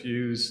able to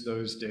fuse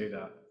those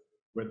data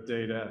with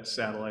data,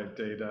 satellite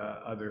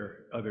data,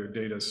 other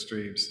data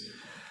streams.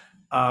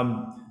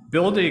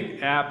 Building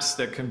apps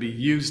that can be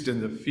used in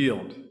the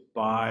field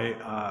by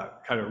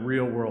kind of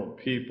real world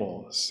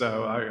people.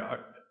 So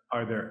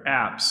are there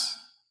apps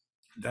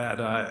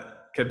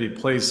that can be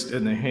placed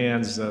in the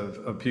hands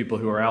of people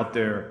who are out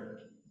there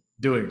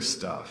doing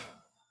stuff?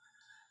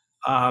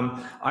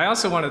 I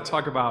also want to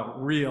talk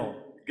about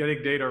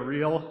getting data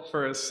real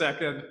for a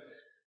second.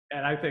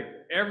 And I think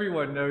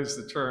everyone knows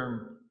the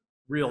term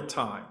real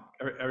time.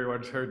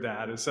 Everyone's heard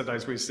that. And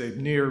sometimes we say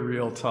near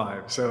real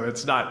time. So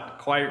it's not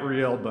quite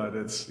real, but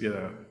it's,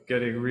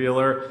 getting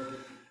realer.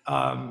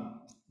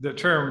 The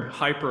term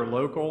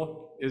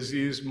hyperlocal is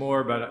used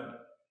more, but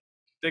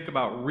think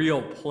about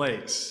real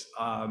place.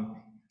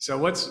 So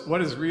what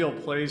does real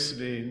place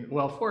mean?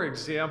 Well, for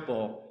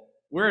example,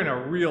 we're in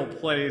a real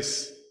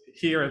place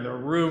here in the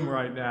room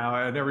right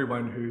now, and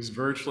everyone who's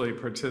virtually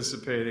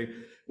participating.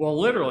 Well,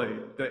 literally,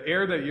 the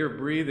air that you're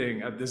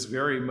breathing at this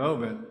very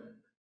moment,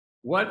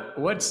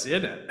 what's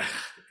in it?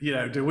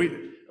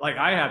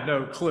 I have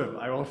no clue.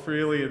 I will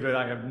freely admit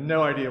I have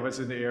no idea what's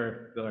in the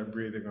air that I'm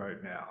breathing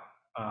right now.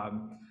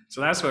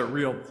 So that's what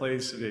real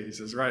place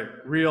means, is right,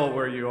 real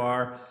where you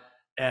are,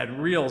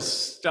 and real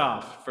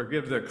stuff,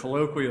 forgive the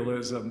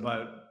colloquialism,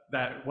 but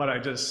what I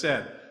just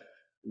said,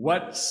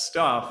 what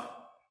stuff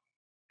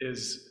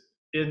is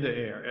in the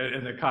air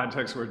in the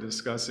context we're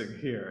discussing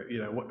here?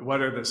 What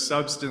are the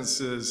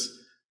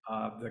substances,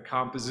 the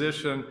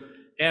composition,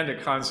 and the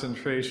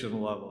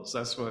concentration levels?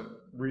 That's what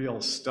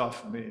real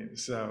stuff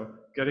means. So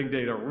getting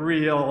data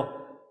real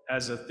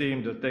as a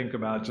theme to think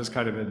about, just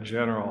kind of in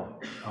general,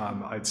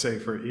 I'd say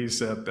for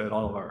ESIP and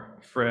all of our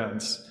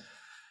friends.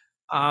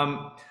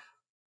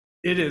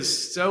 It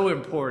is so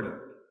important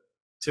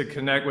to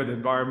connect with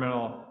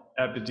environmental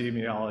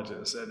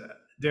epidemiologists. And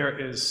there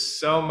is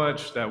so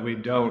much that we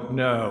don't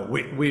know.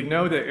 We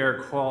know that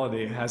air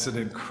quality has an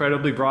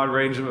incredibly broad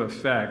range of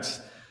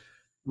effects.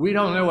 We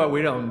don't know what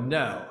we don't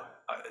know.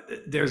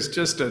 There's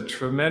just a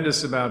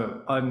tremendous amount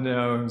of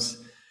unknowns.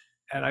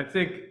 And I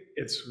think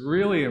it's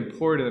really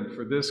important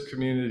for this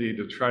community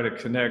to try to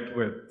connect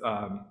with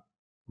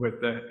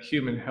the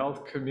human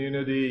health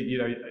community.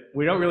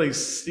 We don't really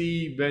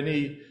see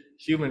many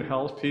human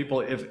health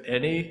people, if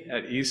any,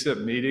 at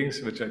ESIP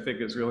meetings, which I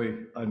think is really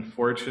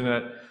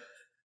unfortunate.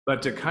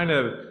 But to kind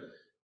of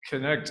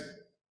connect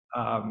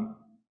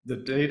the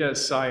data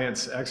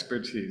science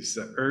expertise,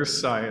 the earth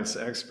science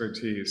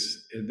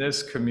expertise in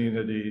this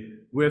community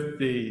with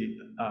the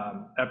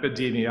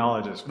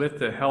epidemiologists, with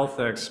the health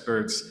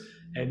experts,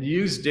 and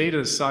use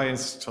data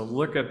science to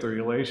look at the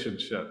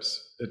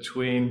relationships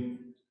between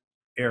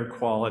air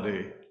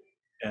quality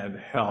and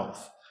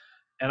health.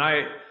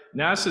 And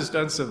NASA's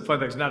done some fun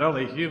things, not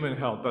only human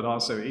health, but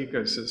also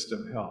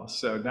ecosystem health.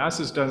 So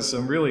NASA's done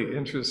some really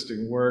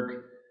interesting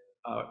work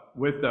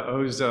with the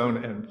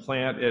ozone and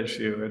plant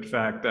issue. In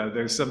fact,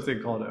 there's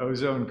something called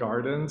ozone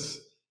gardens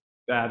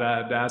that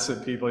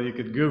NASA people, you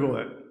could Google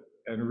it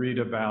and read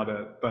about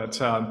it. But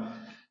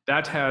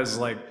that has,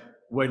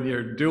 when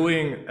you're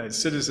doing a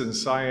citizen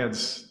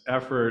science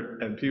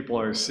effort and people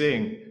are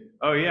seeing,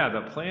 oh yeah,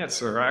 the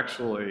plants are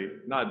actually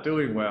not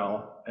doing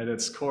well, and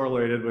it's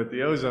correlated with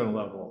the ozone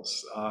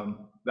levels.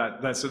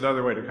 That's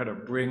another way to kind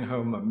of bring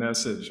home a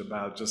message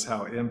about just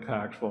how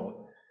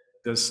impactful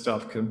this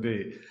stuff can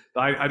be.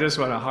 I just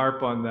want to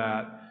harp on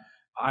that.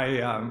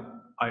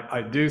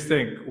 I do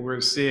think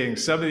we're seeing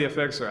some of the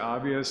effects are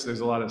obvious.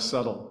 There's a lot of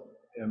subtle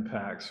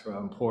impacts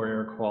from poor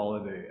air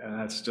quality, and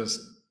that's just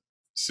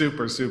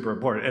super, super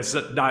important. It's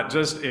not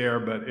just air,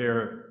 but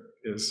air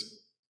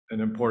is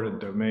an important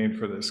domain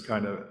for this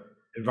kind of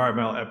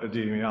environmental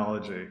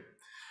epidemiology.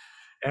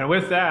 And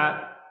with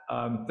that,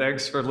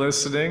 thanks for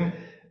listening,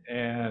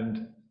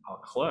 and I'll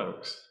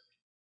close.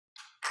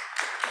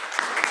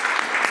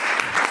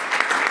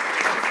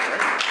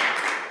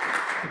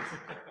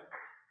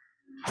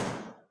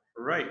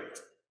 Right.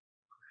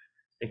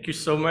 Thank you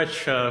so much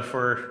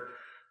for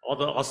all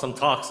the awesome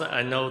talks.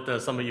 I know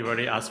that some of you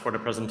already asked for the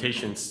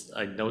presentations.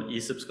 I know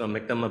ESIP's going to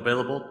make them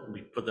available.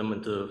 We put them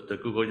into the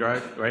Google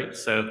Drive, right?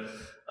 So,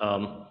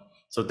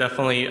 so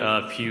definitely,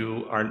 if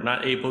you are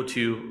not able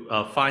to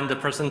find the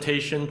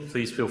presentation,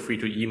 please feel free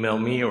to email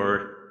me,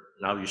 or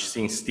now you're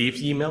seeing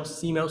Steve's email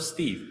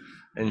Steve,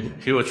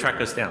 and he will track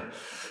us down.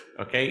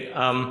 Okay.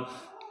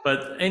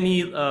 But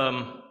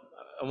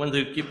I want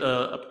to give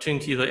the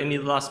opportunity to any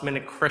last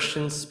minute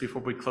questions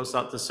before we close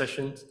out the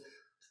session.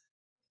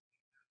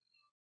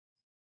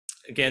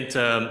 Again,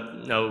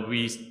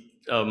 we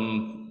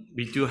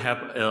do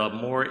have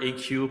more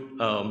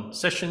AQ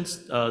sessions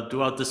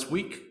throughout this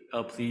week.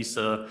 Please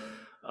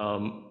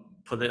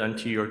put it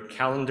onto your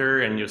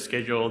calendar and your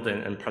schedule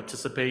and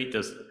participate.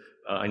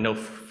 I know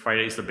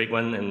Friday is the big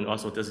one, and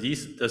also there's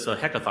a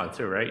hackathon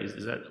too, right?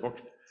 Is that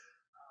working?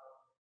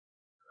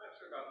 I'm not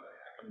sure about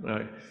the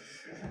hackathon.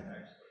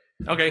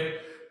 Okay,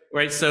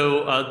 right,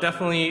 so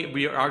definitely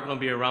we are going to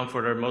be around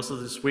for most of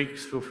this week.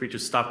 Feel free to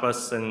stop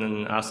us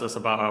and ask us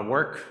about our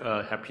work.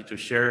 Happy to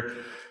share.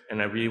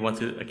 And I really want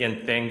to,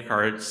 again, thank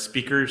our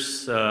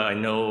speakers. I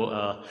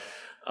know,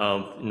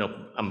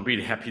 I'm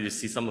really happy to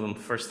see some of them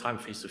first time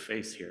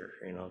face-to-face here.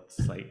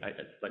 It's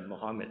like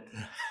Mohammed.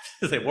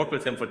 I worked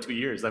with him for 2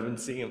 years. I haven't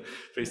seen him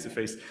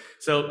face-to-face.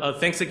 So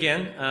thanks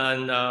again.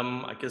 And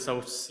I guess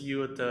I'll see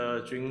you at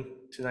during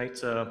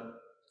tonight's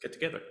get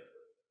together.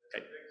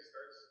 Okay.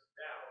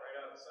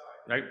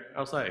 Right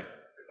outside.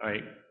 All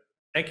right.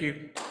 Thank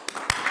you.